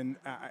 and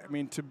I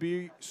mean, to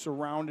be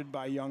surrounded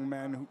by young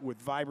men with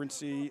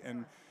vibrancy,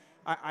 and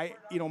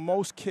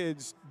most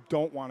kids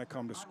don't want to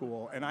come to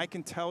school, and I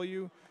can tell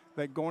you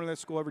that going to that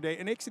school every day,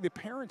 and actually the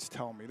parents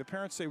tell me, the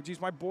parents say, geez,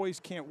 my boys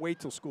can't wait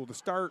till school to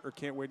start or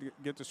can't wait to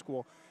get to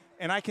school.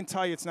 And I can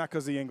tell you it's not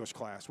because of the English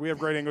class. We have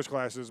great English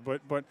classes,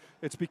 but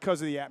it's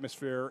because of the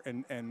atmosphere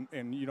and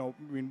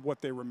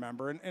what they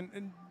remember.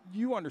 And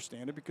you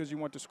understand it because you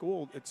went to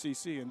school at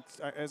CC. And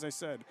as I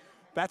said,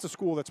 that's a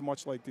school that's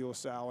much like De La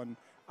Salle. And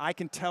I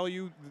can tell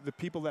you the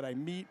people that I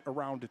meet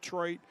around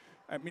Detroit,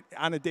 I mean,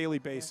 on a daily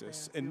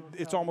basis, and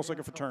it's almost like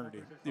a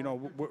fraternity.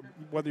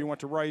 Whether you went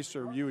to Rice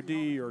or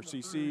UAD or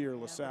CC or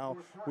La Salle,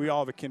 we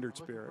all have a kindred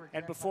spirit.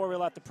 And before we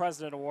let the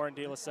president of Warren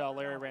De La Salle,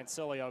 Larry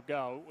Rancilio,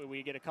 go,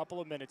 we get a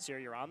couple of minutes here.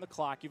 You're on the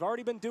clock. You've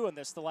already been doing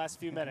this the last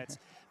few minutes.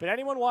 But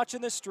anyone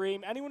watching this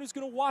stream, anyone who's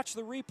going to watch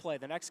the replay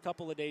the next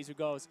couple of days who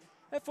goes,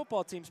 that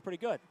football team's pretty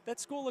good. That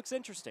school looks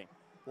interesting.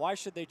 Why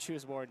should they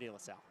choose Warren De La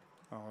Salle?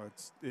 Oh,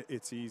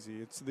 it's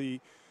easy.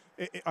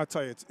 I'll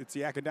tell you, it's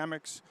the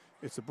academics.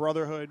 It's the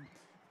brotherhood.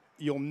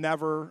 You'll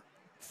never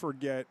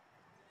forget.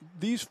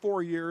 These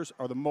 4 years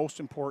are the most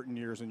important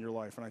years in your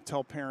life, and I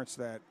tell parents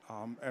that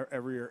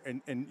every year,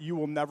 and you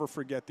will never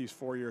forget these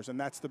 4 years, and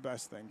that's the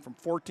best thing. From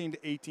 14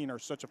 to 18 are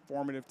such a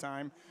formative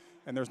time,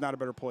 and there's not a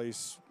better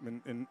place,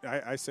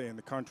 I say in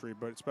the country,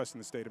 but especially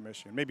in the state of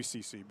Michigan. Maybe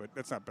CC, but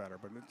that's not better.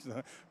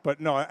 But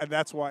no,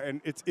 that's why,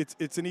 and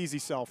it's an easy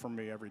sell for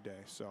me every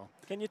day. So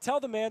can you tell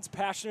the man's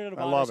passionate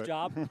about his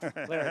job?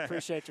 Larry,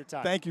 appreciate your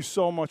time. Thank you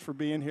so much for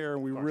being here,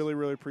 and we really,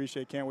 really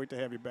appreciate it. Can't wait to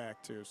have you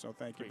back too. So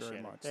thank you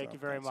very much. Thank you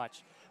very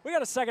much. We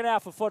got a second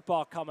half of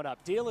football coming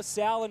up. De La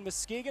Salle and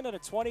Muskegon in a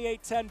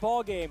 28-10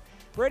 ball game.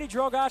 Brady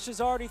Drogosh has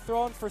already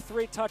thrown for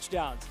 3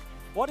 touchdowns.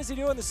 What does he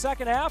do in the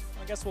second half?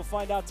 I guess we'll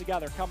find out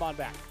together. Come on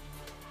back.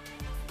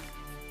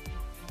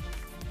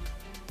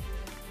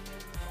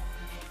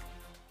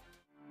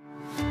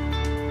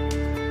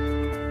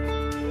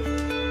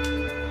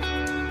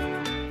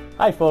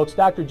 Hi folks,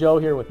 Dr. Joe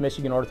here with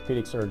Michigan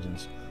Orthopedic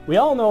Surgeons. We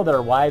all know that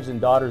our wives and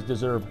daughters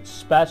deserve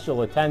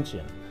special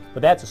attention,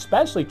 but that's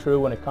especially true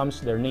when it comes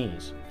to their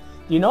knees.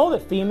 Do you know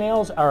that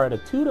females are at a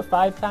 2 to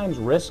 5 times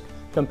risk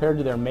compared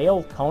to their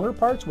male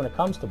counterparts when it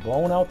comes to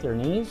blowing out their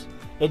knees?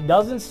 It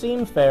doesn't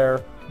seem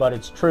fair, but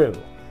it's true.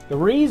 The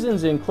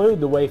reasons include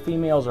the way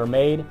females are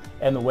made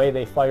and the way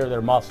they fire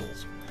their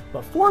muscles.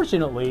 But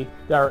fortunately,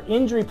 there are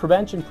injury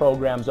prevention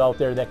programs out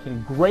there that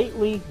can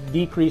greatly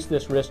decrease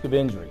this risk of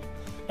injury.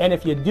 And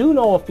if you do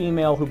know a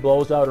female who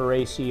blows out her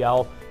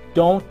ACL,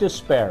 don't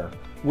despair.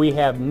 We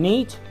have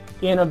neat,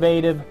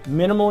 innovative,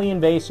 minimally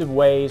invasive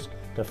ways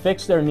to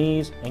fix their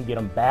knees and get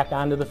them back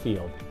onto the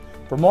field.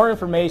 For more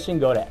information,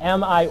 go to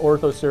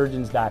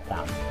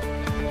miorthosurgeons.com.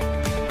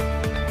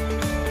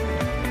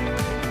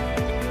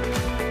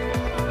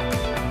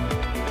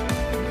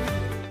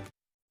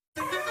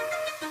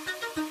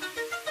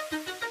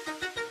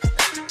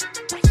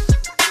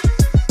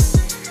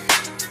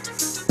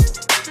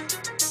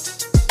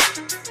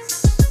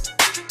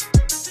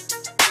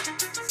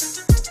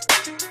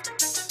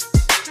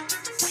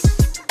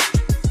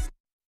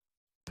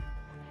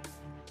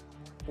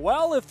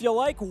 Well, if you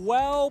like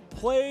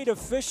well-played,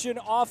 efficient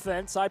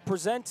offense, I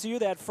present to you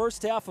that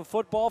first half of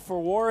football for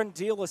Warren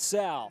De La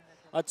Salle.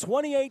 A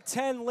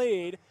 28-10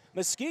 lead.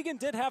 Muskegon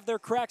did have their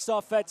cracks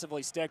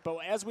offensively, Stick, but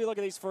as we look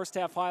at these first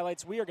half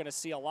highlights, we are going to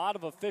see a lot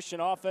of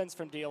efficient offense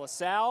from De La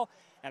Salle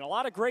and a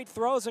lot of great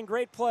throws and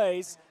great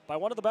plays by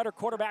one of the better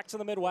quarterbacks in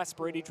the Midwest,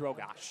 Brady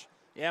Drogosh.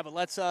 Yeah, but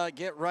let's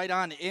get right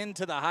on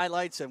into the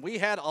highlights, and we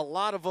had a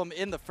lot of them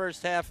in the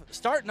first half.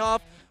 Starting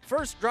off,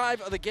 first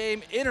drive of the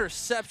game,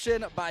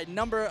 interception by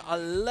number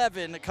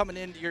 11 coming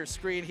into your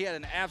screen. He had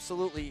an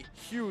absolutely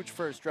huge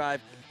first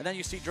drive, and then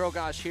you see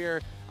Drogosh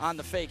here on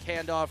the fake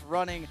handoff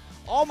running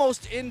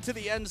almost into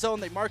the end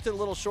zone. They marked it a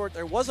little short.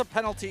 There was a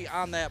penalty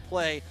on that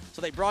play,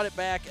 so they brought it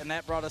back, and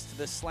that brought us to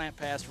this slant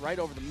pass right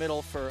over the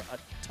middle for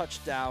a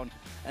touchdown.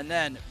 And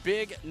then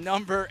big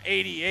number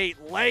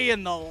 88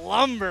 laying the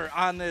lumber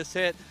on this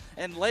hit.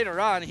 And later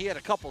on, he had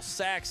a couple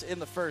sacks in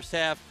the first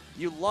half.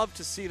 You love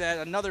to see that.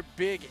 Another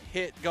big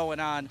hit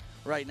going on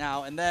right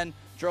now. And then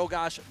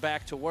Drogosh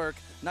back to work.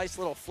 Nice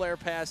little flare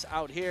pass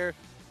out here.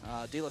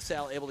 De La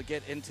Salle able to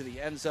get into the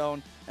end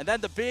zone. And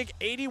then the big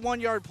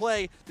 81-yard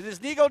play. Did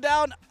his knee go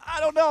down? I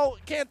don't know.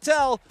 Can't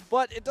tell.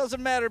 But it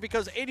doesn't matter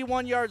because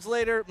 81 yards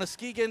later,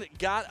 Muskegon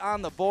got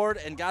on the board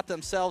and got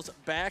themselves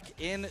back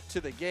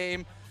into the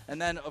game. And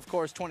then, of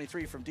course,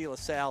 23 from De La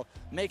Salle,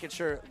 making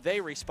sure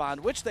they respond,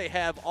 which they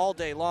have all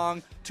day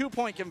long.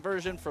 2-point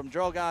conversion from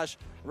Drogosh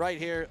right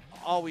here.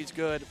 Always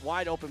good.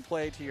 Wide open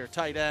play to your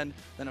tight end.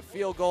 Then a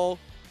field goal.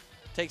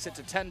 Takes it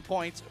to 10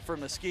 points for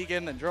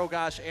Muskegon, and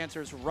Drogosh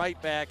answers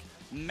right back.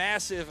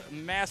 Massive,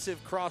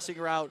 massive crossing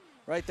route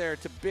right there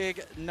to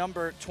big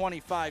number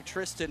 25,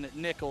 Tristan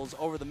Nichols,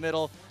 over the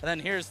middle. And then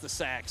here's the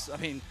sacks. I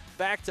mean,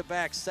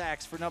 back-to-back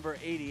sacks for number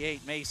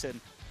 88,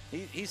 Mason.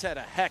 He's had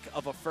a heck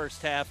of a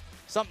first half.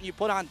 Something you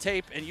put on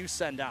tape and you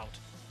send out.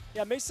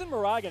 Yeah, Mason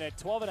Moragan had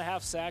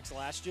 12.5 sacks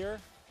last year.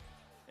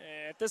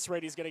 At this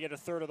rate, he's going to get a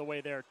third of the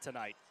way there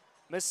tonight.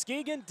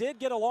 Muskegon did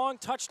get a long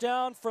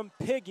touchdown from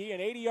Piggee, an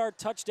 80-yard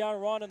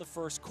touchdown run in the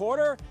first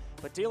quarter,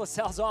 but De La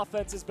Salle's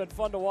offense has been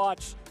fun to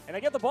watch. And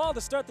they get the ball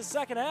to start the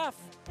second half,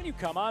 and you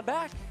come on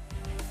back.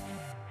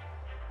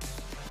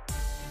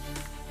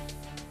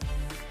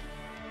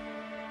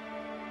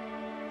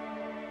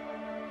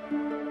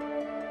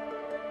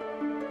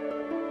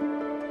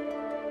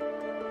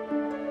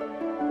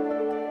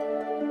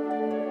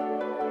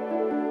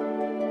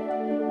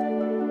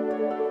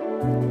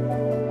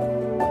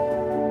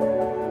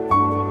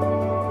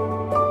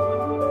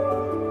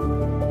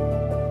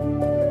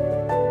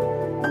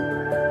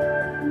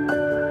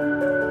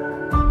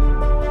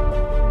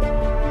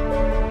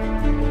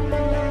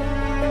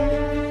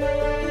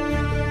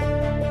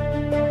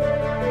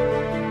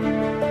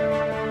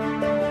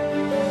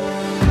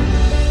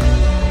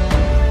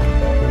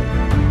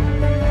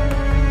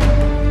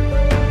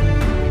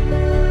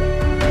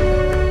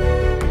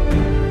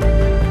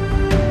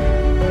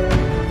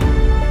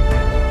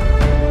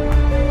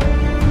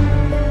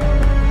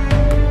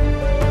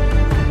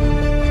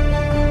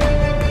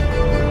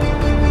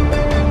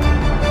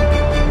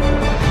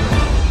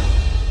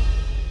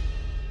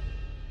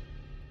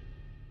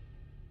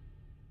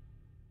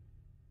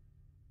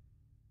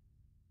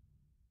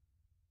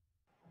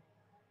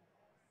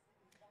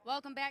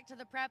 Welcome back to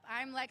the Prep.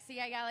 I'm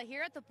Lexi Ayala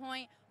here at the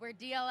point where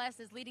DLS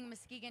is leading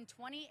Muskegon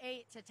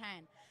 28-10.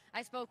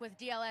 I spoke with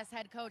DLS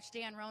head coach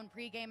Dan Roan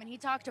pregame, and he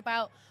talked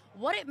about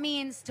what it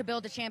means to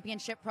build a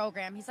championship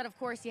program. He said, of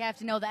course, you have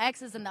to know the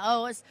X's and the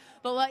O's,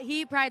 but what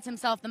he prides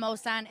himself the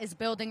most on is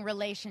building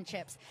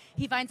relationships.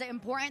 He finds it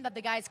important that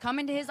the guys come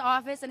into his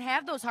office and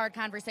have those hard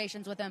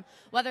conversations with him,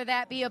 whether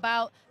that be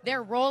about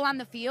their role on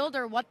the field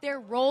or what their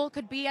role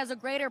could be as a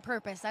greater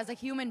purpose, as a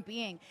human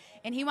being.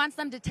 And he wants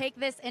them to take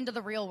this into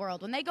the real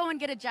world. When they go and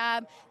get a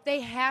job,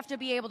 they have to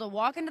be able to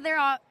walk into their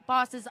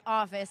boss's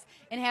office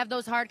and have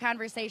those hard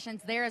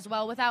conversations there as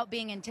well without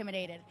being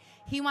intimidated.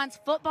 He wants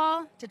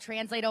football to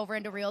translate over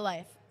into real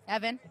life.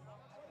 Evan?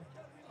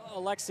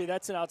 Alexi,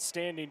 that's an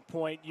outstanding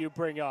point you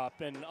bring up,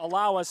 and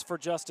allow us for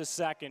just a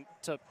second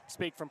to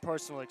speak from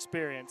personal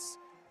experience.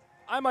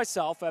 I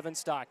myself, Evan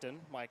Stockton,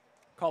 my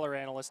color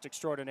analyst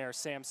extraordinaire,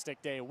 Sam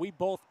Stickday, we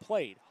both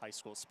played high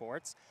school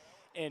sports.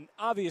 And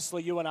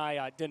obviously, you and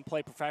I didn't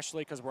play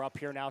professionally because we're up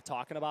here now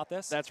talking about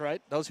this. That's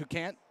right. Those who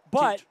can't.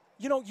 But, teach.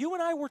 You know, you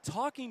and I were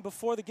talking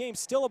before the game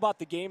still about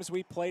the games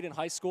we played in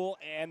high school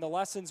and the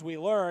lessons we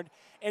learned.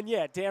 And,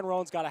 yeah, Dan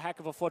Roan's got a heck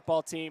of a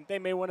football team. They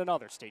may win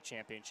another state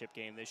championship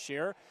game this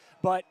year.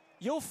 But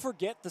you'll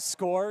forget the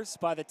scores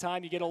by the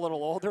time you get a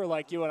little older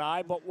like you and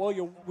I. But what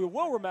we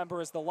will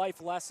remember is the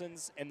life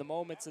lessons and the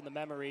moments and the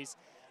memories.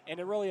 And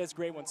it really is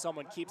great when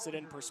someone keeps it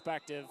in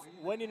perspective.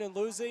 Winning and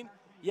losing,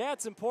 yeah,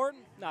 it's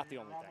important, not the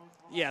only thing.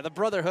 Yeah, the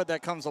brotherhood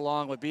that comes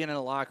along with being in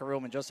a locker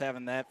room and just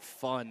having that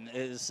fun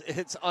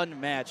it's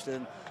unmatched.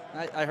 And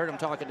I heard him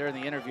talking during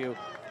the interview.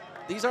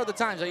 These are the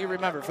times that you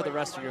remember for the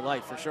rest of your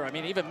life, for sure. I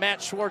mean, even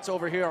Matt Schwartz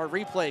over here, our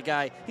replay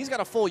guy, he's got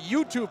a full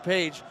YouTube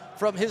page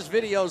from his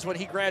videos when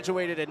he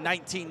graduated in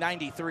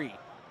 1993.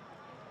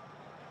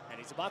 And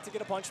he's about to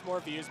get a bunch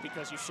more views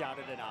because you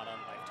shouted it out on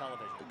live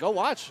television. Go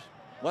watch.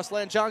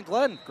 Westland John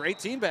Glenn, great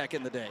team back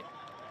in the day.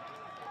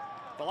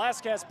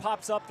 Velasquez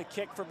pops up the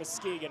kick for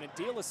Muskegon, and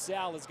De La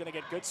Salle is going to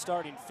get good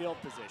starting field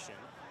position.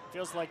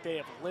 Feels like they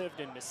have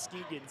lived in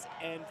Muskegon's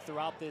end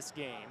throughout this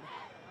game.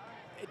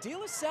 De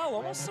La Salle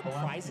almost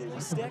surprisingly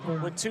stick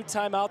with 2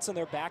 timeouts in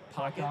their back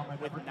pocket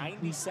with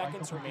 90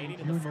 seconds remaining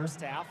in the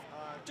first half.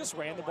 Just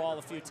ran the ball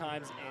a few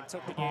times and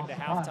took the game to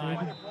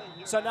halftime.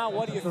 So now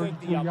what do you think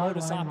the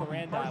modus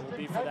operandi will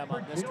be for them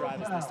on this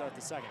drive as they start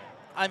the second half?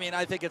 I mean,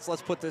 I think it's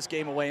let's put this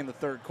game away in the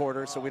third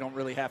quarter so we don't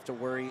really have to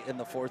worry in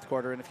the fourth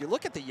quarter. And if you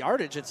look at the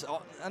yardage,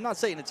 I'm not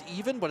saying it's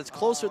even, but it's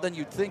closer than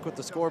you'd think with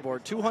the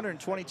scoreboard.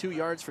 222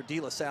 yards for De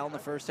La Salle in the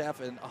first half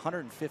and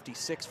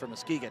 156 for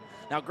Muskegon.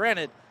 Now,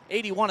 granted,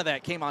 81 of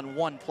that came on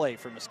 1 play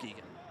for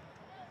Muskegon.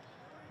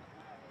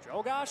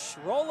 Drogosh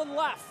rolling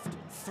left,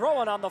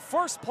 throwing on the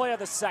first play of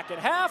the second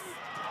half,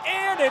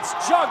 and it's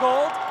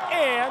juggled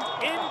and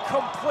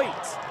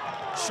incomplete.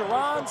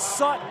 Sherron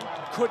Sutton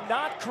could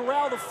not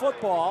corral the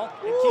football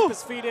and keep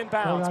his feet in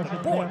bounds,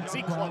 but boy, was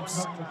he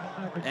close.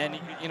 And,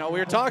 you know, we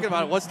were talking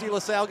about it. What's De La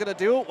Salle going to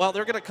do? Well,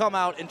 they're going to come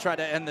out and try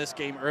to end this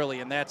game early,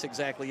 and that's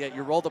exactly it.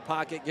 You roll the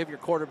pocket, give your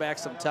quarterback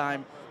some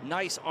time.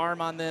 Nice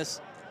arm on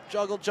this.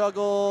 Juggle,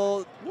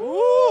 juggle.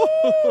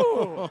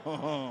 Woo!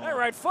 That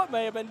right foot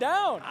may have been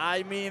down.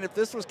 I mean, if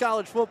this was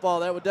college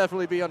football, that would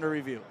definitely be under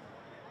review.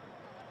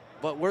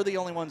 But we're the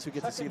only ones who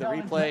get to see the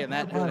replay, and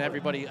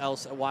everybody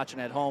else watching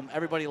at home.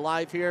 Everybody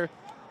live here,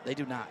 they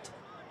do not.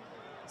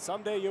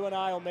 Someday you and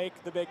I will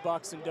make the big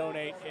bucks and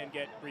donate and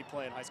get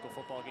replay in high school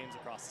football games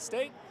across the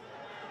state.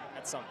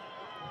 That's something.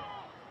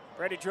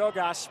 Brady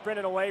Drogosh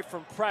sprinting away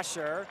from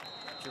pressure,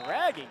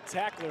 dragging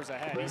tacklers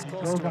ahead. He's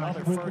close to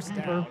another first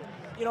down.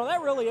 You know,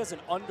 that really is an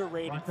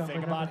underrated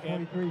thing about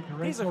him.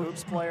 He's a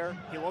hoops player.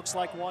 He looks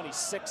like one. He's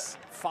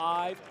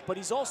 6'5", but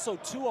he's also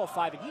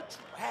 205, and he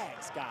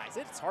drags guys.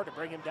 It's hard to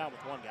bring him down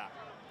with one guy.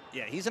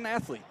 Yeah, he's an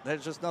athlete.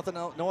 There's just nothing,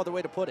 no other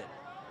way to put it.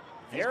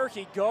 There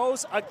he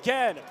goes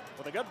again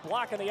with a good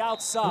block on the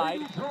outside.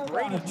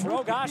 Brady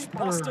Drogosh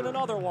busted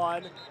another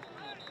one.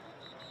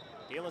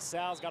 De La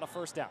Salle's got a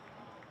first down.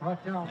 And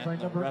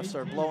the refs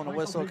are blowing a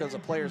whistle because the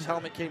player's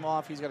helmet came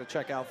off. He's got to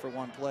check out for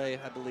 1 play,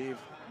 I believe.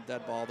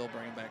 Dead ball, they'll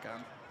bring him back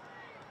on.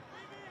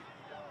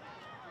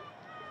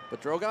 But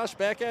Drogosh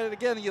back at it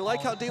again. You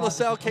like how De La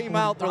Salle came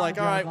out. They're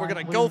like, all right, we're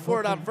going to go for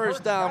it on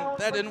first down.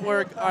 That didn't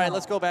work. All right,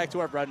 let's go back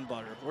to our bread and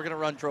butter. We're going to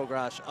run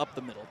Drogosh up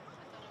the middle.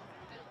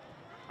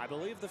 I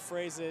believe the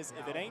phrase is,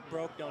 if it ain't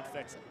broke, don't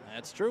fix it.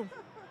 That's true.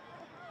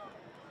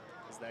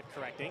 Is that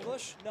correct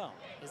English? No.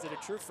 Is it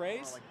a true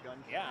phrase?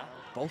 Yeah.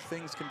 Both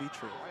things can be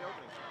true.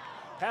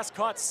 Pass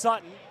caught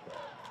Sutton.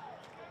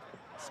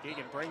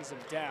 Muskegon brings him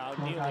down.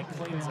 Neely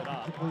cleans it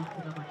up.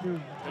 Good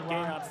gain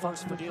on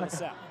first for De La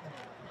Salle.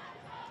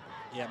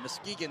 Yeah,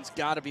 Muskegon's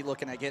got to be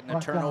looking at getting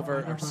a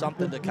turnover or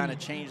something to kind of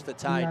change the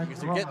tide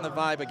because they're getting the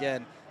vibe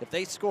again. If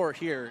they score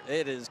here,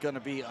 it is going to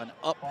be an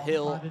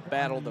uphill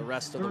battle the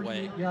rest of the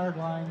way.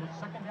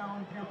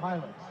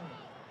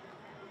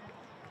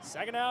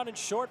 Second down and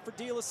short for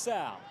De La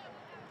Salle.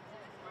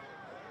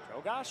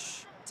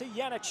 Drogosh to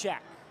Janacek.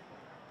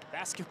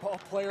 Basketball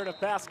player to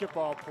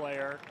basketball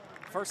player.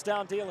 First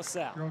down, De La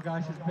Salle.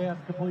 Drogosh's pass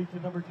complete to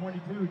number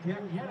 22,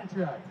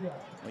 Janacek.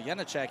 Well,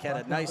 Janacek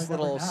had a nice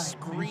little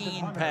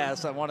screen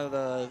pass on one of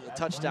the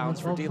touchdowns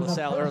for De La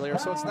Salle earlier,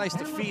 so it's nice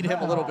to feed him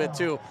a little bit,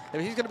 too.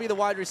 If he's going to be the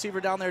wide receiver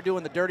down there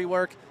doing the dirty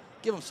work,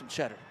 give him some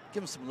cheddar.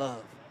 Give him some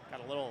love.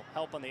 Got a little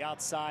help on the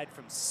outside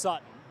from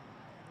Sutton,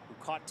 who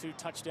caught 2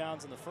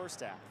 touchdowns in the first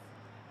half.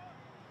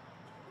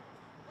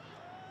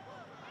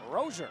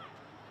 Rozier,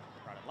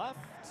 running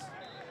left,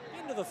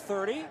 into the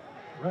 30.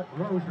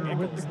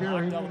 Nichols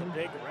knocked up the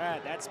big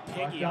red. That's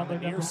Piggee on the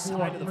near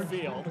side of the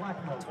field.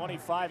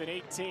 25 and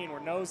 18, we're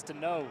nose to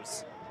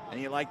nose. And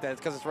you like that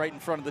because it's right in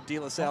front of the De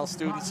La Salle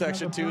student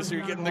section, too, so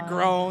you're getting the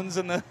groans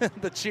and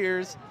the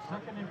cheers.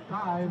 Second and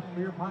 5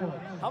 for your Pilots.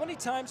 How many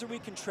times are we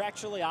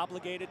contractually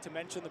obligated to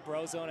mention the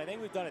Bro Zone? I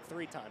think we've done it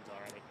 3 times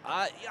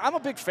already. I'm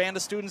a big fan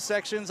of student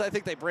sections. I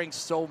think they bring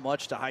so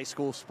much to high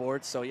school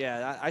sports. So,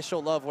 yeah, I show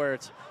love where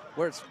it's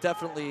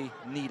definitely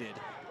needed.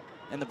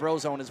 And the Bro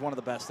Zone is one of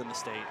the best in the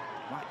state.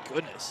 My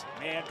goodness.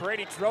 Man,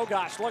 Brady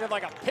Drogosh looking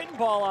like a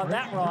pinball on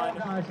that run.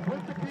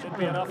 Should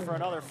be enough for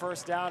another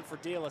first down for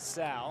De La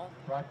Salle.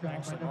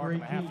 Actually, more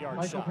than a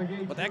half-yard shot.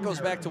 But that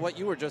goes back to what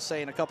you were just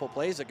saying a couple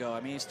plays ago.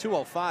 I mean, he's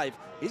 205.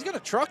 He's going to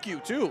truck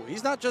you, too.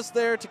 He's not just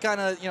there to kind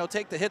of,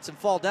 take the hits and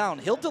fall down.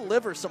 He'll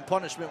deliver some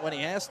punishment when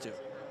he has to.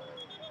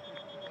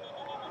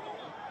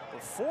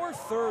 Before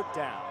third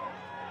down,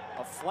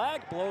 a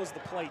flag blows the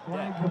plate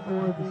dead.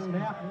 Before the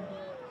snap.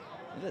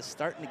 It is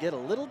starting to get a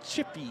little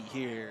chippy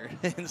here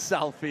in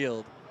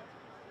Southfield.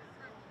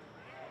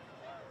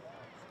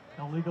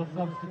 Illegal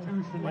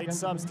substitution. Late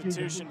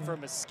substitution for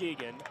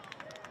Muskegon.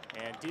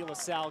 And De La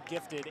Salle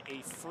gifted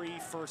a free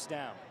first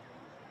down.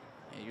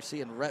 Yeah, you're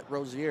seeing Rhett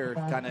Rozier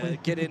kind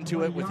of get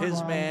into it with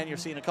his man. You're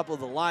seeing a couple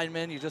of the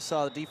linemen. You just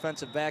saw the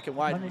defensive back and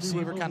wide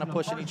receiver kind of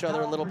pushing each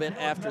other a little bit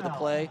after the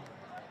play.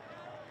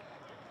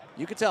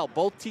 You can tell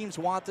both teams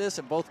want this,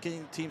 and both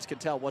teams can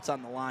tell what's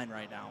on the line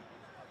right now.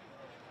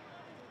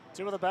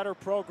 2 of the better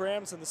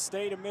programs in the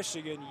state of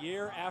Michigan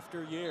year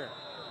after year.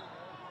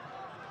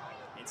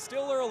 It's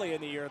still early in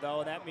the year,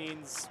 though, and that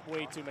means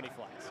way too many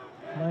flags.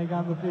 Flag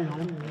on the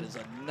field. It is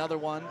another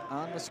one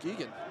on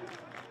Muskegon.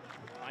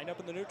 lined up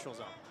in the neutral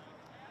zone.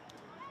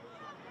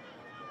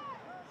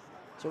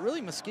 So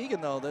really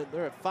Muskegon, though,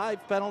 they're at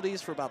 5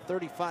 penalties for about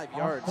 35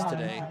 yards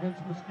today.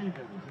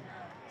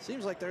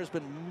 Seems like there's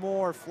been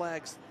more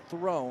flags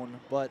thrown,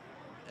 but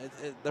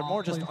they're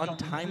more just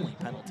untimely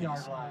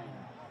penalties.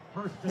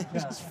 He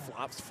just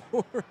flops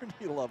forward.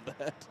 You love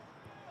that.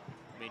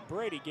 I mean,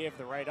 Brady gave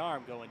the right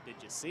arm going, did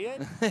you see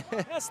it?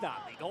 That's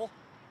not legal.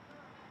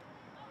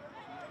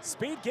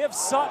 Speed gives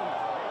Sutton.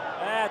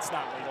 That's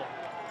not legal.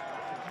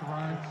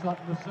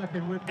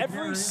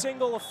 Every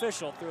single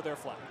official threw their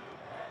flag.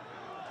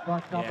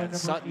 Yeah,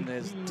 Sutton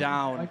is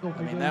down.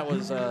 I mean, that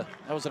was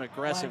an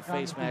aggressive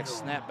face mask,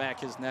 snap back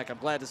his neck. I'm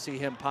glad to see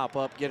him pop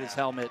up, get his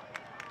helmet.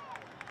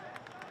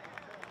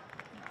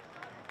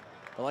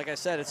 But like I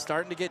said, it's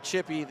starting to get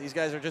chippy. These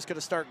guys are just going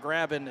to start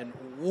grabbing, and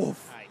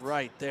woof,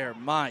 right there.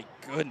 My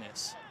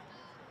goodness.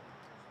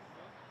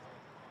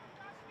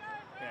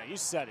 Yeah, you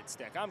said it,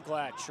 Stick. I'm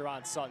glad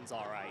Sherron Sutton's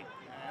all right.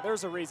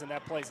 There's a reason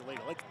that play's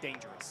illegal. It's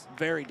dangerous.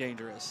 Very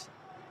dangerous.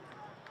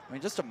 I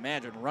mean, just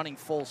imagine running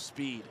full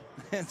speed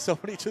and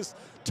somebody just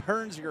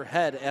turns your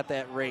head at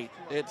that rate.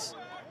 It's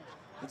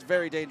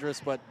very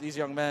dangerous, but these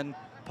young men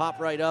pop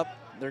right up.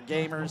 They're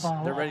gamers.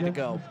 They're ready to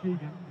go.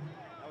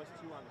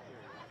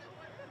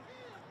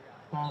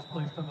 Ball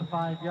placed on the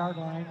 5-yard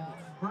line.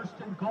 First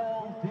and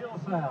goal, De La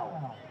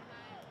Salle.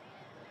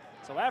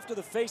 So after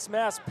the face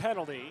mask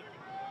penalty,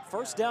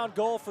 first down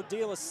goal for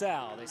De La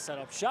Salle. They set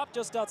up shop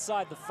just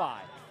outside the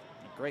 5.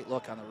 Great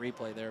look on the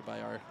replay there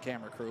by our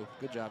camera crew.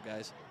 Good job,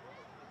 guys.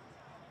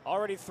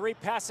 Already 3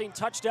 passing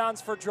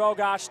touchdowns for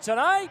Drogosh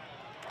tonight.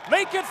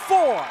 Make it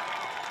 4.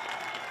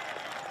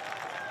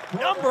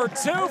 Number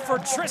 2 for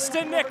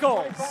Tristan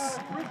Nichols.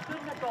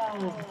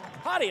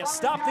 How do you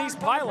stop these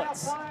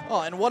pilots?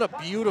 Oh, and what a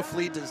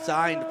beautifully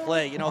designed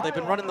play. You know, they've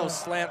been running those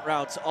slant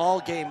routes all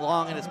game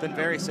long, and it's been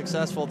very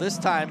successful. This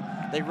time,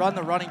 they run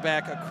the running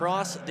back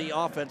across the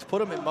offense,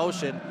 put him in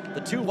motion.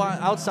 The 2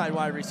 outside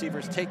wide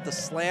receivers take the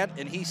slant,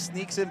 and he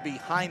sneaks in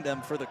behind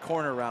them for the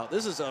corner route.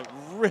 This is a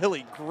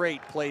really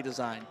great play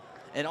design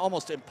and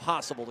almost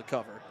impossible to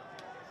cover.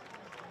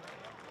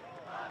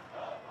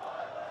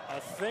 A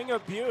thing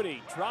of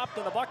beauty, dropped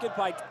in the bucket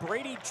by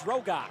Brady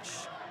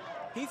Drogosh.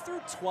 He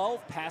threw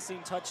 12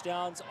 passing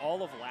touchdowns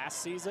all of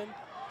last season.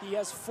 He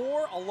has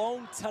 4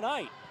 alone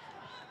tonight.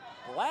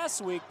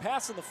 Last week,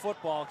 passing the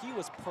football, he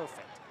was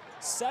perfect.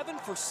 7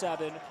 for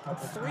 7,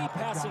 3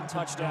 passing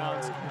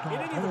touchdowns. He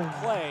didn't even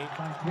play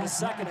the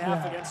second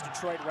half against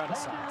Detroit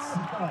Renaissance.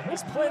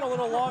 He's played a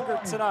little longer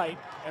tonight,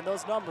 and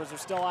those numbers are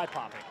still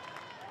eye-popping.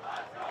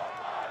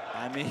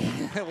 I mean,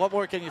 what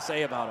more can you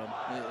say about them?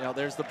 You know,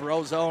 there's the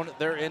bro zone.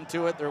 They're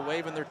into it. They're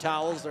waving their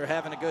towels. They're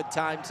having a good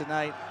time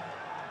tonight.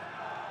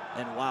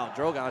 And wow,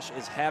 Drogosh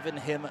is having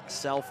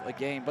himself a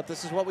game. But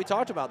this is what we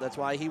talked about. That's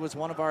why he was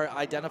one of our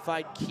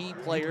identified key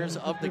players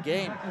of the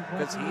game,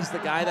 because he's the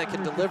guy that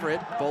can deliver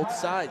it both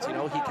sides. You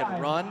know, he can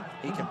run,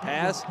 he can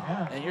pass,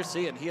 and you're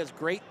seeing he has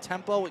great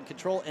tempo and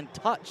control and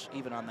touch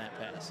even on that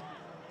pass.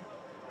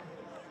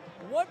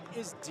 What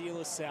is De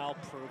La Salle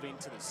proving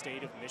to the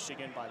state of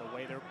Michigan by the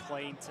way they're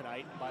playing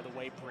tonight and by the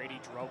way Brady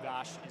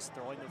Drogosh is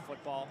throwing the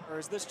football? Or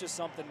is this just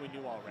something we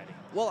knew already?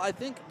 Well, I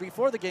think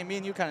before the game, me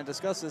and you kind of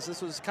discussed this.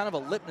 This was kind of a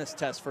litmus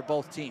test for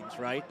both teams,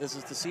 right? This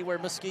is to see where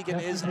Muskegon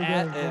is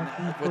at and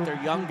with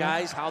their young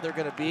guys, how they're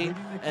going to be.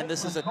 And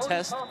this is a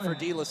test for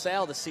De La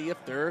Salle to see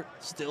if they're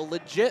still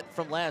legit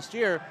from last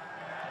year.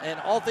 And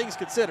all things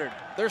considered,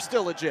 they're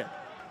still legit.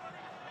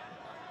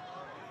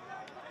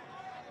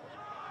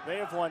 They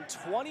have won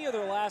 20 of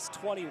their last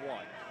 21. And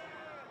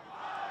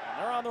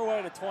they're on their way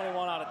to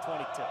 21 out of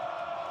 22.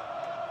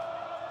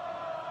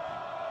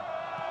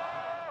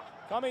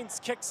 Cummings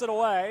kicks it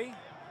away.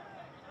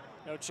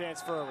 No chance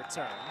for a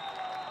return.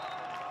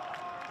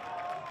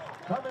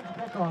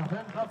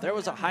 If there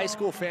was a high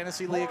school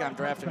fantasy league, I'm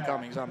drafting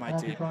Cummings on my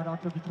team. Now,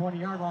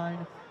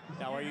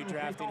 are you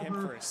drafting him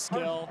for his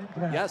skill?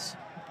 Yes.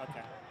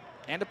 Okay.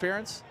 And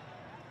appearance.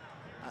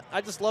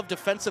 I just love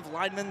defensive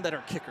linemen that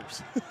are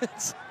kickers.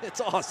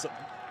 it's awesome.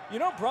 You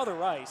know, Brother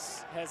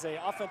Rice has an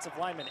offensive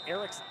lineman,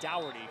 Eric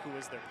Dougherty, who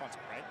is their punter,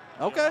 right?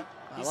 Okay.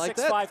 You know? I like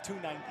He's 6'5",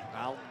 290.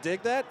 I'll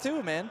dig that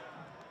too, man.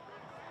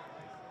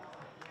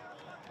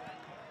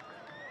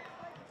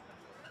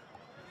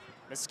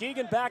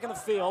 Muskegon back in the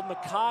field.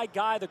 Mackay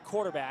Guy, the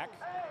quarterback,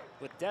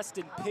 with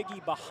Destin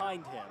Piggee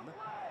behind him.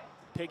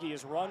 Piggee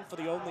has run for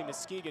the only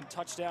Muskegon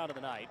touchdown of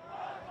the night.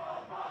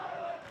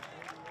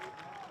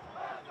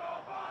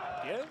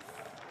 Give,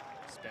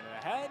 spinning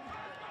ahead.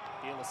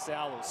 De La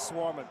Salle will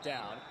swarm him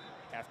down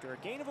after a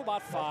gain of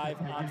about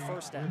 5 on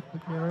first down.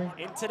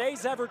 In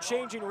today's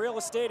ever-changing real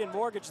estate and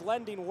mortgage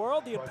lending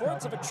world, the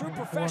importance of a true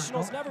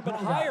professional has never been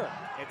higher.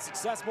 At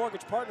Success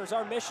Mortgage Partners,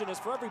 our mission is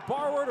for every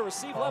borrower to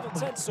receive level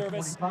 10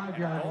 service, and our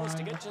goal is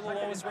to get you the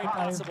lowest rate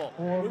possible.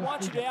 We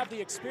want you to have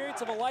the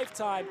experience of a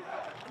lifetime.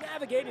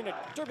 Navigating a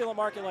turbulent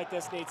market like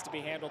this needs to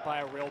be handled by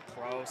a real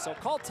pro. So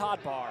call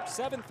Todd Barr,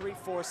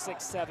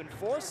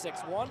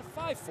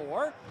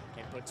 734-674-6154,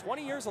 and put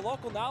 20 years of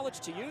local knowledge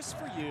to use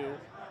for you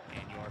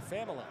and your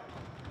family.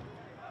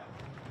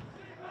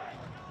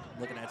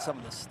 Looking at some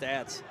of the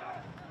stats.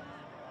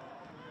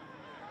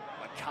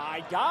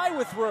 Mackay Guy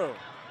with room.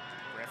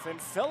 Griffin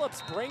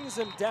Phillips brings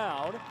him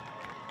down.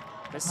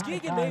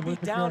 Muskegon may be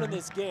down in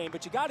this game,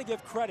 but you got to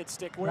give credit,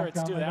 Stick, where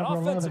it's due. That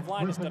offensive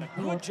line has done a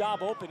good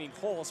job opening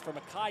holes for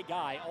Mackay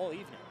Guy all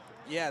evening.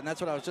 Yeah, and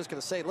that's what I was just going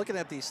to say. Looking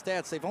at these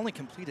stats, they've only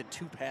completed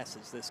 2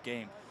 passes this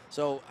game.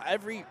 So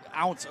every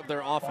ounce of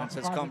their offense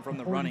has come from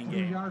the running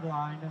game.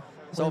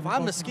 So if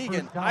I'm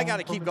Muskegon, I got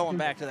to keep going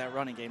back to that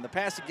running game. The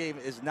passing game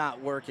is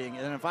not working.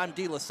 And if I'm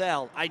De La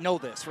Salle, I know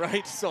this,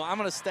 right? So I'm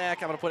going to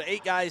stack. I'm going to put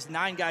 8 guys,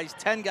 9 guys,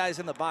 10 guys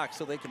in the box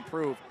so they can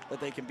prove that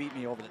they can beat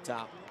me over the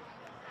top.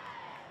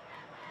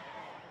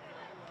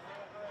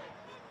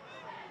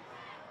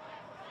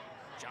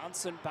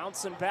 Johnson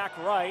bouncing back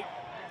right.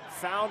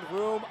 Found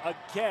room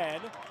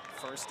again.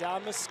 First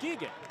down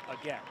Muskegon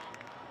again.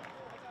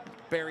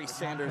 Barry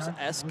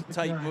Sanders-esque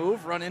type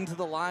move. Run into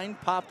the line,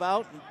 pop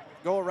out, and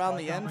go around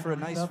the end for a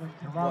nice,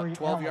 what,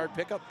 12-yard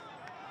pickup?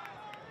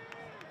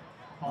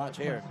 Watch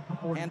here.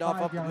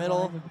 Handoff up the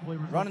middle.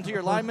 Run into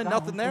your lineman,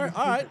 nothing there.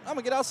 All right, I'm going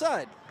to get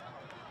outside.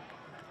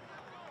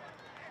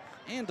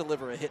 And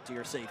deliver a hit to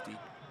your safety.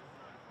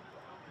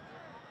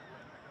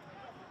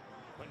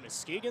 When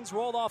Muskegon's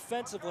rolled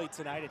offensively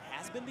tonight, it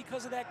has been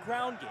because of that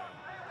ground game.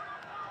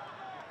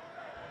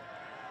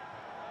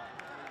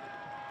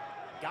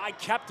 Guy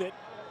kept it.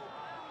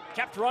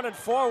 Kept running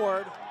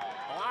forward.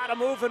 A lot of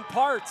moving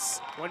parts.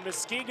 When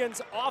Muskegon's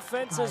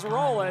offense is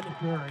rolling,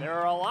 there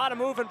are a lot of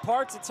moving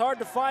parts. It's hard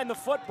to find the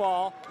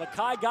football.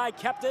 Mackay Guy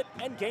kept it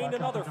and gained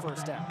another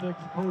first down.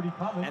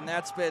 And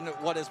that's been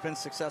what has been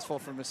successful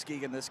for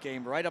Muskegon this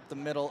game. Right up the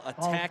middle,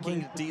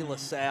 attacking De La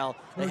Salle.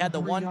 They had the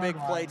one big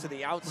play to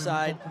the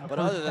outside, but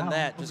other than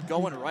that, just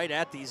going right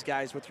at these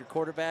guys with your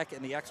quarterback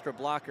and the extra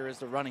blocker as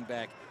the running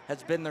back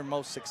has been their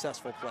most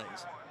successful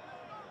plays.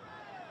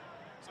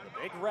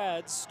 Big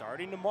Reds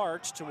starting to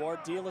march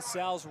toward De La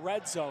Salle's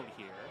red zone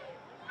here.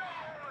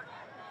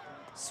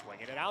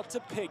 Swinging it out to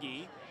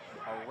Piggee.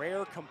 A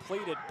rare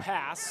completed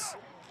pass.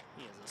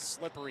 He is a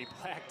slippery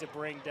black to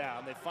bring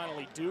down. They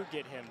finally do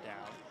get him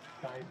down.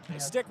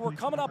 Stick, we're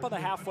coming up on the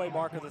halfway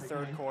mark of the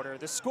third quarter.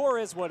 The score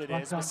is what it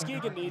is.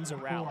 Muskegon needs a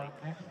rally.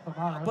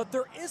 But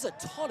there is a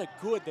ton of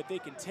good that they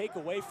can take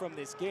away from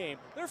this game.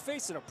 They're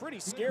facing a pretty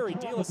scary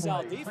De La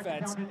Salle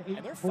defense, and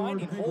they're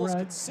finding holes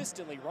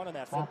consistently running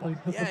that football.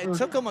 Yeah, it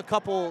took them a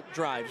couple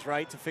drives,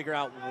 right, to figure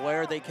out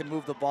where they can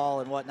move the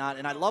ball and whatnot.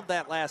 And I love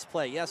that last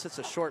play. Yes, it's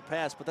a short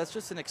pass, but that's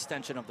just an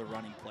extension of the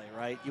running play,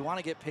 right? You want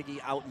to get Piggee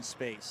out in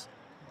space.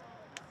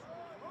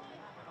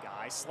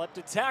 Guy slipped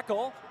a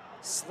tackle.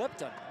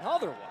 Slipped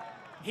another one.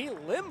 He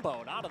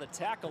limboed out of the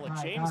tackle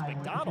of James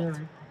McDonald.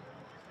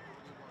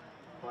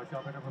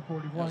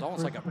 It was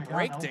almost like a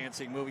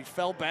breakdancing move. He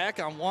fell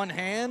back on one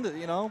hand,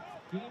 you know.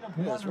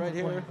 He was right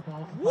here.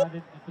 Whoop.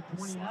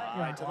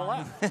 Slide to the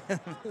left.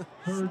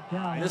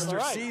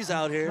 Mr. C's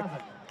out here.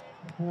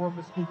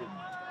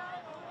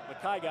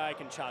 Mackay Guy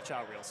can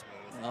cha-cha real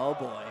smooth. Oh,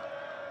 boy.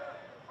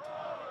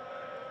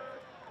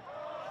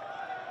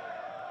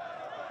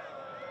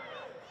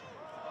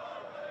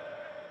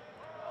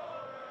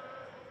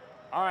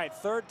 All right,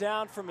 third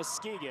down for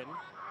Muskegon.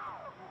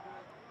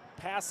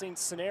 Passing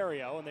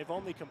scenario, and they've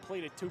only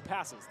completed 2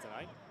 passes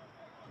tonight.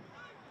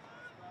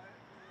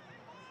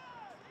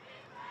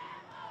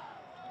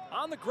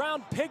 On the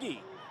ground, Piggee.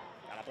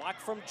 Got a block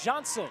from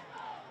Johnson.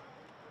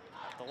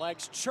 The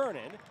legs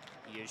churning.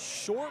 He is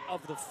short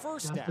of the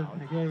first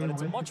down, but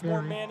it's a much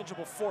more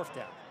manageable fourth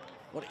down.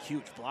 What a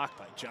huge block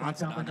by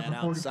Johnson on that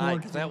outside,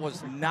 because that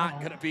was not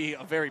going to be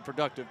a very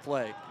productive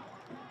play.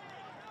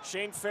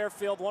 Shane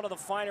Fairfield, one of the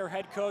finer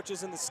head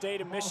coaches in the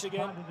state of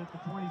Michigan.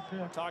 We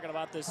were talking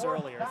about this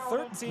earlier.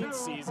 13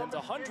 seasons,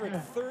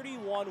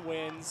 131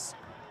 wins,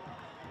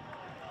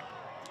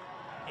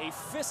 a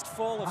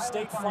fistful of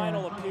state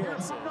final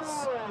appearances.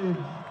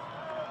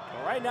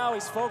 But right now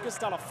he's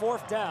focused on a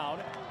fourth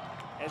down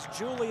as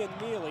Julian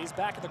Neely's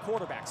back at the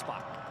quarterback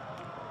spot.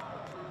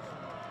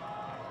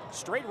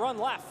 Straight run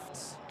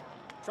left.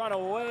 Trying to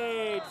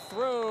wade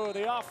through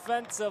the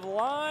offensive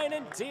line,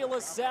 and De La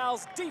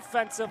Salle's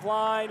defensive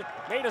line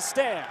made a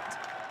stand.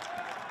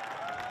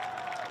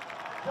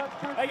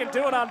 They can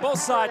do it on both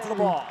sides of the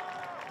ball.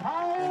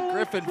 And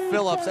Griffin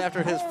Phillips,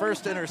 after his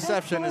first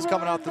interception, is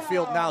coming off the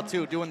field now,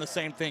 too, doing the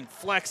same thing.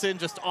 Flexing,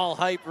 just all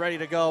hype, ready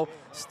to go.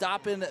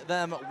 Stopping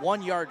them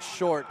 1 yard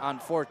short on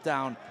fourth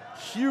down.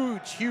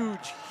 Huge,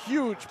 huge,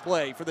 huge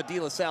play for the De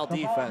La Salle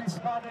defense.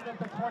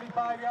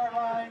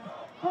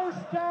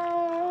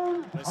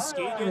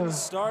 Muskegon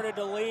started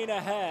to lean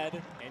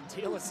ahead, and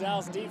De La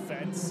Salle's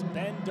defense,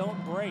 bend,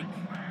 don't break.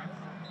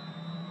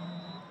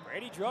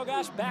 Brady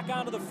Drogosh back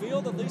onto the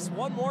field at least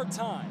one more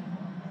time.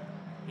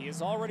 He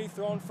has already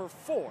thrown for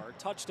 4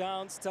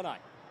 touchdowns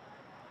tonight.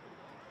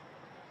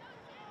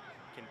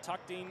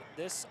 Conducting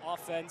this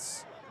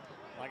offense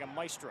like a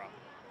maestro.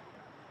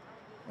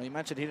 Well, you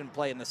mentioned he didn't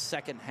play in the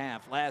second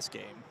half last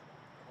game.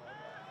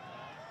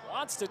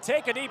 Wants to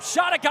take a deep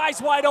shot. A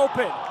guy's wide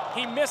open.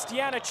 He missed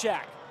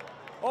Janacek.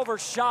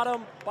 Overshot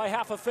him by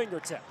half a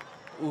fingertip.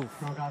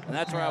 Oof. And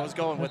that's where I was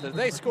going with it. If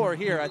they score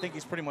here, I think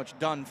he's pretty much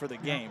done for the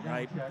game,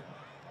 right?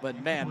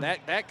 But, man,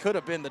 that could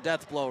have been the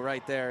death blow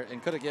right there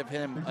and could have given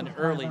him an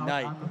early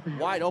night.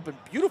 Wide open,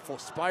 beautiful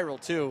spiral,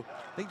 too.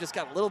 I think just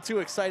got a little too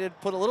excited,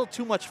 put a little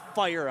too much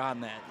fire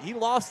on that. He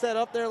lost that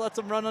up there, lets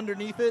him run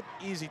underneath it.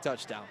 Easy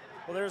touchdown.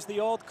 Well, there's the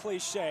old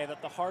cliche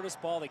that the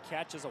hardest ball to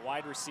catch as a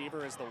wide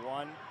receiver is the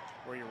one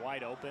where you're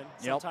wide open.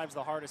 Sometimes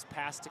the hardest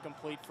pass to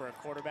complete for a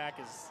quarterback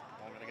is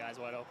one where the guy's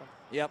wide open.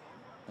 Yep.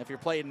 If you're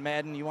playing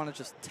Madden, you want to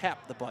just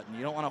tap the button.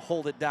 You don't want to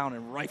hold it down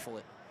and rifle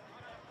it.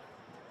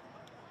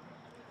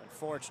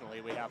 Unfortunately,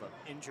 we have an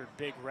injured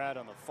Big Red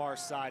on the far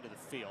side of the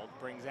field.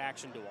 Brings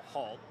action to a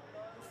halt.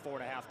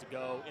 4.5 to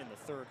go in the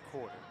third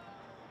quarter.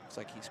 Looks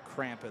like he's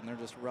cramping. They're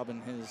just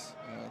rubbing his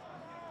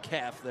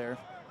calf there.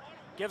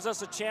 Gives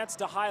us a chance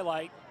to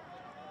highlight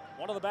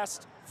one of the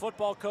best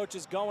football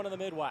coaches going in the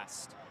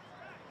Midwest.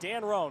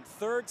 Dan Roan,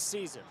 third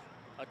season,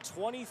 a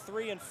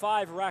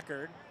 23-5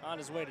 record, on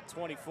his way to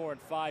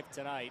 24-5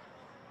 tonight.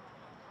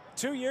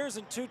 2 years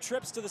and 2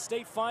 trips to the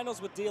state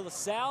finals with De La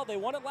Salle. They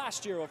won it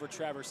last year over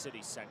Traverse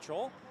City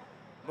Central.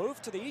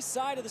 Moved to the east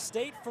side of the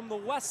state from the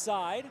west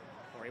side,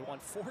 where he won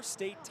 4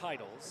 state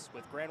titles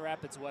with Grand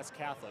Rapids West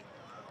Catholic.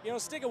 You know,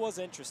 Stigga was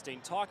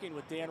interesting. Talking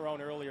with Dan Roan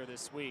earlier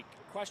this week,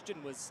 a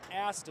question was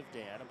asked of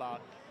Dan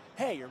about,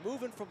 hey, you're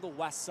moving from the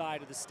west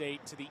side of the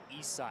state to the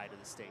east side of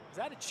the state. Was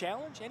that a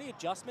challenge? Any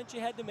adjustment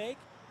you had to make?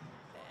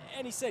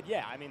 And he said,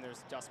 yeah, I mean,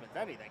 there's adjustment to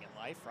anything in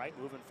life, right?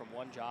 Moving from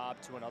one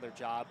job to another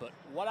job. But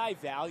what I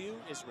value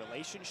is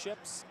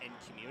relationships and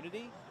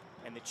community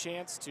and the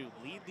chance to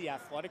lead the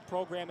athletic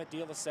program at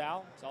De La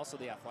Salle. He's also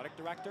the athletic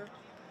director.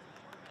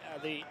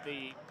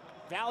 The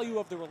value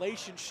of the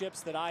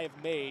relationships that I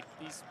have made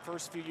these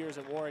first few years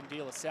at Warren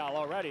De La Salle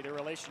already, the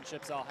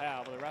relationships I'll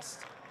have for the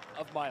rest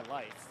of my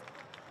life.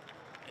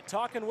 And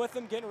talking with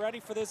him, getting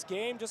ready for this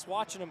game, just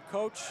watching him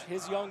coach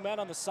his young men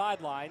on the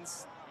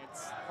sidelines,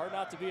 it's hard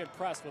not to be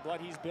impressed with what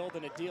he's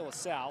building at De La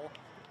Salle,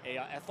 an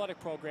athletic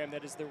program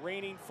that is the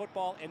reigning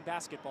football and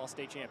basketball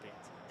state champions.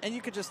 And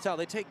you could just tell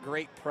they take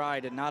great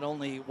pride in not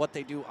only what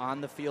they do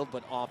on the field,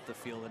 but off the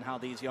field, and how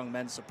these young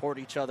men support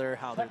each other,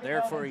 how they're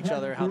there for each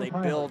other, how they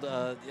build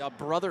a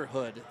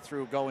brotherhood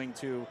through going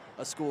to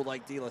a school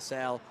like De La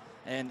Salle.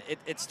 And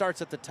it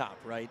starts at the top,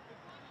 right?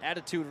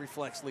 Attitude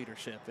reflects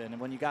leadership. And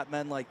when you got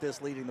men like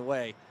this leading the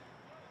way,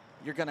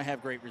 you're going to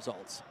have great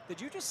results. Did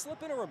you just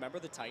slip in a Remember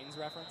the Titans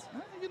reference?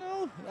 You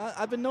know,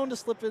 I've been known to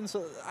slip in,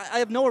 so I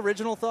have no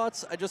original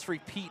thoughts. I just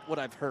repeat what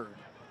I've heard.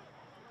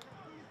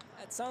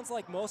 That sounds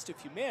like most of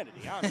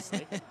humanity,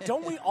 honestly.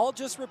 Don't we all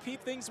just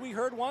repeat things we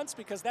heard once?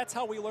 Because that's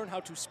how we learn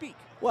how to speak.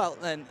 Well,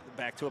 and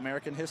back to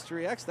American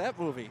History X, that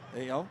movie.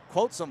 You know,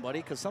 quote somebody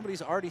because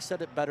somebody's already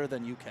said it better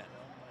than you can.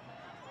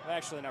 I've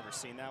actually never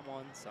seen that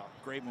one, so.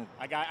 Great movie.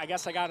 I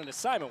guess I got an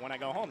assignment when I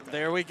go home today.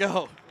 There we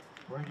go.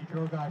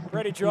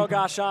 Brady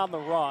Drogosh on the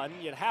run.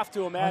 You'd have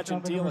to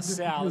imagine De La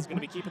Salle is going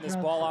to be keeping this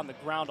ball on the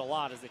ground a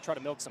lot as they try to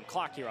milk some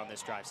clock here on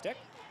this drive stick.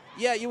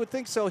 Yeah, you would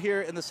think so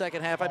here in the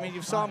second half. I mean,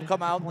 you saw them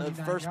come out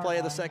the first play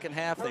of the second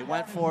half. They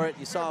went for it.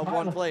 You saw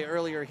one play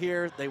earlier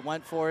here. They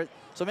went for it.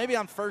 So maybe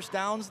on first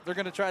downs, they're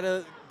going to try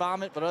to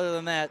bomb it. But other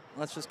than that,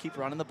 let's just keep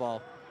running the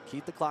ball.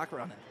 Keep the clock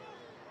running.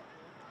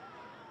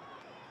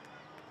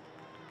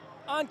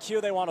 On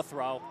cue, they want to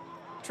throw.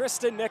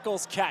 Tristan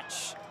Nichols'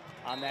 catch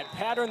on that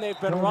pattern they've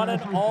been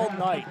running all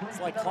night. It's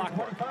like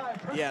clockwork.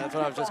 Yeah, that's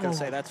what I was just going to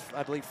say. That's,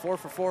 I believe, 4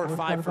 for 4 or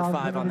 5 for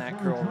 5 on that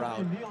curl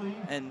route.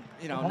 And,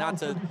 you know, not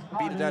to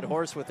beat a dead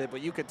horse with it, but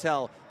you could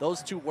tell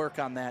those two work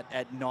on that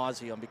ad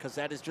nauseum because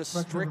that is just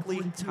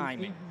strictly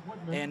timing.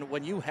 And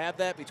when you have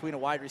that between a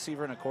wide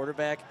receiver and a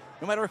quarterback,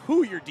 no matter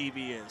who your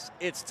DB is,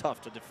 it's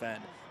tough to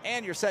defend.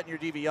 And you're setting your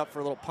DB up for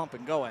a little pump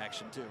and go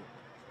action, too.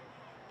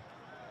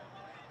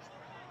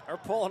 They're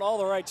pulling all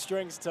the right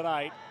strings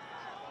tonight.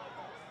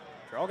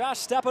 Drogosh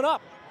stepping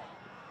up,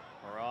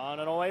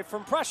 running away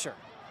from pressure.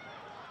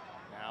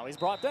 Now he's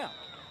brought down.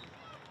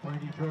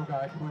 Brady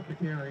Drogosh with the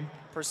carry.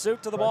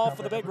 Pursuit to the ball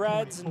for the Big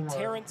Reds, and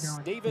Terrence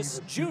Davis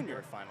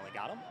Jr. finally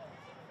got him.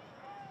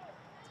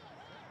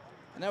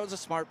 And that was a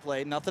smart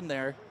play. Nothing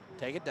there.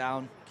 Take it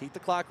down. Keep the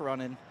clock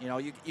running. You know,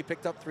 you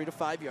picked up 3 to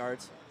 5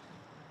 yards.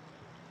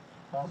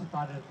 Ball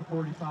spotted at the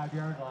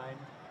 45-yard line.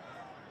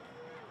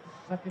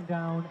 2nd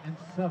down and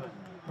 7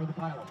 for the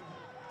Pilots.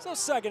 So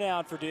 2nd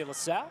down for De La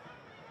Salle.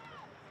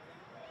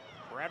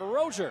 Brad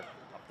Rozier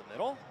up the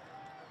middle,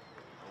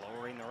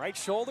 lowering the right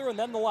shoulder and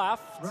then the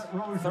left.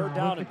 3rd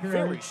down and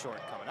very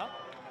short coming up.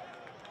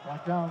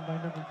 Brought down by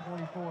number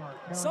 24.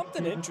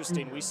 Something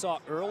interesting we saw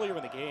earlier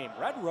in the game.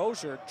 Red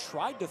Rozier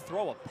tried to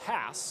throw a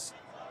pass.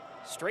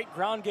 Straight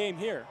ground game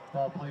here.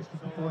 Ball placed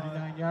at the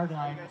 49-yard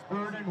line.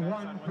 3rd and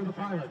 1 for the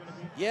Pilots.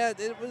 Yeah,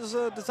 it was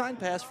a design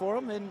pass for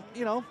them, and,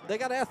 you know, they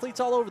got athletes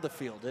all over the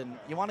field, and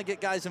you want to get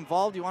guys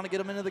involved, you want to get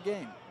them into the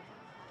game.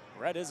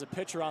 Red is a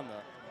pitcher on the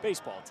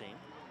baseball team.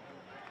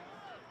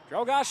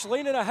 Drogosh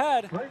leaning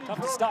ahead.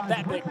 Tough to stop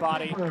that big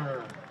body.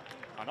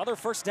 Another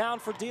 1st down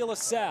for De La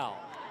Salle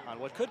on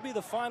what could be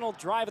the final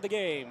drive of the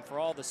game for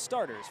all the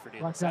starters for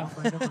De La Salle.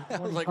 I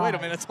was like, wait a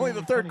minute, it's only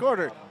the 3rd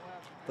quarter.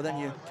 but then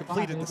you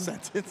completed the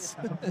sentence.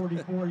 At the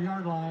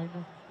 44-yard line.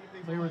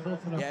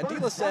 Yeah, De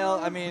La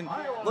Salle, I mean,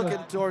 looking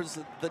towards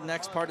the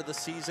next part of the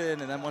season,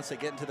 and then once they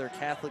get into their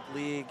Catholic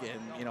League,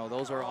 and, you know,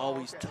 those are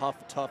always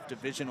tough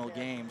divisional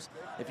games.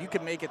 If you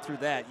can make it through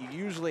that, you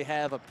usually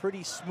have a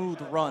pretty smooth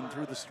run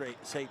through the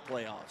state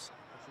playoffs.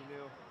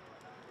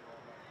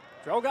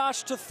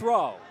 Drogosh to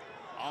throw.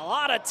 A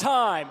lot of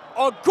time.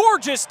 A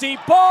gorgeous deep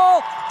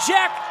ball.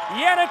 Jack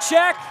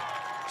Janacek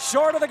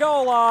short of the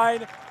goal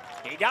line.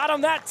 He got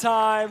him that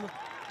time.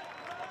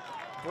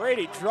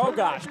 Brady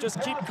Drogosh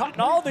just keep cutting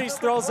all these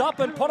throws up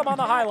and put them on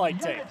the highlight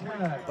tape.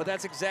 But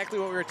that's exactly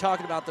what we were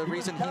talking about. The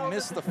reason he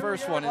missed the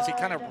first one is he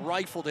kind of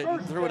rifled it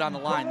and threw it on the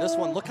line. This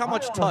one, look how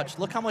much touch,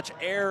 look how much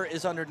air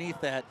is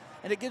underneath that.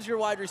 And it gives your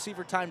wide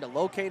receiver time to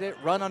locate it,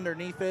 run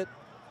underneath it.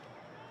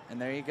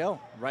 And there you go,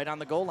 right on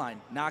the goal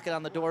line. Knock it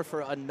on the door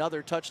for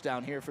another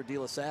touchdown here for De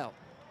La Salle.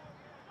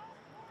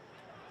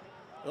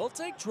 They'll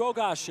take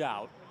Drogosh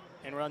out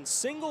and run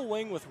single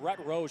wing with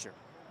Rhett Rozier.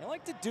 They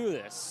like to do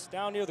this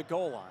down near the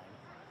goal line.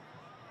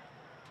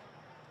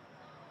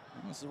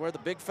 This is where the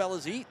big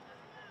fellas eat.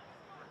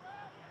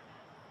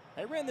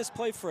 They ran this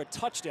play for a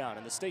touchdown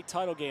in the state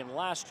title game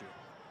last year.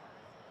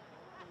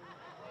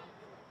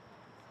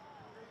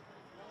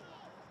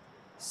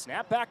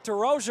 Snap back to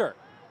Rozier.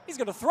 He's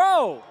going to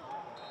throw.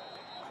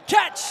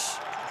 Catch.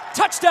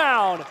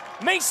 Touchdown.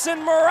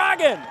 Mason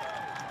Moragan.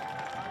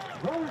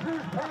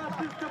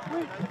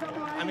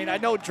 I mean, I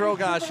know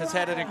Drogosh has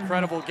had an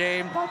incredible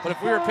game, but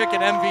if we were picking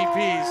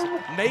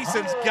MVPs,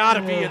 Mason's got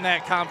to be in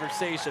that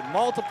conversation.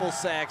 Multiple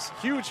sacks,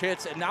 huge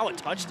hits, and now a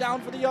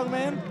touchdown for the young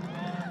man.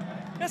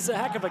 That's a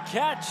heck of a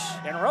catch,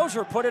 and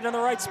Rozier put it in the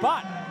right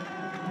spot.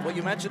 What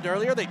you mentioned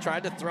earlier, they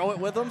tried to throw it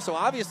with him, so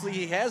obviously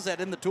he has that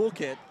in the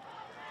toolkit.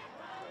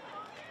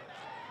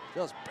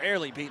 Just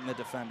barely beating the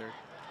defender.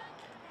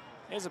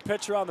 Here's a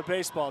picture on the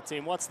baseball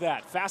team. What's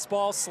that?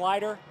 Fastball,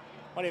 slider?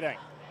 What do you think?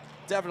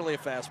 Definitely a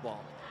fastball.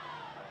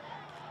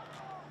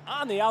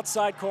 On the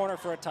outside corner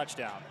for a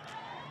touchdown.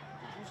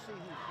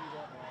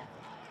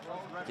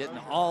 Getting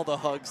all the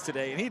hugs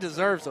today, and he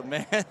deserves them,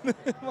 man.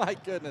 My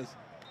goodness.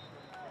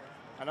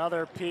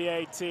 Another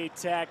PAT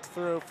tacked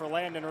through for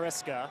Landon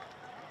Riska,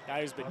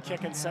 guy who's been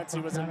kicking since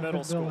he was in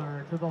middle school.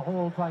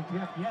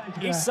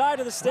 East side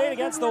of the state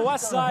against the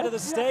west side of the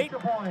state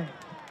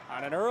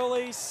on an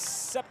early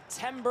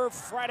September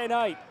Friday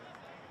night.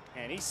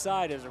 And East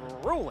side is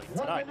ruling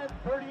tonight. 1 minute,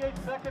 38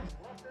 seconds.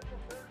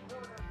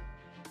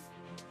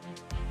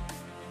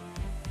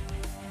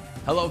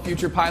 Hello,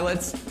 future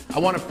pilots. I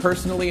want to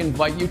personally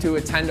invite you to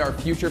attend our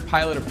Future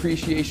Pilot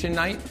Appreciation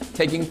Night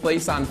taking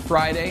place on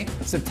Friday,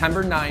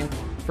 September 9th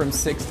from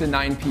 6 to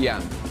 9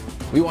 p.m.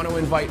 We want to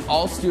invite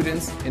all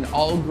students in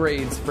all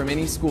grades from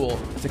any school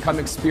to come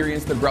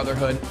experience the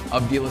brotherhood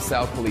of De La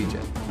Salle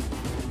Collegiate.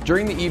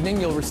 During the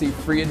evening, you'll receive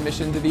free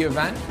admission to the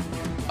event,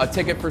 a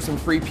ticket for some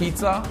free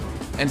pizza,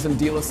 and some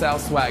De La Salle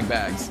swag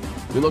bags.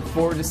 We look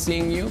forward to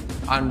seeing you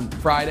on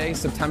Friday,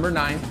 September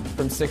 9th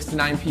from 6 to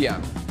 9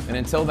 p.m. And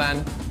until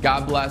then,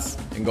 God bless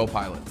and go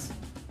Pilots.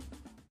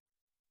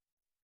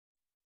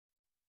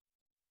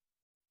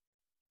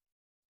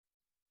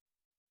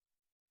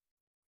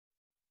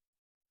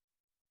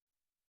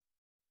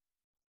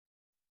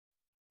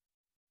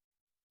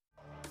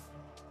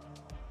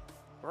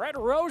 Rhett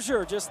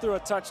Rozier just threw a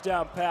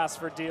touchdown pass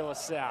for De La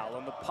Salle,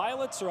 and the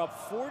Pilots are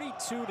up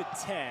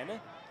 42-10.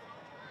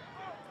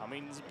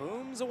 Cummings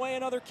booms away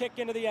another kick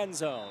into the end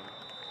zone.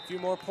 A few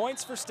more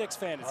points for Sticks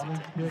Fantasy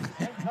team.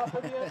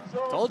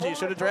 Told you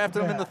should have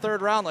drafted him in the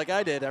 3rd round like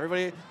I did.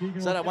 Everybody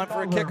said I went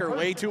for a kicker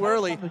way too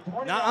early.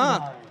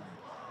 Nuh-uh.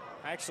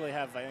 I actually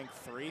have, I think,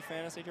 3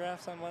 fantasy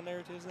drafts on Monday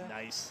or Tuesday.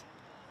 Nice.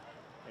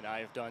 And I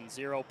have done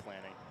 0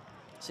 planning.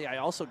 See, I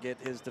also get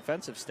his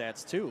defensive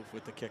stats, too,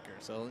 with the kicker.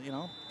 So, you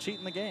know,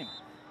 cheating the game.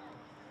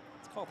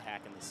 It's called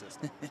hacking the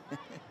system.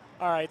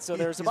 All right, so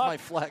there's He's about my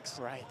flex.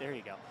 Right, there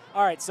you go.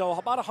 All right, so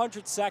about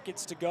 100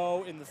 seconds to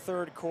go in the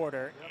 3rd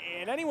quarter.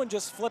 And anyone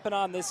just flipping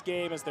on this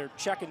game as they're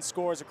checking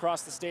scores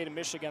across the state of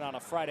Michigan on a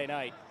Friday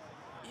night,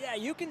 yeah,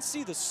 you can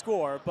see the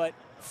score, but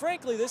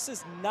frankly, this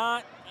is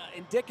not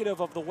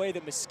indicative of the way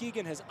that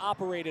Muskegon has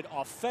operated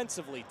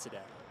offensively today.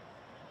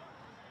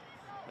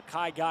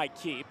 Mackay Guy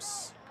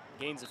keeps,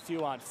 gains a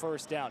few on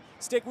 1st down.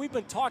 Stick, we've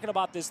been talking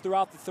about this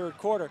throughout the 3rd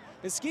quarter.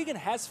 Muskegon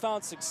has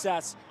found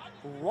success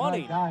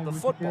running the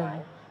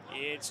football.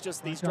 It's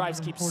just these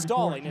drives keep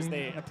stalling as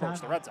they approach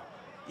the red zone.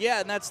 Yeah,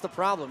 and that's the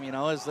problem, you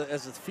know, as the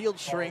field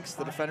shrinks,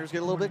 the defenders get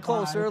a little bit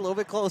closer, a little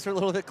bit closer, a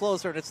little bit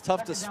closer, and it's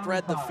tough to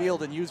spread the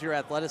field and use your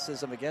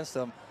athleticism against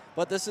them.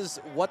 But this is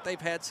what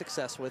they've had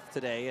success with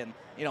today, and,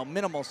 you know,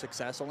 minimal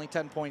success, only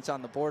 10 points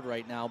on the board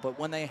right now. But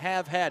when they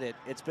have had it,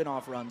 it's been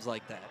off runs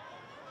like that.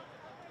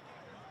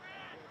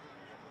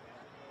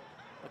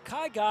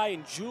 Mackay Guy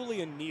and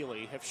Julian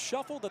Neely have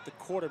shuffled at the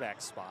quarterback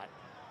spot.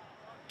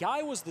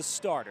 Guy was the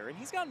starter, and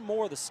he's gotten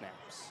more of the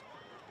snaps.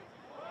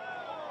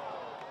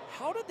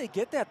 How did they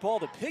get that ball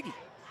to Piggee?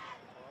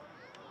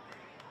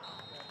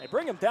 They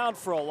bring him down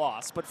for a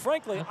loss, but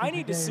frankly, I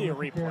need to see a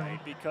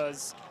replay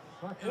because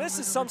this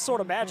is some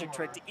sort of magic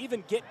trick to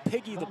even get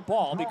Piggee the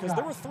ball, because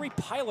there were 3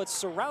 pilots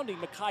surrounding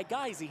Mackay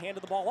Guy as he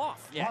handed the ball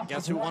off. Yeah,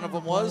 guess who one of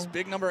them was?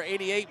 Big number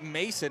 88,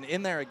 Mason,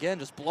 in there again,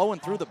 just blowing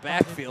through the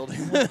backfield.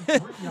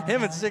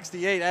 Him and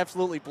 68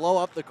 absolutely blow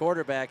up the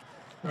quarterback.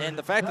 And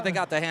the fact that they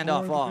got the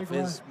handoff off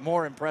is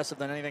more impressive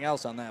than anything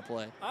else on that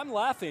play. I'm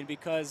laughing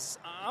because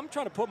I'm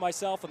trying to put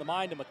myself in the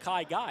mind of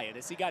Mackay Guy, and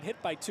as he got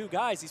hit by 2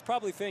 guys, he's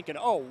probably thinking,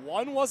 oh,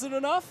 1 wasn't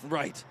enough?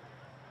 Right.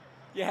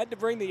 You had to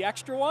bring the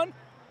extra one?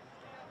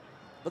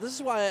 But this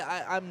is why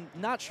I'm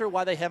not sure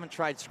why they haven't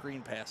tried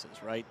screen passes,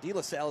 right? De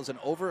La Salle is an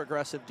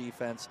over-aggressive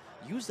defense.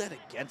 Use that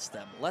against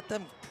them. Let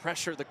them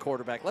pressure the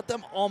quarterback. Let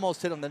them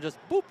almost hit them, then just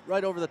boop,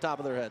 right over the top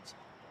of their heads.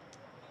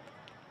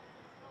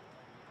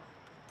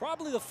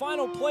 Probably the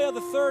final play of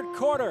the 3rd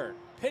quarter.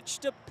 Pitch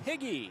to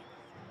Piggee.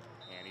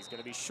 And he's going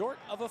to be short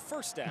of a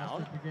first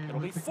down.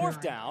 It'll be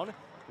 4th down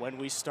when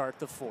we start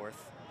the 4th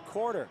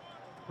quarter.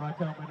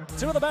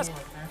 2 of the best.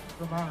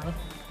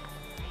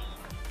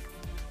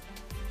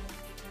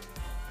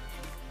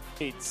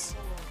 It's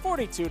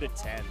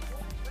 42-10.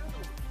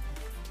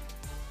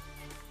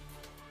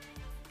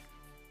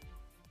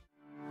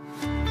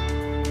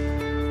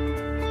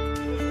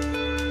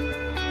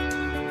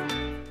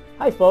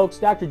 Hi folks,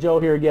 Dr. Joe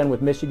here again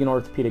with Michigan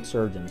Orthopedic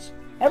Surgeons.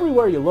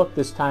 Everywhere you look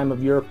this time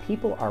of year,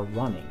 people are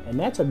running, and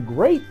that's a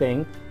great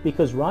thing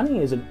because running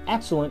is an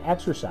excellent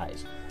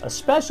exercise,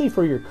 especially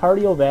for your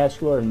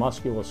cardiovascular and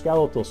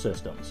musculoskeletal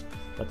systems.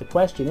 But the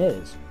question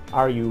is,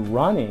 are you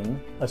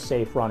running a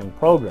safe running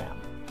program?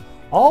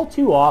 All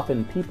too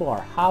often, people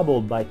are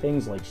hobbled by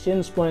things like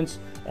shin splints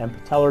and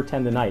patellar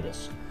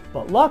tendonitis.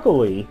 But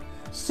luckily,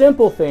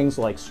 simple things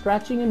like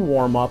stretching and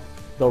warm-up,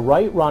 the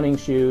right running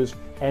shoes,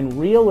 and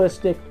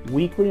realistic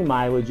weekly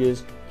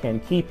mileages can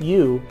keep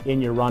you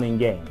in your running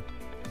game.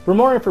 For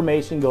more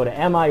information, go to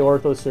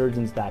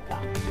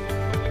miorthosurgeons.com.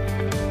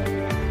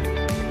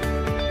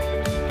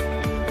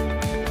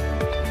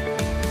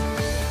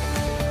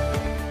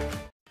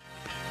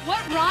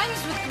 What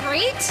rhymes with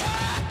great?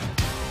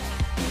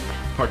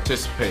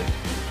 Participate.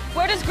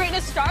 Where does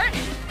greatness start?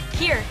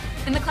 Here,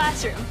 in the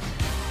classroom.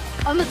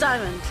 On the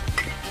diamond.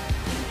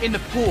 In the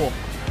pool.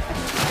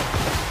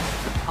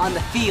 On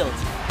the field.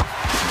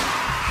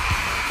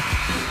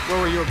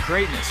 Where will your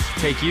greatness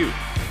take you?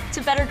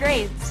 To better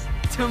grades.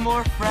 To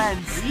more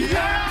friends.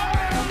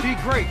 Yeah! Be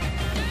great.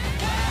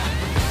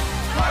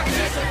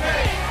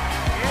 Participate!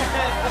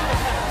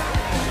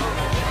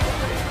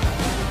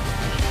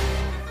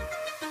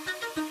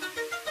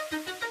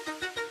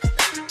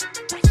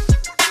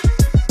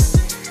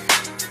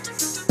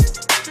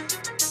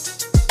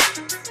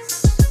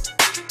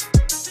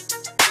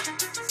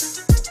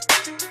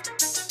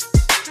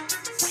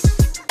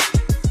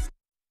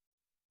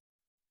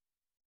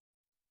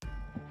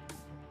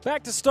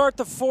 Back to start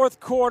the 4th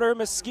quarter.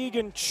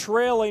 Muskegon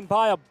trailing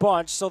by a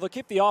bunch, so they'll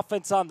keep the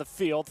offense on the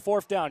field.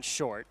 4th down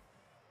short.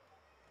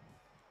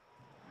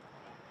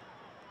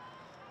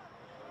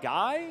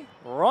 Guy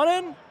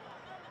running.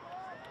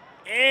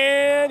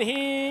 And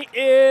he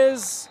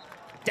is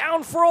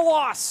down for a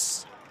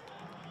loss.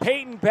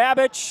 Peyton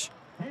Babbage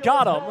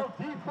got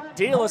him.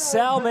 De La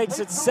Salle makes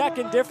its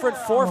 2nd different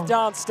 4th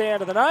down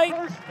stand of the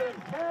night.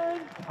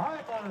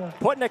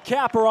 Putting a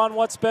capper on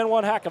what's been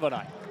one heck of a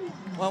night.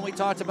 Well, we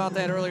talked about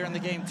that earlier in the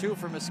game, too,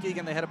 for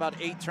Muskegon. They had about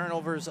 8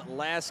 turnovers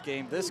last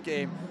game. This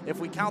game, if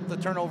we count the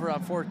turnover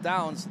on 4th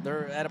downs,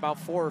 they're at about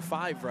 4 or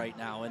 5 right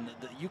now. And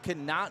you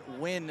cannot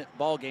win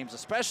ball games,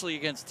 especially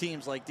against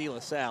teams like De La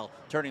Salle,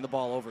 turning the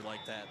ball over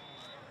like that.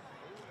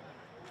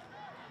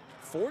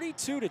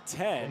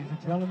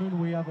 42-10. Gentlemen,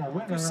 we have a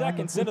winner. 2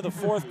 seconds into the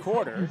 4th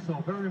quarter. Thank you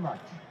so very much.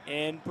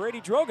 And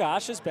Brady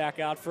Drogosh is back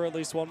out for at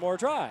least one more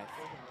drive.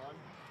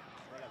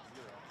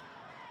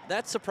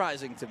 That's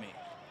surprising to me.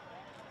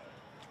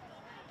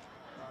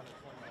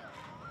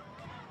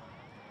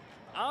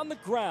 On the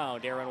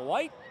ground, Aaron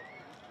White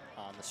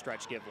on the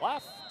stretch give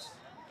left.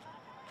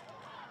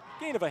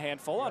 Gain of a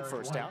handful on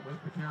 1st down.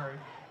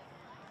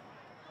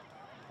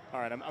 All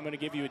right, I'm going to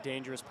give you a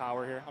dangerous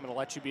power here. I'm going to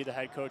let you be the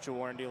head coach of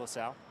Warren De La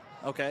Salle.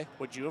 Okay.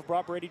 Would you have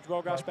brought Brady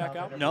Drogosh back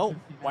out? No.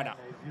 Why not?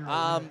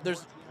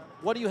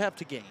 What do you have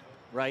to gain,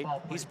 right?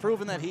 He's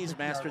proven that he's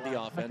mastered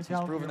the offense. He's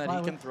proven that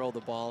he can throw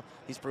the ball.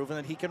 He's proven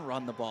that he can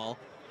run the ball.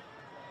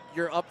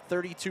 You're up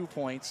 32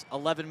 points,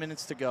 11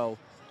 minutes to go.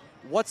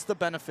 What's the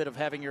benefit of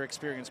having your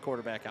experienced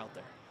quarterback out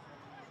there?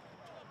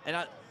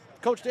 And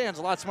Coach Dan's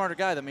a lot smarter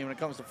guy than me when it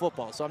comes to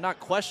football, so I'm not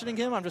questioning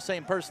him. I'm just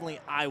saying personally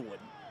I wouldn't.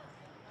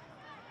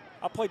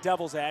 I'll play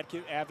devil's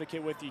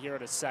advocate with you here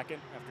at a second,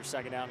 after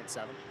 2nd down and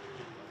 7.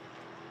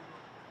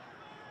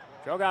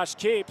 Drogosh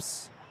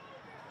keeps.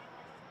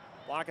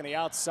 Blocking the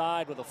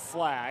outside with a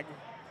flag.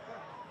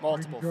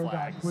 Multiple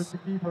flags. With the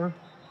keeper.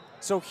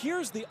 So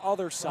here's the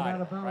other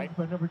side, right?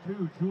 Number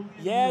 2,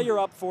 yeah, you're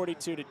up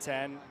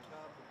 42-10.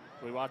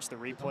 We watch the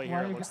replay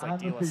here. It looks like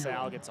De La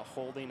Salle gets a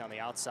holding on the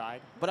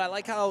outside. But I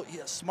like how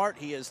smart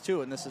he is,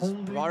 too, and this is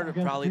part of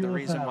probably the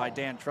reason why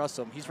Dan trusts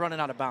him. He's running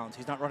out of bounds.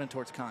 He's not running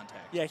towards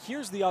contact. Yeah,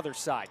 here's the other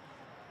side.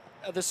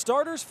 The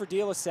starters for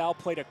De La Salle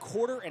played a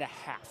quarter and a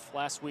half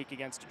last week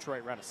against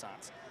Detroit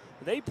Renaissance.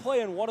 They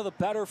play in one of the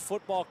better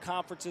football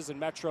conferences in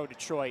Metro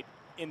Detroit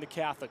in the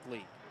Catholic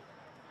League.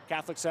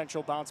 Catholic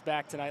Central bounced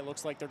back tonight.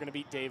 Looks like they're going to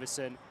beat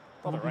Davison.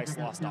 Brother Rice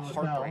lost a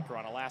heartbreaker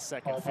on a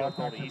last-second field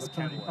goal to East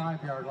Kenwood.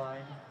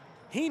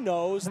 He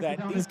knows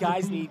that these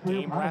guys need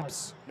game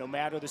reps no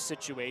matter the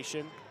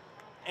situation.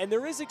 And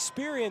there is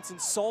experience in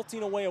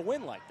salting away a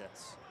win like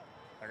this.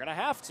 They're going to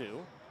have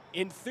to,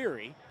 in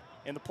theory,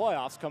 in the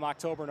playoffs come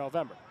October,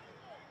 November.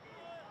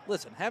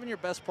 Listen, having your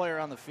best player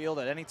on the field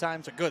at any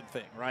time is a good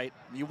thing, right?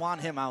 You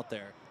want him out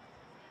there.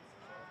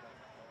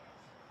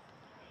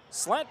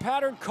 Slant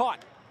pattern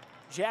caught.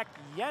 Jack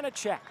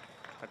Janacek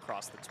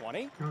across the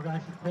 20.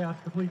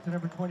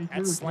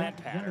 That slant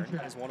pattern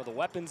is one of the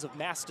weapons of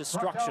mass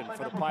destruction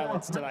for the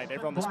Pilots tonight. They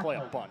run this play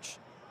a bunch.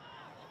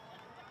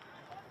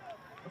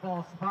 The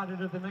ball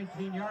spotted at the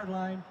 19-yard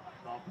line.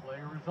 The play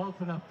results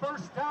in a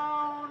first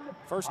down.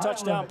 First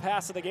touchdown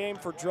pass of the game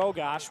for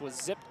Drogosh was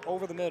zipped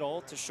over the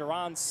middle to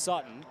Sherron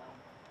Sutton.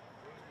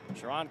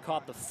 Sherron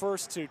caught the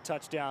first 2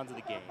 touchdowns of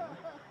the game.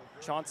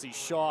 Chauncy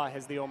Shaw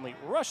has the only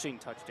rushing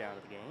touchdown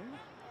of the game.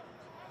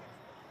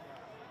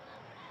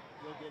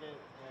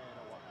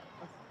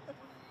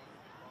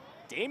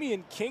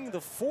 Damian King the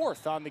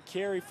 4th on the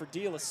carry for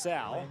De La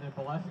Salle.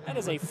 That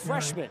is a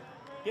freshman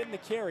getting the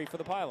carry for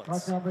the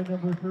Pilots. Don't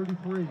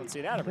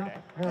see that every day.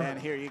 And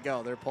here you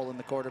go. They're pulling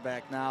the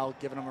quarterback now,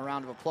 giving him a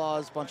round of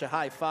applause, bunch of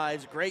high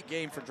fives. Great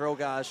game for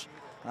Drogosh.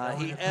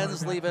 He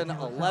ends leaving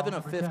 11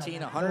 of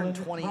 15,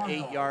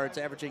 128 yards,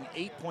 averaging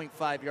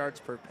 8.5 yards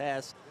per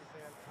pass,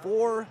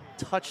 4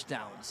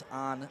 touchdowns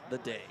on the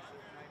day.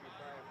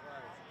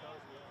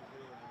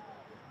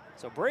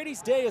 So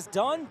Brady's day is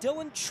done.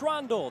 Dylan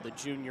Trondle, the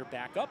junior,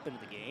 back up into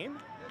the game.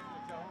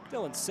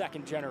 Dylan's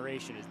second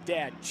generation, his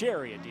dad,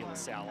 Jerry, a De La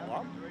Salle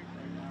alum.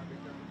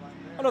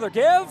 Another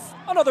give,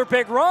 another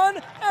big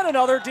run, and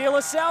another De La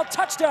Salle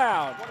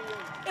touchdown.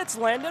 It's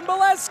Landon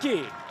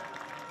Bolesky.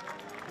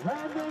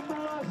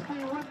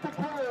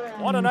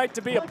 What a night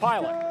to be a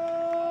Pilot.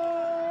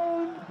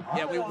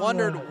 Yeah, we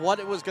wondered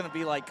what it was going to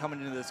be like coming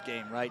into this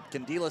game, right?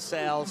 Can De La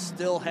Salle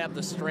still have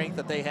the strength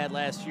that they had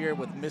last year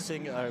with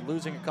losing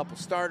a couple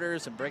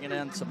starters and bringing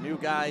in some new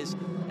guys?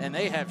 And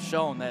they have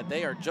shown that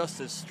they are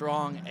just as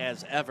strong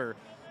as ever.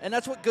 And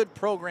that's what good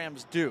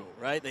programs do,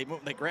 right? They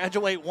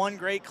graduate one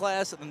great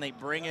class and then they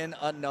bring in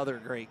another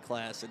great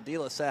class. And De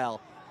La Salle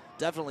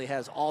definitely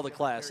has all the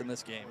class in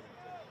this game.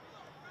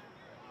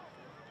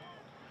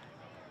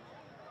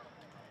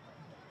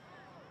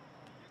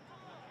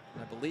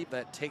 I believe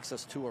that takes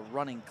us to a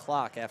running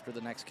clock after the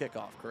next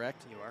kickoff,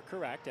 correct? You are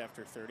correct.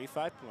 After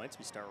 35 points,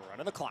 we start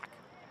running the clock.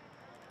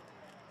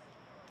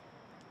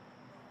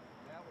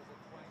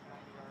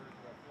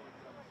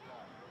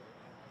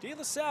 De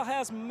La Salle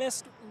has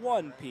missed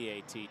 1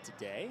 PAT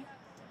today.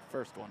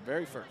 First one,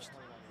 very first.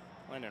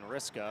 Landon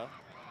Riska,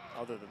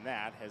 other than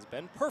that, has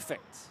been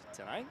perfect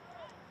tonight.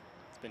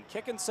 He's been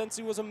kicking since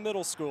he was a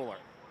middle schooler.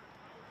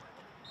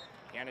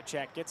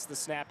 Janacek gets the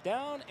snap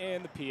down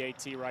and the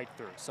PAT right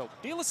through. So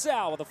De La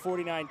Salle with a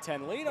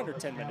 49-10 lead, under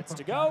 10 minutes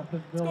to go.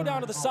 Let's go down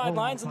to the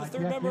sidelines and the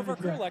third member of our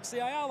crew, Lexi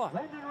Ayala.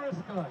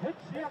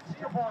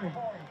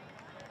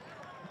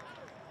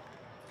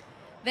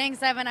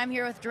 Thanks, Evan. I'm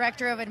here with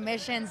Director of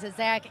Admissions,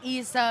 Zach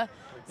Issa.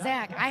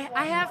 Zach,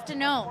 I have to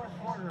know,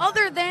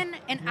 other than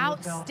an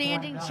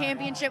outstanding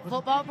championship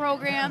football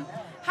program,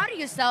 how do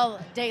you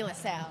sell De La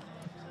Salle?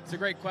 It's a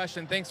great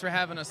question. Thanks for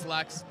having us,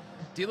 Lex.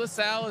 De La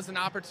Salle is an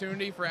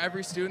opportunity for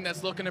every student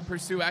that's looking to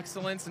pursue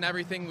excellence in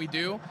everything we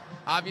do.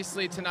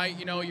 Obviously tonight,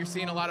 you're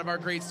seeing a lot of our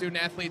great student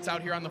athletes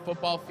out here on the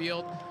football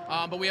field,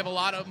 but we have a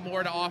lot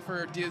more to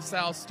offer De La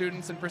Salle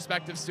students and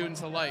prospective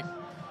students alike.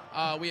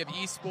 We have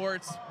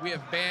esports, we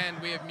have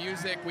band, we have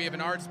music, we have an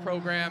arts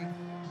program,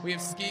 we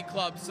have ski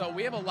clubs, so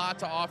we have a lot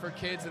to offer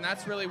kids, and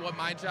that's really what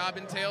my job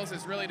entails,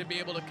 is really to be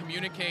able to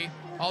communicate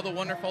all the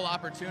wonderful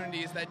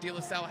opportunities that De La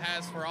Salle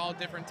has for all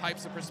different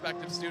types of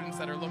prospective students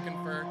that are looking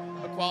for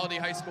a quality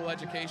high school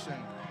education.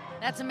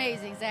 That's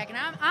amazing, Zach, and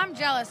I'm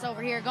jealous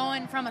over here,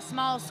 going from a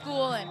small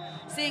school and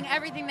seeing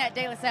everything that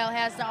De La Salle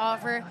has to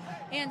offer.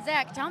 And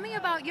Zach, tell me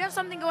about, you have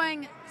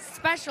something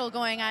special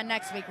going on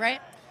next week, right?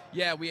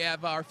 Yeah, we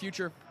have our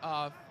future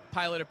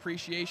Pilot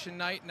Appreciation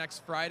Night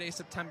next Friday,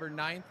 September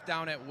 9th,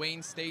 down at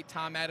Wayne State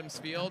Tom Adams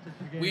Field.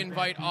 We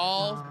invite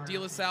all De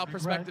La Salle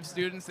prospective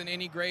students in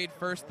any grade,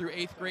 1st through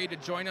 8th grade, to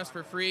join us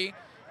for free.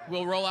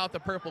 We'll roll out the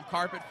purple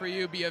carpet for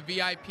you, be a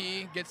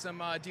VIP, get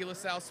some De La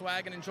Salle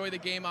swag, and enjoy the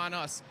game on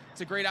us.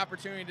 It's a great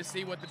opportunity to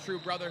see what the true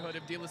brotherhood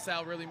of De La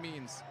Salle really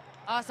means.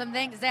 Awesome,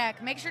 thanks,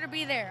 Zach. Make sure to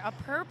be there. A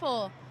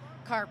purple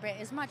carpet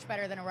is much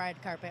better than a red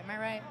carpet, am I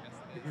right?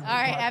 All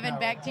right, Evan,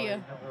 back to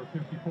you.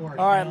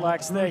 All right,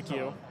 Lex, thank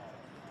you.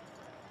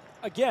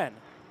 Again,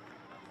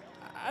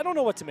 I don't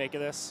know what to make of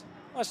this.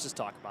 Let's just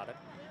talk about it.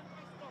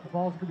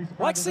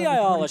 Lexi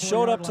Ayala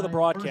showed up to the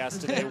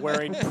broadcast today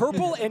wearing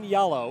purple and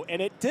yellow,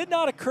 and it did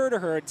not occur to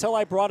her until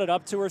I brought it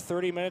up to her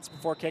 30 minutes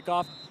before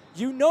kickoff.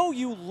 You know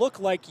you look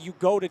like you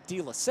go to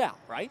De La Salle,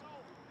 right?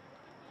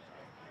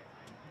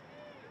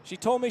 She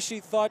told me she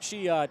thought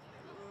she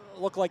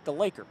looked like the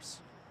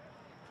Lakers.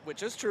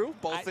 Which is true.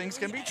 Both things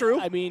can be true.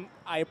 I mean,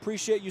 I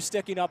appreciate you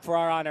sticking up for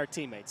our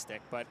teammates,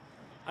 Dick, but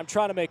I'm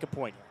trying to make a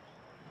point here.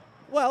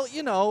 Well,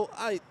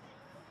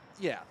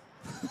 yeah.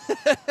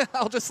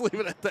 I'll just leave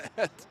it at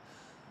that.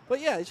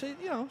 But yeah, she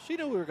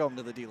knew we were going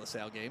to the De La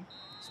Salle game.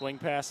 Swing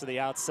pass to the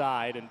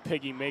outside, and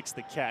Piggee makes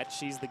the catch.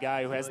 She's the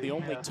guy who has the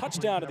only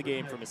touchdown of the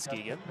game for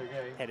Muskegon.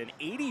 Had an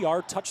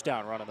 80-yard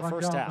touchdown run in the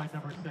first half.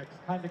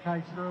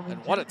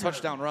 And what a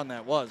touchdown run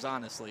that was,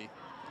 honestly.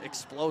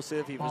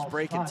 Explosive. He was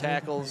breaking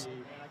tackles.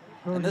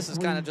 And this is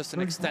kind of just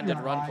an extended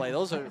run play.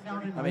 That's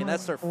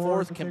their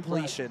 4th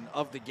completion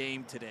of the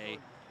game today,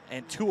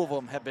 and 2 of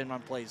them have been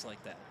on plays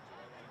like that.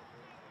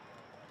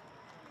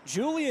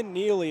 Julian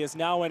Neely is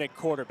now in at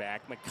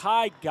quarterback.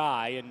 Mackay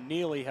Guy and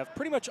Neely have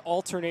pretty much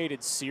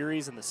alternated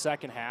series in the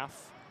second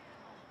half.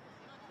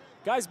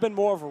 Guy's been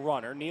more of a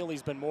runner.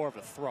 Neely's been more of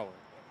a thrower.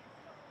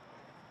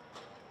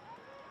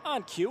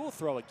 On cue, will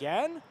throw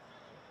again.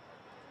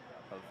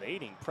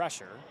 Evading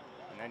pressure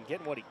and then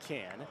getting what he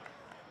can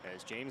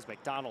as James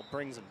McDonald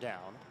brings him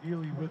down.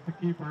 Neely with the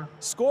keeper.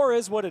 Score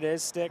is what it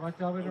is, Stick.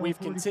 We've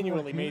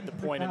continually made the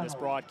point in this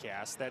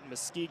broadcast that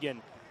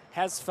Muskegon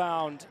has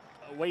found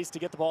ways to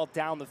get the ball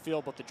down the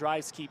field, but the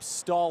drives keep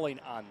stalling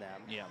on them.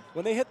 Yeah.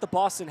 When they hit the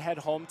bus and head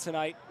home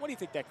tonight, what do you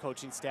think that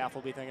coaching staff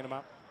will be thinking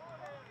about?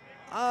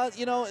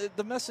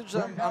 The message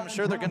I'm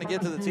sure they're going to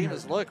give to the team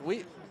is, look,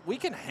 we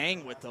can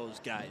hang with those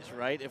guys,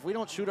 right? If we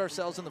don't shoot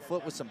ourselves in the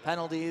foot with some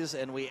penalties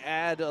and we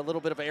add a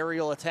little bit of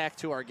aerial attack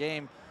to our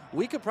game,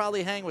 we could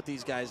probably hang with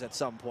these guys at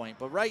some point.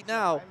 But right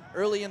now,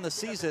 early in the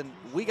season,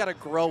 we got to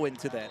grow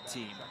into that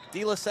team.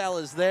 De La Salle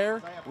is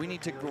there. We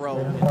need to grow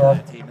into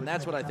that team. And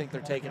that's what I think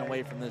they're taking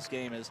away from this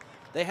game is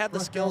they have the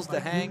skills to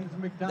hang.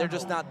 They're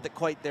just not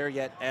quite there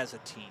yet as a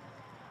team.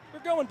 We're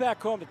going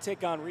back home to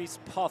take on Reese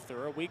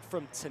Puther a week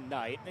from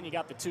tonight. Then you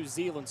got the 2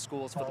 Zeeland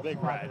schools for the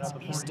Big Reds,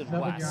 East and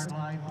West.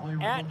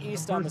 At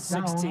East on the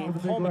 16th,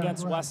 home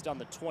against West on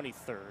the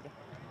 23rd.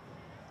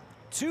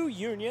 2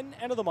 Union,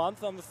 end of the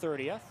month on the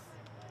 30th.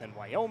 Then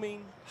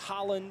Wyoming,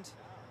 Holland,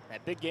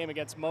 that big game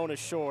against Mona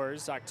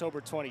Shores, October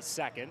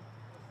 22nd.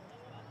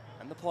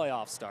 And the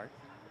playoffs start.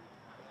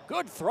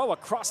 Good throw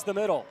across the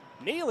middle.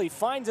 Neely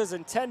finds his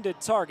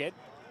intended target.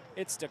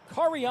 It's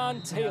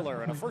Dakarion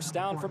Taylor and a first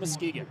down for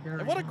Muskegon.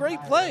 And what a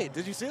great play.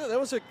 Did you see that? That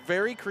was a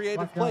very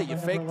creative play. You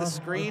fake the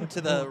screen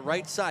to the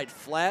right side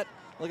flat.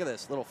 Look at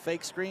this little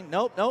fake screen.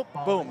 Nope.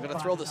 Boom. Going to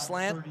throw the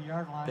slant.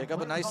 Pick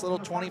up a nice little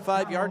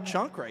 25-yard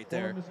chunk right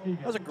there.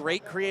 That was a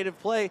great creative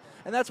play,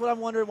 and that's what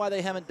I'm wondering why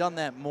they haven't done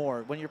that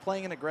more. When you're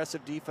playing an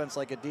aggressive defense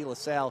like a De La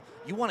Salle,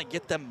 you want to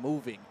get them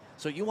moving.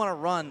 So you want to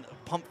run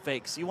pump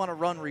fakes. You want to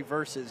run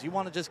reverses. You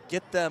want to just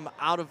get them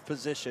out of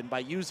position by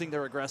using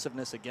their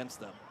aggressiveness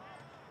against them.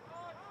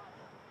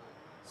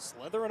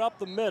 Slithering up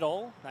the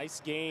middle.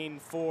 Nice gain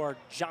for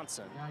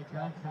Johnson.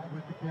 Johnson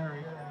with the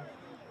carry.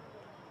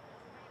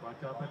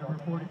 Up at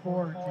number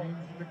 44, James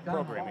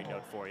McDonald. Programming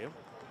note for you.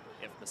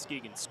 If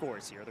Muskegon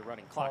scores here, the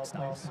running clock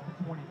stops.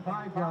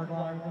 25-yard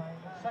line,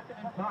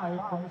 2nd and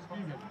 5 for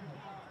Muskegon.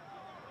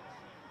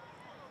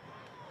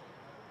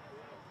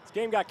 This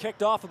game got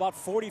kicked off about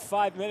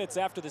 45 minutes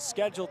after the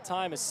scheduled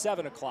time is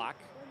 7 o'clock.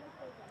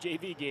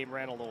 JV game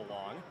ran a little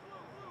long.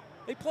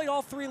 They played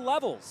all 3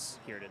 levels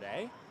here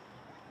today.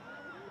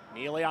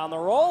 Neely on the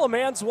roll, a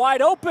man's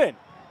wide open.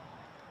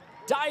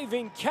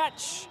 Diving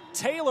catch,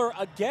 Taylor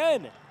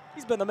again.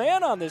 He's been the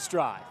man on this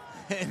drive.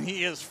 And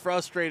he is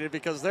frustrated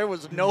because there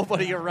was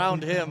nobody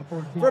around him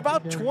for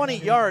about 20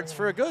 yards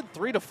for a good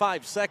 3 to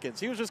 5 seconds.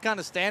 He was just kind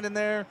of standing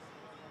there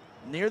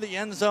near the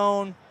end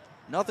zone,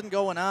 nothing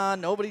going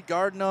on, nobody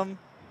guarding him.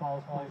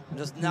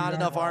 Just not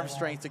enough arm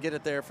strength to get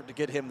it there to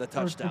get him the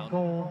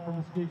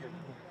touchdown.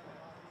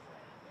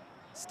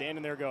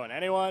 Standing there going,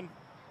 anyone?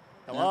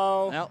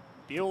 Hello? No.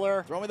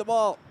 Bueller? Throw me the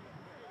ball.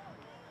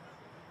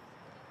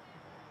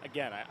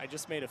 Again, I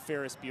just made a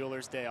Ferris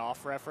Bueller's Day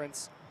Off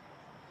reference.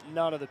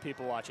 None of the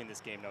people watching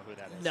this game know who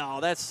that is. No,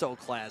 that's so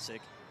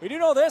classic. We do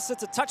know this.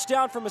 It's a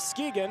touchdown for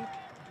Muskegon.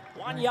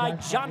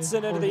 Wanyai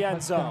Johnson into the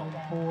end zone.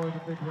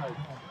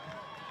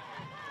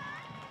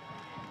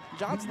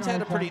 Johnson's had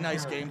a pretty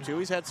nice game, too.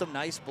 He's had some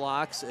nice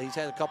blocks. He's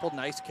had a couple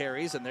nice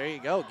carries, and there you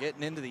go,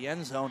 getting into the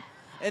end zone.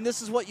 And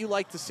this is what you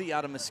like to see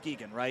out of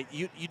Muskegon, right?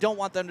 You don't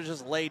want them to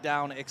just lay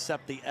down,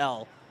 accept the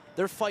L.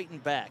 They're fighting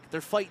back. They're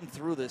fighting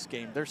through this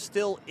game. They're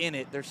still in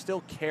it. They're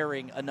still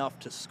caring enough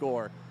to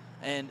score.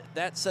 And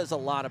that says a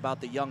lot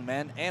about the young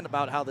men and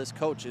about how this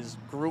coach is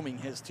grooming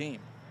his team.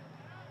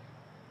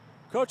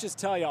 Coaches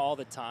tell you all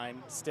the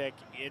time, Stick,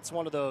 it's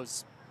one of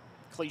those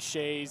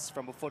cliches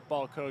from a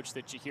football coach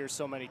that you hear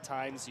so many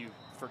times you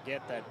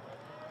forget that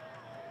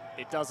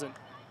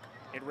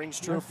it rings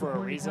true for a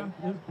reason,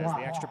 as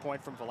the extra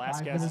point from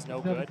Velasquez is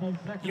no good.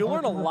 You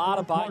learn a lot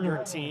about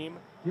your team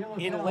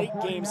in late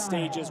game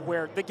stages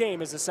where the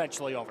game is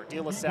essentially over.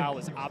 De La Salle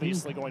is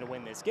obviously going to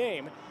win this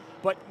game,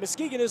 but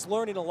Muskegon is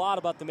learning a lot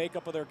about the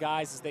makeup of their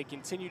guys as they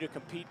continue to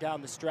compete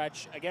down the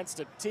stretch against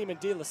a team in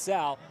De La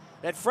Salle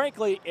that,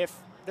 frankly, if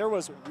there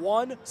was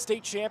one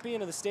state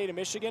champion in the state of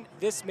Michigan,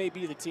 this may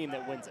be the team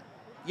that wins it.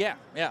 Yeah,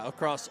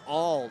 across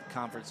all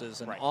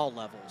conferences and all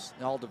levels,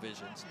 all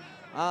divisions.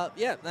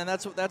 Yeah, and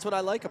that's what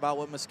I like about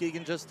what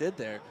Muskegon just did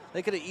there.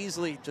 They could have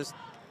easily just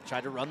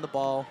tried to run the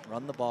ball,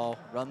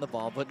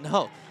 but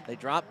no. They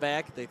dropped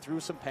back, they threw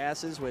some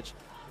passes, which,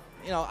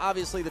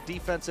 obviously the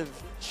defensive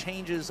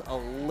changes a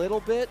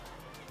little bit,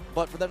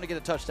 but for them to get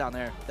a touchdown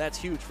there, that's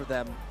huge for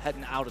them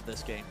heading out of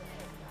this game.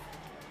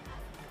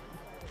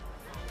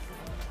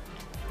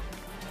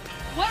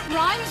 What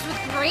rhymes with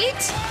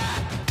great?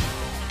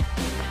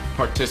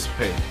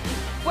 Participate.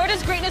 Where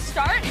does greatness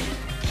start?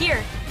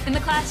 Here, in the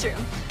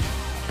classroom.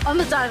 On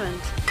the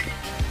diamond.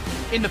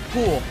 In the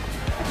pool.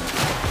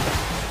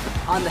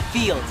 On the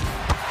field.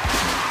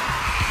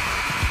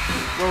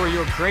 Where will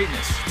your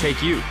greatness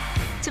take you?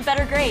 To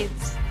better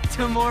grades.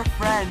 To more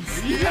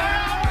friends.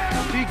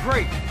 Yeah! Be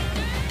great.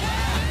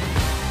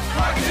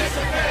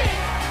 Participate.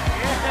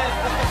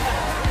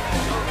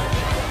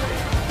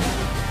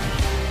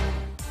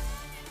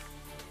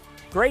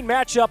 Great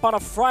matchup on a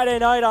Friday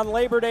night on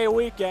Labor Day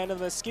weekend, and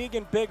the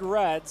Muskegon Big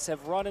Reds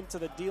have run into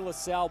the De La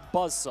Salle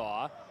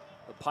Buzzsaw.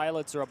 The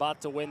Pilots are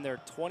about to win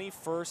their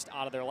 21st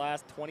out of their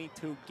last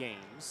 22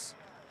 games.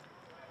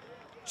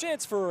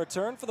 Chance for a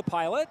return for the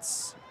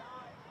Pilots.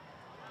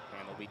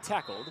 And they'll be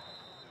tackled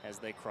as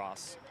they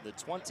cross the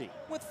 20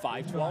 with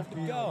 5:12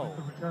 to go.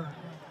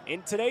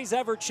 In today's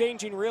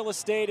ever-changing real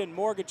estate and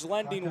mortgage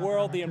lending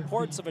world, the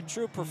importance of a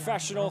true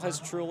professional has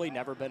truly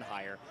never been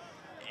higher.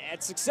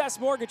 At Success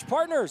Mortgage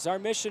Partners, our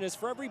mission is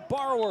for every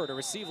borrower to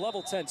receive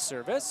level 10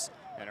 service,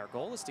 and our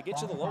goal is to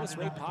get you the lowest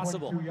rate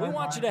possible. We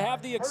want you to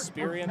have the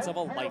experience of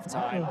a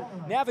lifetime.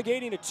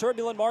 Navigating a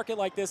turbulent market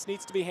like this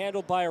needs to be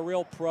handled by a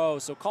real pro,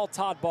 so call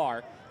Todd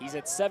Barr. He's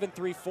at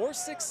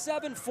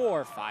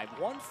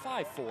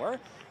 734-674-5154,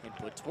 and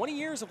put 20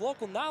 years of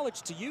local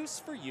knowledge to use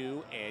for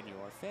you and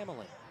your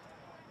family.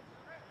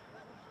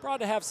 Proud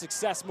to have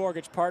Success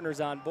Mortgage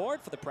Partners on board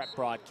for the prep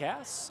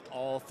broadcasts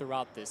all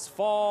throughout this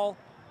fall,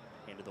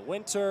 into the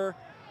winter.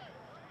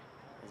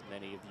 As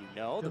many of you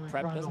know, the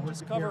prep doesn't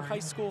just cover high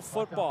school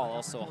football,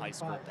 also high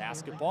school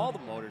basketball, the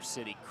Motor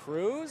City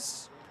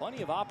Cruise.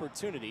 Plenty of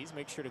opportunities.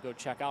 Make sure to go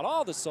check out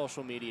all the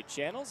social media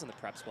channels and the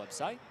Preps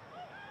website.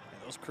 Yeah,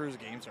 those cruise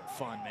games are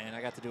fun, man.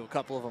 I got to do a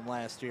couple of them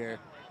last year.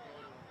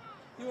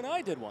 You and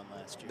I did one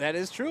last year. That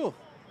is true.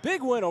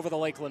 Big win over the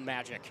Lakeland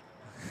Magic.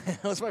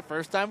 It was my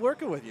first time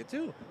working with you,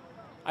 too.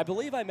 I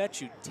believe I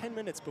met you 10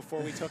 minutes before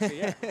we took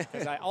the air,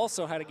 because I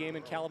also had a game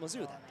in Kalamazoo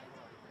that day.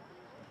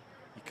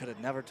 You could have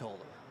never told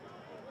him.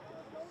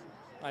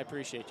 I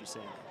appreciate you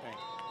saying that. Thank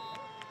you.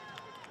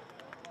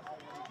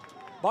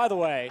 By the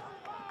way,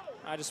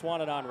 I just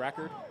want it on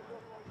record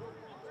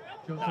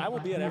that I will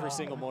be at every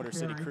single Motor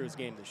City Cruise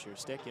game this year,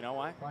 Stick. You know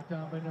why?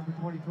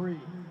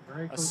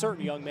 A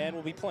certain young man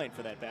will be playing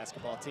for that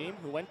basketball team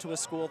who went to a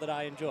school that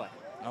I enjoy.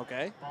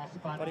 Okay.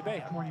 Buddy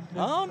Boeheim.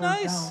 Oh,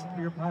 nice.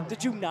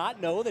 Did you not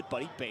know that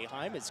Buddy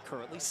Boeheim is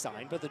currently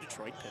signed by the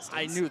Detroit Pistons?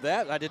 I knew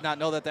that. I did not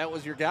know that that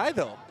was your guy,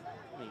 though.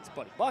 He's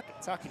Buddy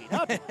Buckets. How can he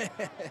not be?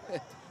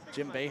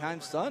 Jim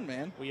Boeheim's son,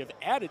 man. We have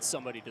added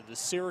somebody to the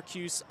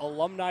Syracuse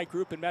alumni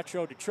group in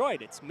Metro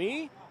Detroit. It's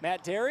me,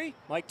 Matt Derry,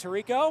 Mike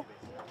Tirico,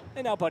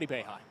 and now Buddy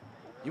Boeheim.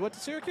 You went to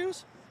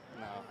Syracuse?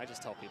 No, I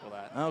just tell people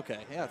that. Okay.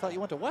 Yeah, I thought you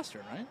went to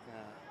Western, right?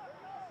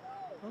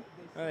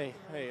 Hey,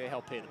 they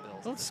help pay the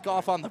bills. Don't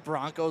scoff on the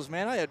Broncos,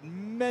 man. I had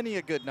many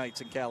a good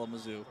nights in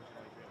Kalamazoo.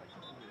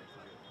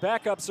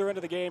 Backups are into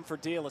the game for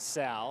De La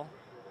Salle.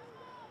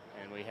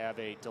 And we have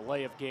a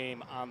delay of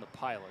game on the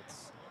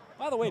Pilots.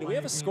 By the way, do we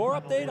have a score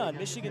update on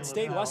Michigan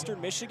State,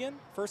 Western Michigan?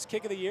 First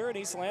kick of the year in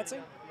East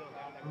Lansing?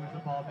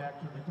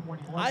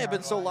 I have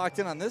been so locked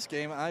in on this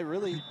game, I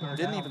really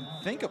didn't even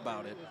think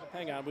about it.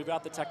 Hang on, we've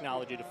got the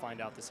technology to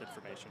find out this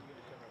information.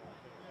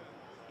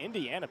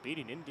 Indiana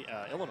beating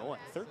Illinois,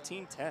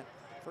 13-10,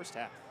 first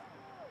half.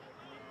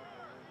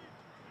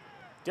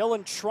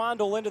 Dylan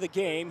Trondle into the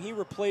game. He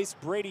replaced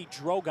Brady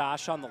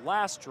Drogosh on the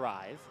last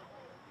drive.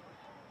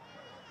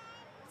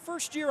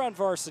 First year on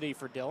varsity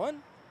for Dylan.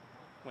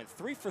 Went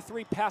 3 for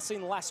 3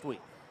 passing last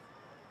week.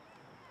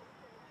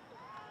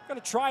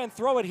 Going to try and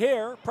throw it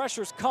here.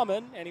 Pressure's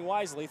coming, and he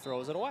wisely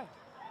throws it away.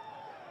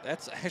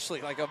 That's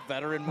actually like a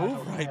veteran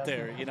move right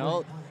there, you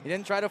know. He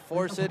didn't try to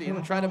force it. He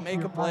didn't try to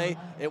make a play.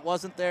 It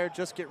wasn't there.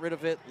 Just get rid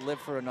of it. Live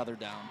for another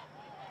down.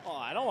 Oh,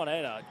 I don't want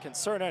to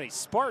concern any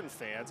Spartan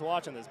fans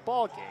watching this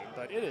ball game,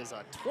 but it is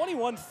a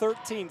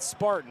 21-13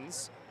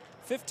 Spartans.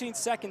 15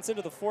 seconds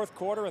into the fourth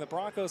quarter, and the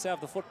Broncos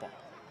have the football.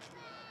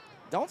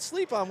 Don't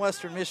sleep on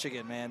Western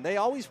Michigan, man. They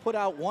always put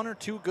out 1 or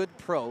 2 good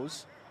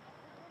pros.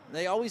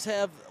 They always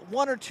have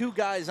 1 or 2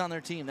 guys on their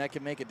team that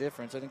can make a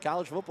difference. And in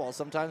college football,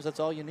 sometimes that's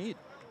all you need.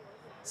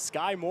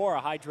 Sky Moore, a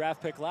high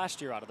draft pick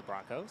last year out of the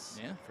Broncos.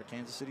 Yeah, for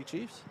Kansas City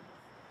Chiefs.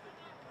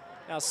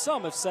 Now,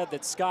 some have said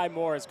that Sky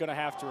Moore is going to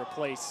have to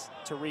replace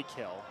Tariq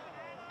Hill.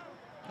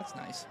 That's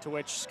nice. To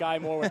which Sky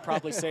Moore would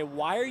probably say,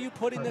 "Why are you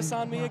putting this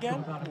on me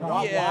again?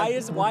 Yeah.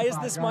 Why is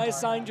this my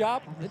assigned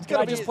job? It's Can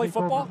I just play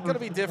football?" It's going to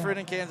be different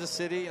in Kansas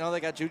City. You know, they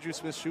got Juju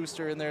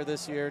Smith-Schuster in there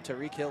this year.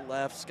 Tariq Hill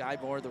left. Sky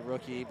Moore, the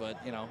rookie.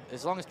 But, you know,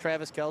 as long as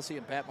Travis Kelce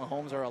and Pat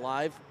Mahomes are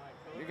alive,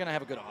 you're going to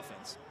have a good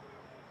offense.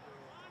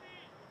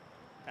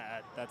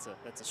 That's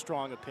a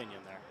strong opinion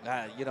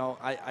there. You know,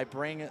 I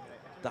bring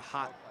the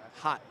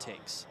hot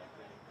takes.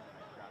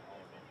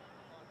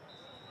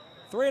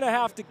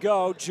 3.5 to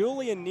go.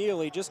 Julian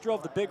Neely just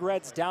drove the Big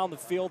Reds down the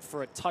field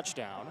for a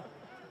touchdown.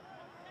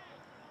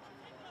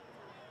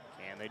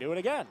 Can they do it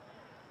again?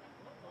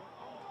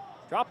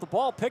 Dropped the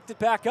ball, picked it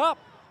back up.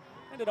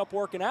 Ended up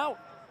working out.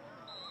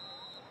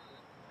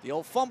 The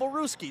old fumble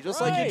Rooski,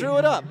 just like you drew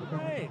it up.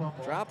 Right.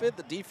 Drop it.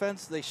 The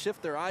defense, they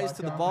shift their eyes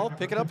to the ball,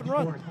 pick it up and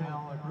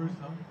run.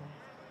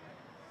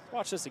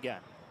 Watch this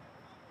again.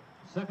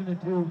 2nd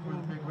and 2 for the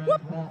Big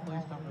Reds. Ball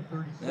placed on the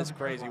 37. It's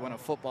crazy when a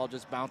football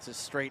just bounces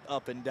straight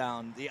up and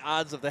down. The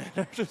odds of that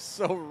are just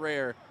so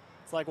rare.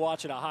 It's like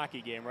watching a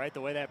hockey game, right?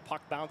 The way that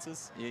puck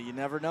bounces. Yeah, you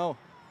never know.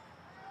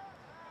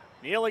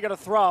 Neely going to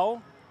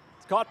throw.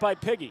 It's caught by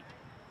Piggee.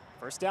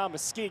 First down,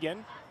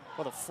 Muskegon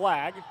with a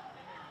flag.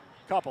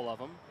 Couple of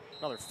them.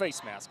 Another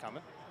face mask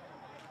coming.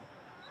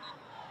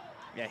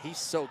 Yeah, he's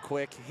so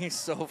quick. He's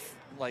so,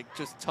 like,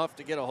 just tough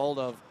to get a hold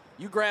of.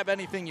 You grab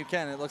anything you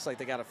can, it looks like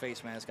they got a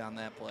face mask on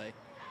that play.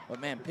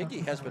 But, man,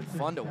 Piggee has been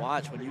fun to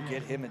watch when you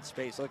get him in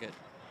space. Look at.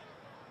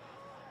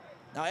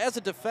 Now, as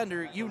a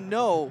defender, you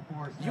know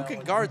you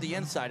can guard the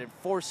inside and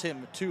force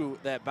him to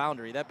that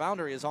boundary. That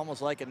boundary is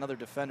almost like another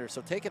defender.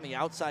 So taking the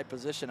outside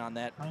position on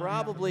that,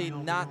 probably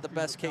not the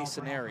best case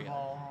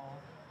scenario.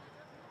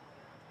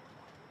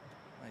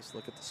 Nice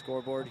look at the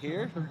scoreboard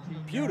here.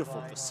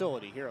 Beautiful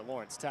facility here at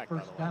Lawrence Tech, by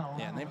the way.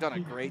 Yeah, and they've done a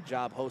great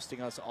job hosting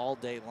us all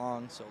day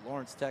long. So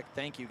Lawrence Tech,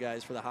 thank you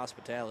guys for the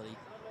hospitality.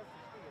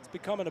 It's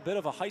becoming a bit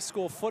of a high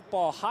school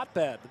football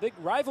hotbed. The big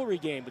rivalry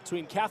game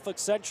between Catholic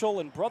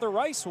Central and Brother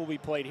Rice will be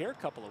played here in a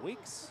couple of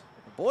weeks.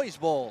 The Boys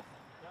Bowl.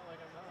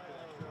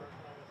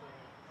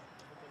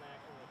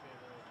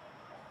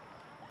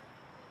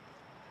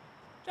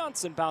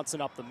 Johnson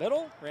bouncing up the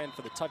middle, ran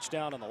for the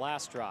touchdown on the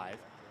last drive.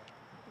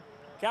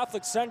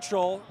 Catholic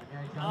Central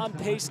on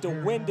pace to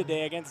win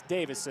today against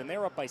Davison. They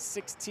were up by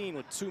 16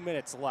 with 2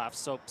 minutes left,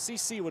 so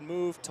CC would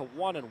move to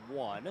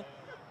 1-1.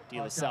 De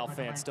La Salle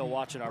fans still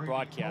watching our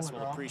broadcast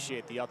will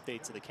appreciate the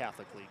update to the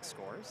Catholic League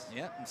scores.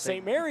 Yeah,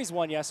 St. Mary's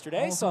won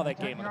yesterday. Saw that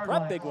game on the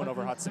prep. Big win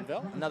over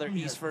Hudsonville. Another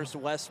East versus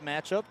West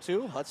matchup,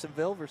 too.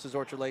 Hudsonville versus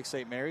Orchard Lake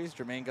St. Mary's.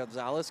 Jermaine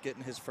Gonzalez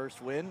getting his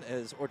first win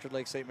as Orchard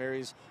Lake St.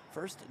 Mary's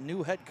first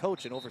new head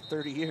coach in over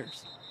 30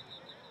 years.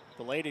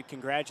 Belated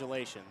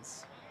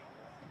congratulations.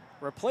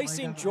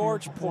 Replacing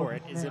George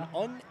Port is an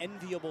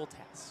unenviable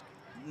task.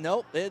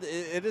 Nope, it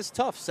is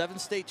tough. 7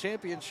 state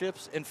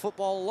championships in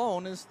football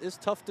alone is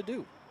tough to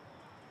do.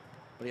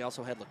 But he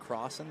also had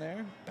lacrosse in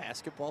there,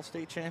 basketball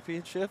state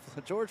championship.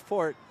 George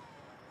Port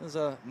is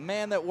a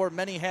man that wore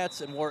many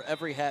hats and wore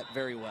every hat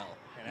very well.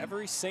 And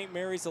every St.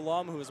 Mary's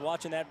alum who was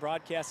watching that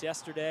broadcast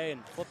yesterday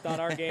and flipped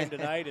on our game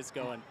tonight is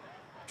going,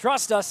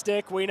 trust us,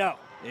 Dick, we know.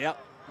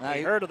 Yep.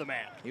 We heard of the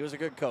man. He was a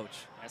good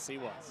coach. Yes, he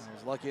was. I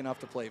was lucky enough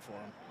to play for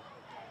him.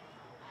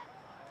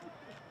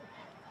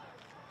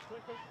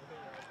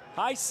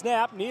 High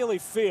snap, Neely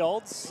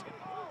fields.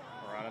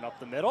 Running up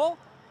the middle.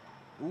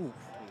 Ooh,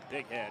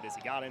 big hit as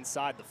he got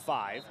inside the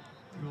 5.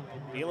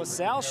 De La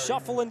Salle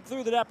shuffling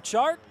through the depth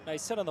chart.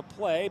 Nice hit on the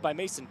play by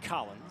Mason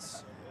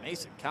Collins.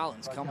 Mason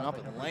Collins coming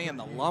up and laying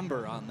the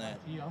lumber on that.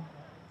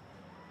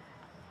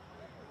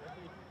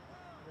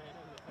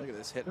 Look at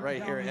this hit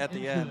right here at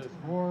the end.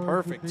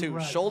 Perfect, too.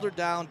 Shoulder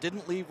down,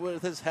 didn't leave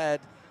with his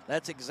head.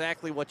 That's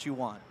exactly what you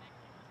want.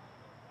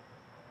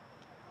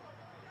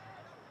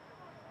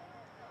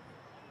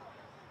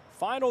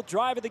 Final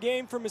drive of the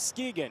game for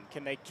Muskegon.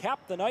 Can they cap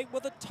the night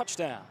with a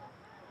touchdown?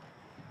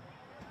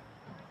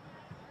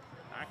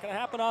 Not going to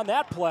happen on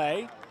that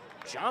play.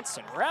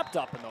 Johnson wrapped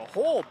up in the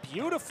hole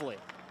beautifully.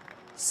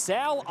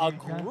 Salle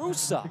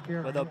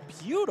Agrusa with a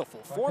beautiful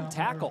form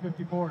tackle.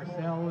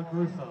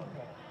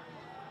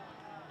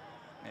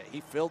 Yeah,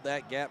 he filled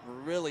that gap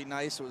really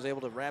nice. Was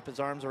able to wrap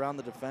his arms around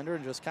the defender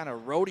and just kind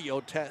of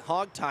rodeo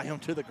hog tie him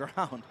to the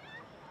ground.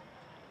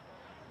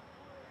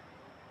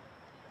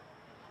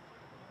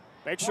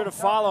 Make sure to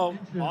follow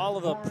all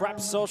of the Prep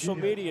social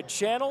media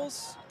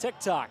channels,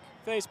 TikTok,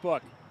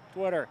 Facebook,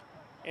 Twitter,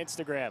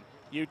 Instagram,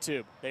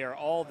 YouTube. They are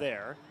all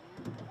there.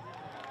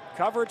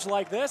 Coverage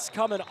like this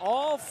coming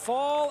all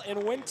fall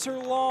and winter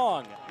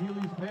long.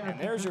 And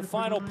there's your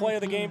final play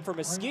of the game for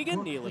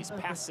Muskegon. Neely's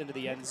pass into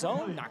the end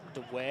zone, knocked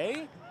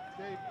away.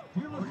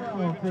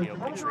 Gio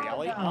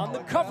Petrielli on the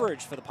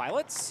coverage for the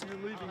Pilots.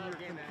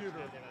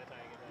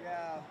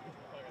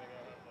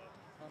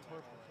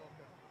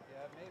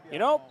 You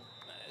know,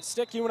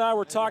 Stick, you and I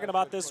were talking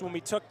about this when we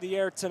took the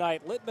air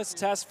tonight. Litmus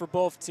test for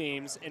both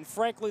teams, and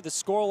frankly, the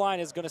scoreline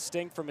is going to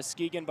sting for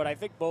Muskegon, but I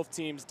think both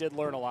teams did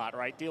learn a lot,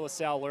 right? De La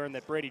Salle learned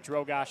that Brady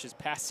Drogosh's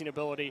passing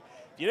ability,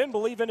 if you didn't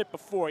believe in it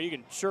before, you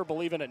can sure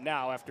believe in it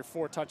now after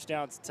 4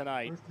 touchdowns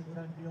tonight.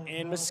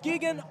 And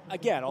Muskegon,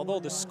 again, although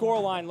the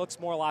scoreline looks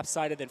more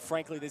lopsided than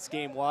frankly this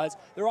game was,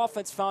 their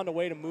offense found a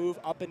way to move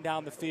up and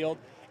down the field.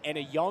 And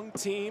a young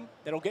team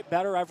that'll get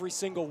better every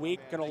single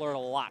week, going to learn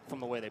a lot from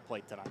the way they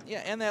played tonight.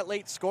 Yeah, and that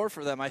late score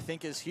for them I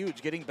think is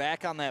huge. Getting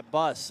back on that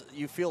bus,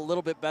 you feel a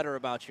little bit better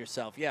about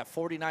yourself. Yeah,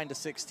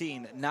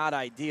 49-16, not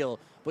ideal,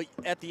 but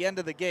at the end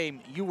of the game,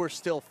 you were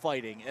still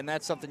fighting, and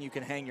that's something you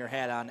can hang your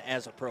hat on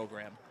as a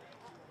program.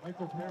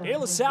 De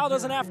La Salle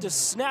doesn't have to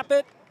snap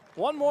it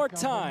one more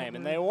time,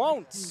 and they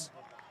won't.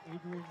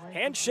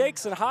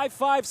 Handshakes and high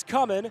fives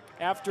coming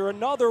after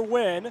another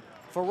win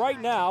for right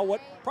now what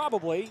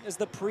probably is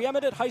the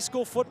preeminent high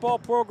school football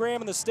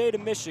program in the state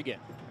of Michigan.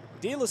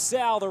 De La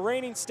Salle, the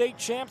reigning state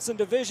champs in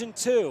Division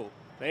II.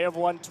 They have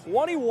won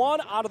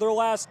 21 out of their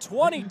last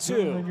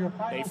 22.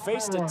 They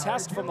faced a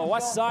test from the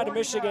west side of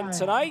Michigan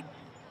tonight.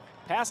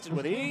 Passed it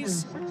with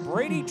ease.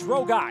 Brady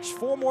Drogosh,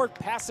 4 more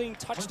passing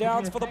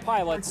touchdowns for the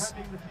Pilots.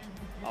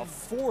 A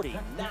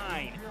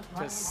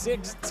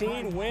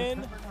 49-16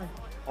 win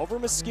over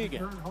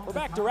Muskegon. We're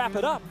back to wrap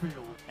it up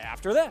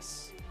after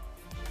this.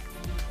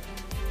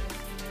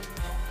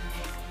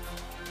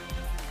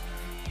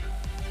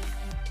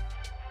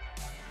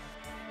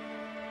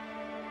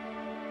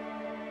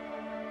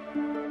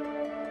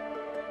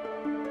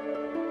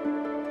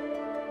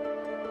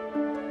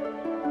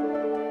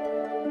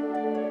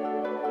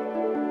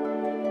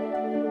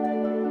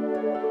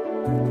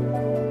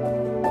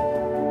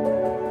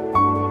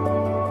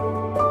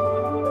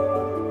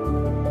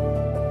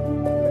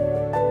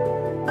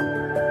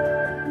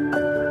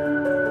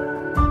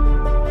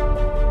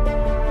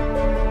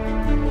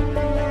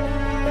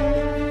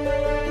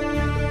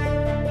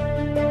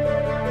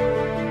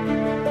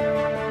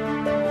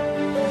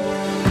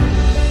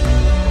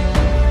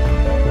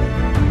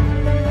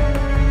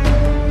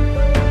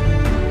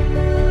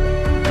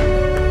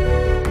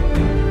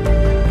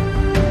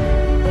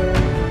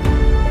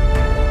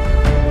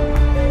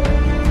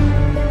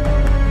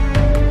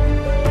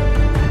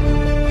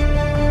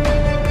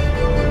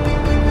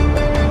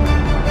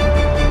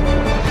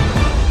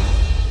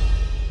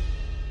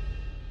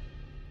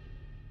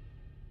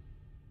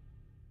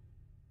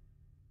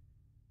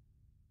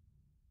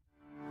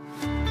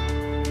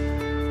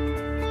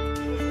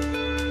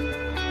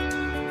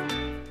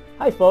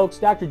 Hi folks,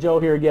 Dr. Joe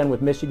here again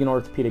with Michigan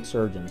Orthopedic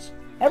Surgeons.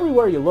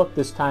 Everywhere you look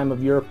this time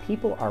of year,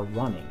 people are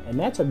running, and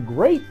that's a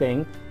great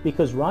thing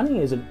because running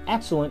is an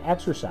excellent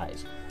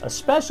exercise,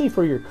 especially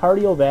for your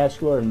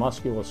cardiovascular and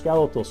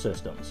musculoskeletal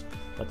systems.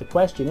 But the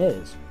question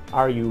is,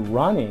 are you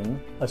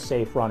running a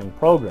safe running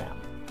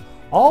program?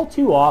 All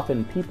too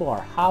often, people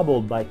are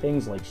hobbled by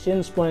things like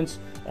shin splints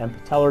and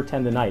patellar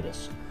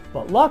tendonitis.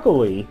 But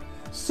luckily,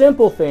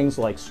 simple things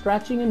like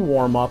stretching and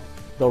warm-up,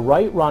 the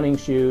right running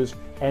shoes,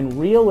 and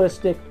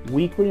realistic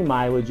weekly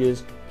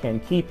mileages can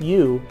keep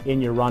you in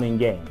your running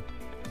game.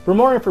 For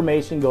more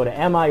information, go to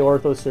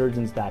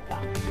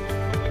miorthosurgeons.com.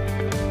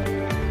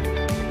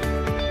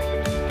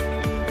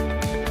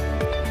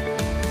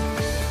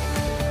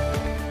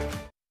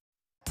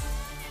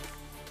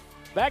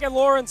 Back at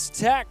Lawrence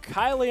Tech,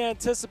 highly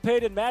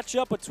anticipated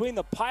matchup between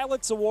the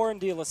Pilots of Warren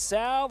De La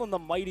Salle and the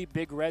mighty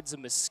Big Reds of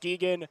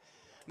Muskegon.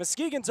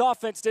 Muskegon's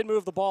offense did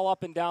move the ball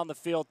up and down the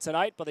field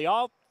tonight, but the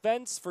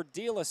offense for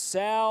De La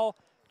Salle,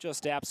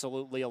 just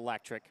absolutely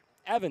electric.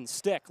 Evan,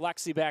 Stick,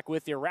 Lexi back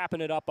with you, wrapping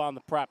it up on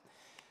the prep.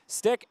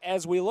 Stick,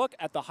 as we look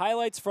at the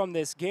highlights from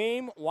this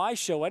game, why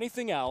show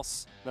anything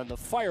else than the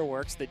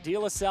fireworks that De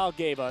La Salle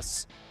gave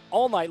us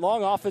all night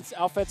long,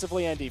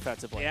 offensively and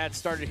defensively? Yeah, it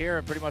started here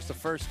and pretty much the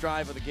first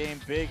drive of the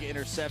game. Big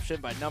interception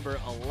by number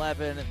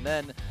 11, and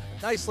then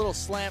a nice little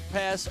slant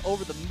pass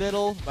over the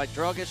middle by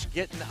Drogosh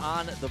getting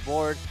on the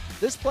board.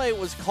 This play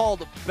was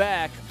called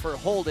back for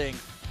holding,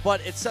 but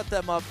it set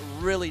them up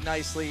really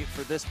nicely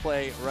for this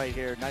play right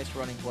here. Nice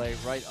running play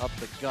right up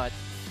the gut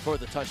for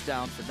the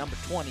touchdown for number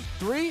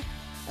 23.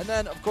 And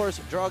then, of course,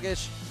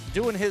 Drogosh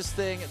doing his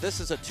thing.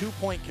 This is a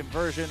 2-point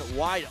conversion,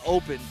 wide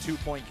open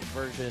 2-point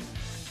conversion.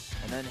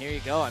 And then here you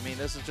go. I mean,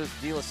 this is just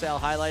De La Salle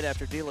highlight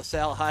after De La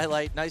Salle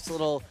highlight. Nice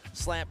little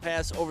slant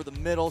pass over the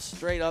middle,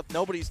 straight up.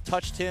 Nobody's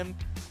touched him,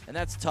 and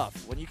that's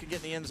tough when you can get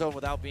in the end zone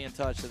without being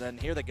touched. And then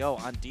here they go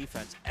on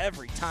defense.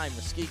 Every time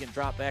Muskegon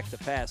dropped back to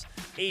pass,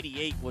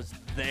 88 was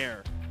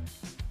there.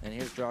 And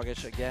here's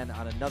Drogosh again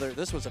on another.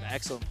 This was an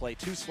excellent play.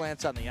 2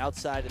 slants on the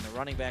outside, and the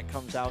running back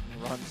comes out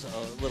and runs a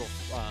little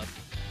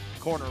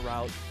corner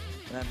route.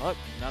 And then look,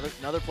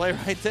 another play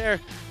right there.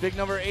 Big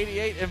number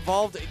 88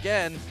 involved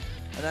again.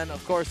 And then,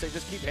 of course, they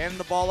just keep handing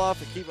the ball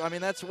off. I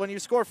mean, that's when you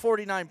score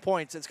 49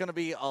 points, it's going to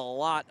be a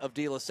lot of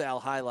De La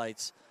Salle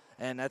highlights.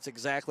 And that's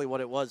exactly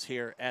what it was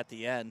here at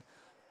the end.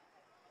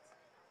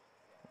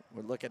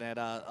 We're looking at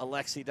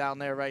Alexi down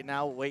there right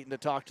now, waiting to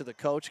talk to the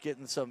coach,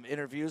 getting some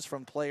interviews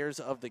from players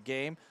of the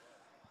game.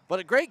 But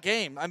a great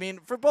game. I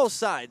mean, for both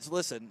sides.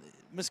 Listen,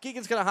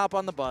 Muskegon's going to hop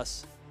on the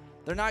bus.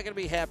 They're not going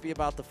to be happy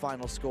about the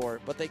final score,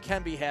 but they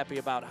can be happy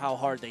about how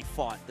hard they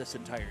fought this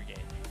entire game.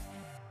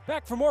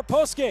 Back for more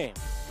postgame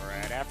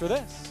right after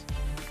this.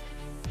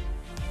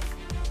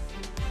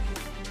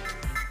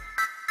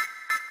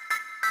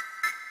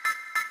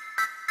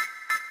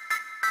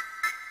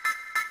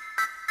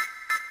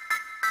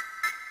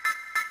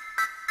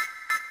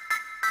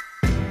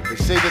 They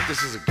say that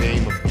this is a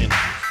game of inches,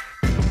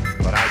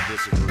 but I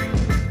disagree.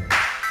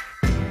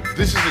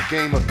 This is a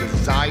game of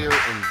desire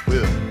and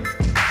will.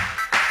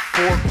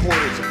 4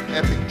 quarters of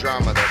epic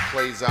drama that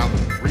plays out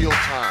in real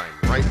time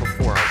right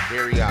before our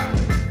very eyes.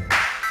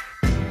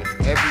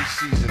 And every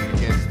season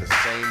begins the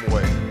same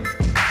way,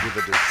 with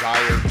a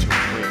desire to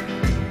win.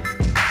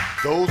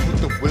 Those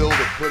with the will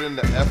to put in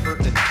the effort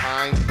and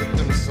time put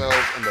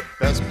themselves in the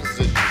best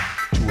position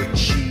to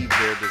achieve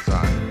their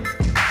desire.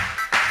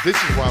 This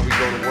is why we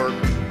go to work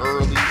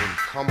early and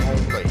come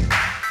home late.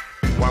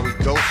 Why we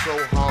go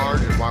so hard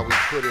and why we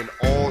put in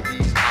all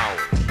these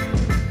hours.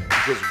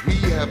 Because we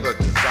have a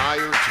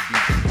desire to be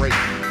great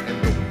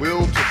and the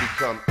will to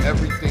become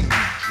everything we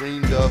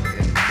dreamed of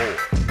and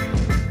more.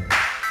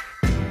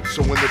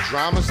 So when the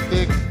drama's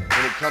thick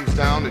and it comes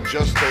down to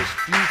just those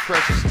few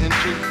precious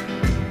inches,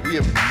 we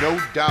have no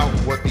doubt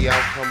what the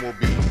outcome will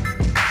be.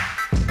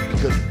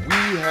 Because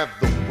we have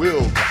the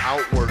will to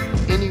outwork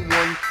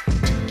anyone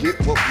to get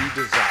what we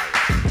desire.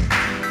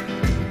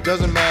 It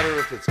doesn't matter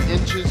if it's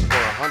inches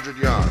or 100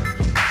 yards.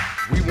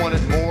 We want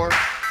it more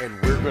and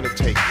we're going to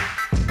take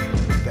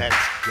it. That's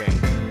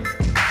game.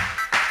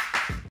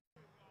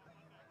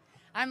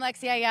 I'm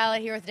Lexi Ayala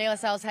here with De La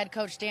Salle's head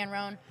coach, Dan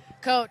Roan.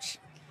 Coach,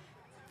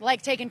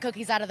 like taking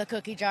cookies out of the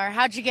cookie jar,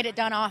 how'd you get it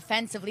done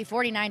offensively,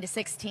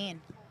 49-16?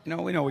 You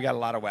know, we know we got a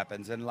lot of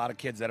weapons and a lot of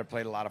kids that have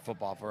played a lot of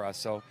football for us.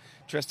 So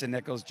Tristan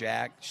Nichols,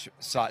 Jack,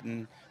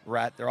 Sutton,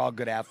 Rhett, they're all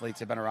good athletes.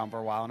 They've been around for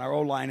a while. And our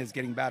O-line is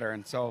getting better.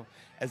 And so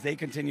as they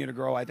continue to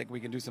grow, I think we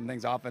can do some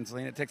things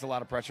offensively, and it takes a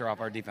lot of pressure off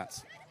our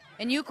defense.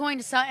 And you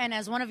coined Sutton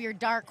as one of your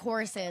dark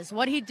horses.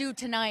 What did he do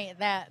tonight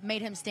that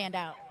made him stand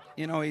out?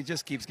 You know, he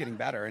just keeps getting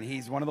better, and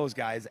he's one of those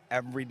guys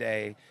every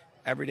day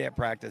at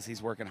practice, he's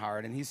working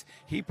hard, and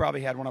he probably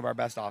had one of our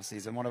best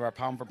offseason, one of our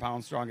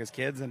pound-for-pound strongest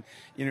kids, and,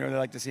 you know, they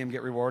like to see him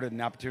get rewarded and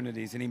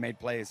opportunities, and he made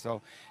plays.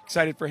 So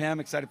excited for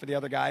him, excited for the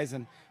other guys,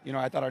 and, you know,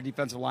 I thought our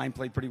defensive line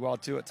played pretty well,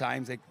 too, at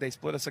times. They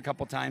split us a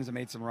couple times and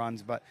made some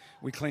runs, but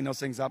we cleaned those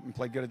things up and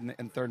played good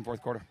in third and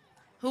fourth quarter.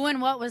 Who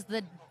and what was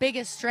the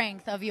biggest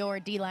strength of your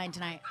D-line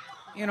tonight?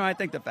 You know, I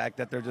think the fact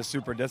that they're just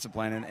super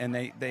disciplined, and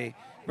they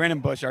Brandon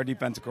Bush, our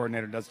defensive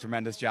coordinator, does a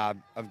tremendous job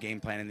of game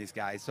planning these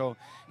guys. So,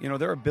 you know,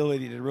 their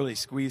ability to really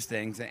squeeze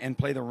things and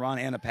play the run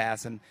and the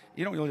pass, and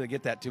you don't really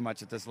get that too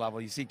much at this level.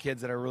 You see kids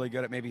that are really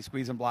good at maybe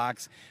squeezing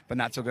blocks, but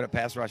not so good at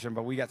pass rushing,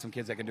 but we got some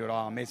kids that can do it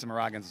all. Mason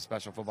Moragan's a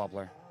special football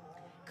player.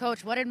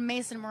 Coach, what did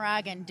Mason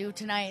Moragan do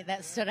tonight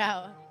that stood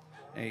out?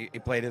 He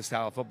played his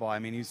style of football. I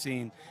mean, you've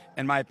seen,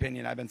 in my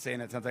opinion, I've been saying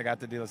it since I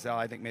got to De La Salle,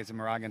 I think Mason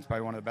Moragan's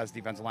probably one of the best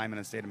defensive linemen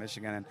in the state of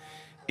Michigan, and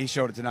he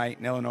showed it tonight.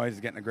 And Illinois is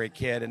getting a great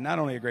kid, and not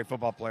only a great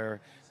football player,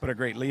 but a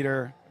great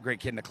leader, a great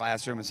kid in the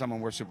classroom, and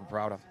someone we're super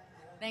proud of.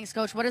 Thanks,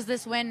 Coach. What does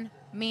this win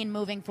mean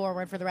moving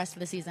forward for the rest of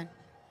the season?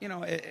 You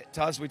know,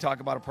 to us, we talk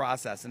about a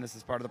process, and this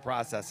is part of the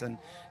process. And,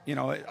 you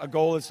know, a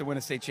goal is to win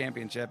a state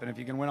championship. And if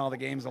you can win all the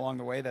games along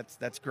the way,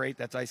 that's great.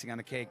 That's icing on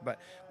the cake. But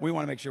we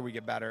want to make sure we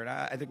get better. And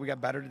I think we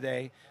got better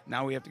today.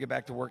 Now we have to get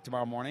back to work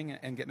tomorrow morning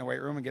and get in the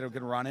weight room and get a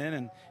good run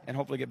in and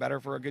hopefully get better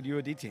for a good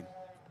UAD team.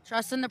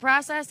 Trust in the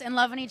process and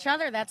loving each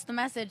other. That's the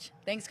message.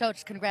 Thanks,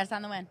 Coach. Congrats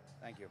on the win.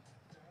 Thank you.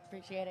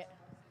 Appreciate it.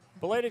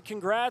 Belated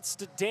congrats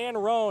to Dan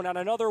Roan on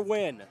another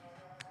win.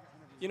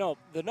 You know,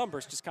 the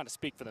numbers just kind of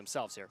speak for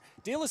themselves here.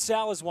 De La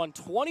Salle has won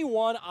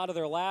 21 out of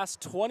their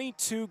last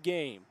 22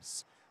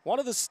 games. One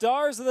of the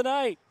stars of the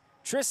night,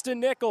 Tristan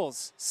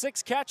Nichols,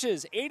 6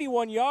 catches,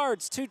 81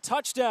 yards, 2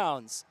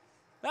 touchdowns.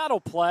 That'll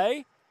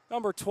play.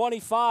 Number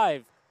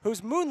 25,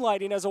 who's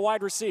moonlighting as a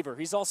wide receiver.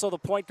 He's also the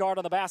point guard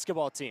on the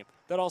basketball team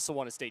that also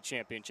won a state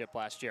championship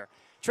last year.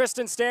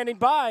 Tristan standing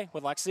by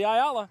with Lexi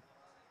Ayala.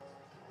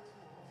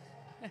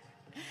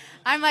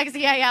 I'm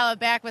Lexi Ayala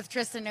back with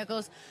Tristan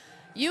Nichols.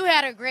 You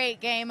had a great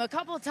game, a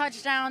couple of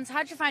touchdowns.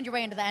 How'd you find your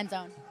way into the end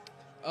zone?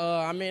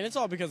 I mean, it's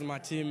all because of my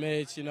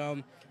teammates. You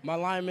know, my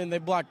linemen, they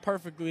blocked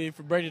perfectly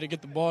for Brady to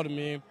get the ball to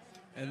me.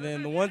 And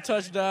then the one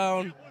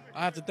touchdown,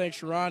 I have to thank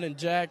Sherron and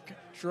Jack.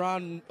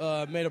 Sherron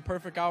made a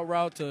perfect out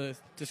route to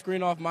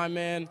screen off my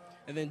man.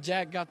 And then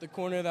Jack got the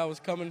corner that was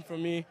coming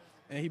from me,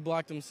 and he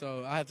blocked him.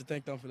 So I have to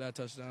thank them for that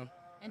touchdown.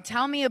 And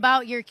tell me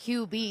about your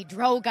QB,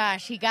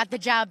 Drogosh. He got the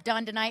job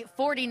done tonight,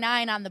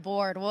 49 on the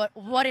board.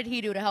 What did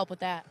he do to help with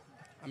that?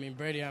 I mean,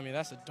 Brady, I mean,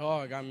 that's a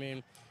dog. I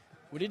mean,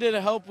 what he did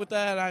to help with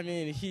that, I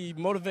mean, he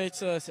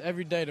motivates us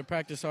every day to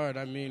practice hard.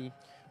 I mean,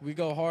 we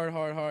go hard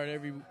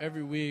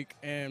every week.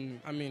 And,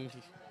 I mean,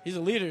 he's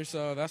a leader,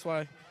 so that's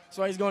why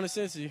he's going to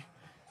Cincy.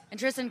 And,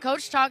 Tristan,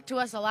 Coach talked to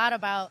us a lot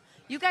about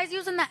you guys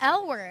using the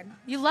L word.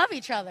 You love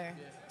each other.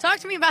 Yeah. Talk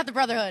to me about the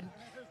brotherhood.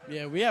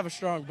 Yeah, we have a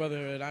strong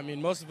brotherhood. I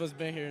mean, most of us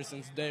been here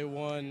since day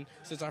one,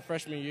 since our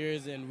freshman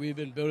years, and we've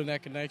been building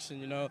that connection,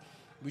 you know.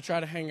 We try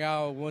to hang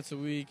out once a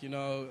week, you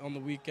know, on the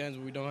weekends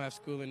when we don't have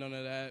school and none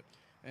of that.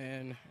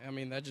 And, I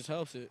mean, that just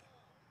helps it.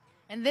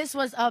 And this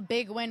was a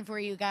big win for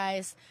you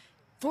guys,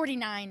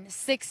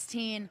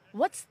 49-16.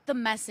 What's the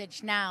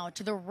message now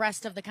to the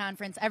rest of the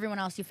conference, everyone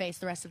else you face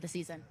the rest of the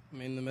season? I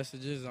mean, the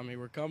message is, I mean,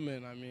 we're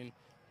coming. I mean,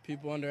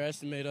 people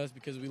underestimate us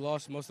because we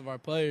lost most of our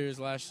players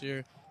last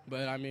year.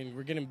 But, I mean,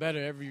 we're getting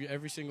better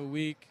every single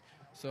week.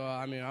 So,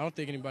 I mean, I don't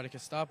think anybody can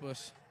stop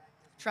us.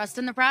 Trust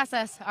in the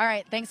process. All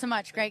right, thanks so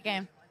much. Great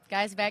game.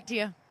 Guys, back to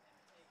you.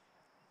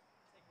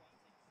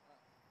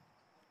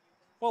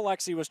 Well,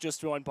 Lexi was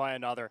just joined by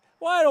another.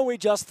 Why don't we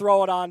just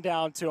throw it on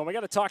down to him? I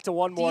got to talk to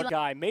one more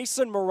guy,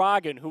 Mason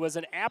Moragan, who was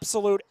an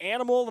absolute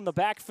animal in the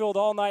backfield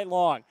all night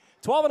long.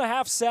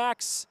 12.5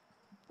 sacks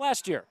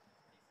last year.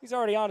 He's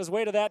already on his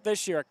way to that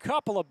this year. A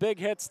couple of big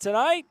hits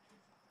tonight.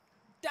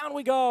 Down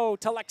we go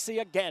to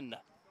Lexi again.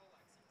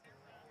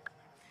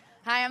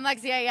 Hi, I'm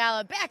Lexi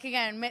Ayala, back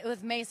again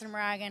with Mason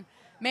Moragan.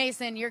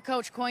 Mason, your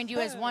coach coined you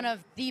as one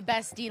of the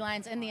best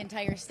D-lines in the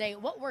entire state.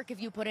 What work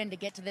have you put in to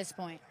get to this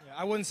point? Yeah,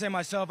 I wouldn't say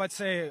myself. I'd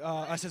say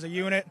us as a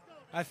unit.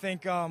 I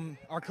think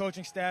our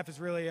coaching staff has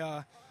really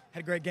had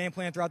a great game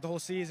plan throughout the whole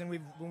season.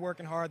 We've been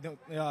working hard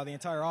the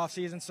entire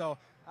offseason. So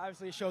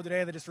obviously it showed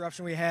today the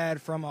disruption we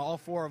had from all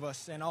four of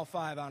us and all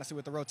five, honestly,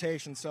 with the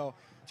rotation. So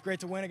it's great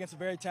to win against a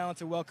very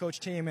talented,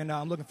 well-coached team, and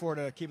I'm looking forward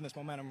to keeping this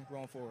momentum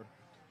going forward.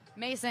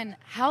 Mason,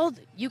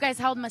 you guys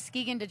held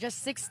Muskegon to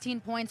just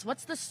 16 points.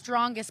 What's the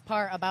strongest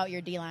part about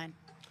your D-line?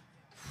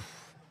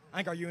 I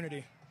think our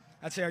unity.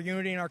 I'd say our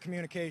unity and our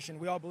communication.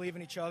 We all believe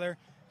in each other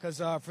because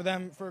for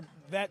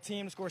that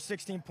team to score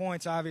 16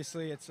 points,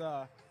 obviously, it's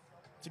a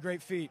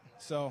great feat.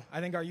 So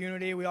I think our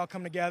unity, we all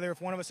come together. If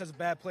one of us has a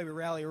bad play, we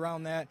rally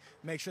around that,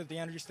 make sure that the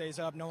energy stays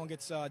up, no one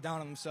gets down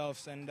on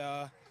themselves. And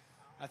I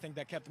think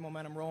that kept the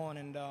momentum rolling,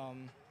 and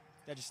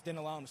that just didn't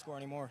allow them to score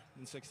any more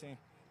than 16.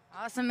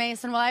 Awesome,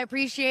 Mason. Well, I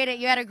appreciate it.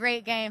 You had a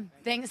great game.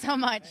 Thanks so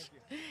much.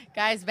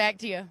 Guys, back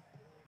to you.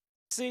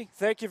 Lexi,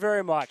 thank you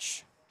very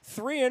much.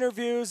 3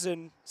 interviews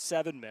in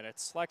 7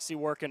 minutes. Lexi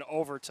working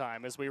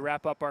overtime as we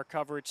wrap up our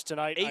coverage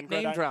tonight. 8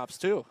 name drops,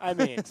 too. I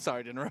mean.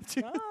 Sorry to interrupt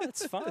you. No,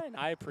 it's fine.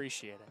 I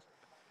appreciate it.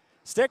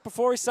 Stick,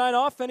 before we sign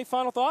off, any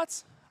final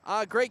thoughts?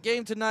 Great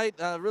game tonight.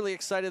 Really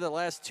excited. The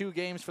last 2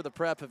 games for the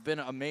Prep have been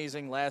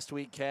amazing. Last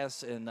week,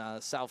 Cass and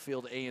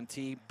Southfield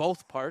A&T,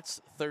 both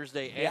parts,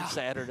 Thursday and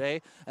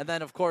Saturday. And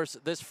then, of course,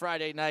 this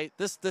Friday night,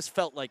 this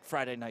felt like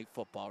Friday night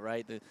football,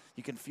 right?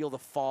 You can feel the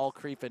fall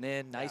creeping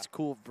in. Nice,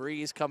 cool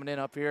breeze coming in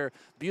up here.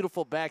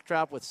 Beautiful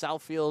backdrop with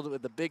Southfield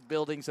with the big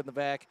buildings in the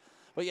back.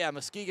 But, yeah,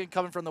 Muskegon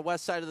coming from the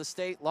west side of the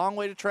state. Long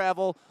way to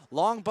travel.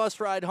 Long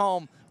bus ride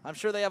home. I'm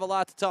sure they have a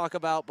lot to talk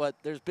about, but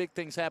there's big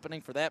things happening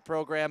for that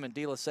program. And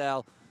De La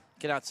Salle,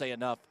 cannot say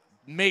enough.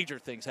 Major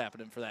things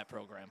happening for that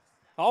program.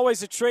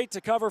 Always a treat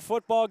to cover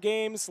football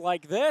games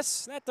like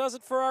this. That does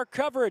it for our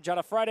coverage on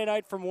a Friday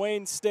night from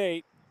Wayne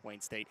State.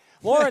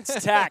 Lawrence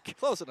Tech.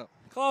 Close enough.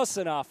 Close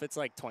enough. It's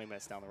like 20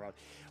 minutes down the road.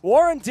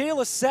 Warren De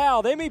La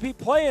Salle, they may be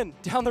playing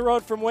down the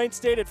road from Wayne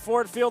State at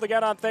Ford Field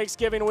again on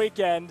Thanksgiving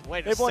weekend.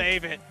 Way to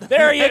save it.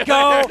 There you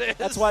go.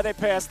 That's why they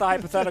passed the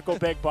hypothetical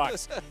big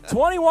bucks.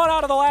 21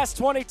 out of the last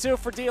 22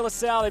 for De La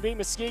Salle. They beat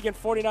Muskegon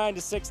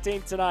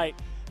 49-16 tonight.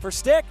 For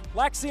Stick,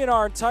 Lexi, and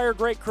our entire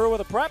great crew of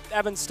the Prep,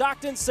 Evan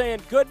Stockton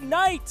saying good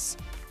night.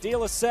 De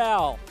La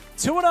Salle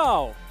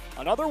 2-0.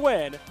 Another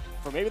win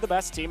for maybe the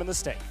best team in the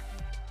state.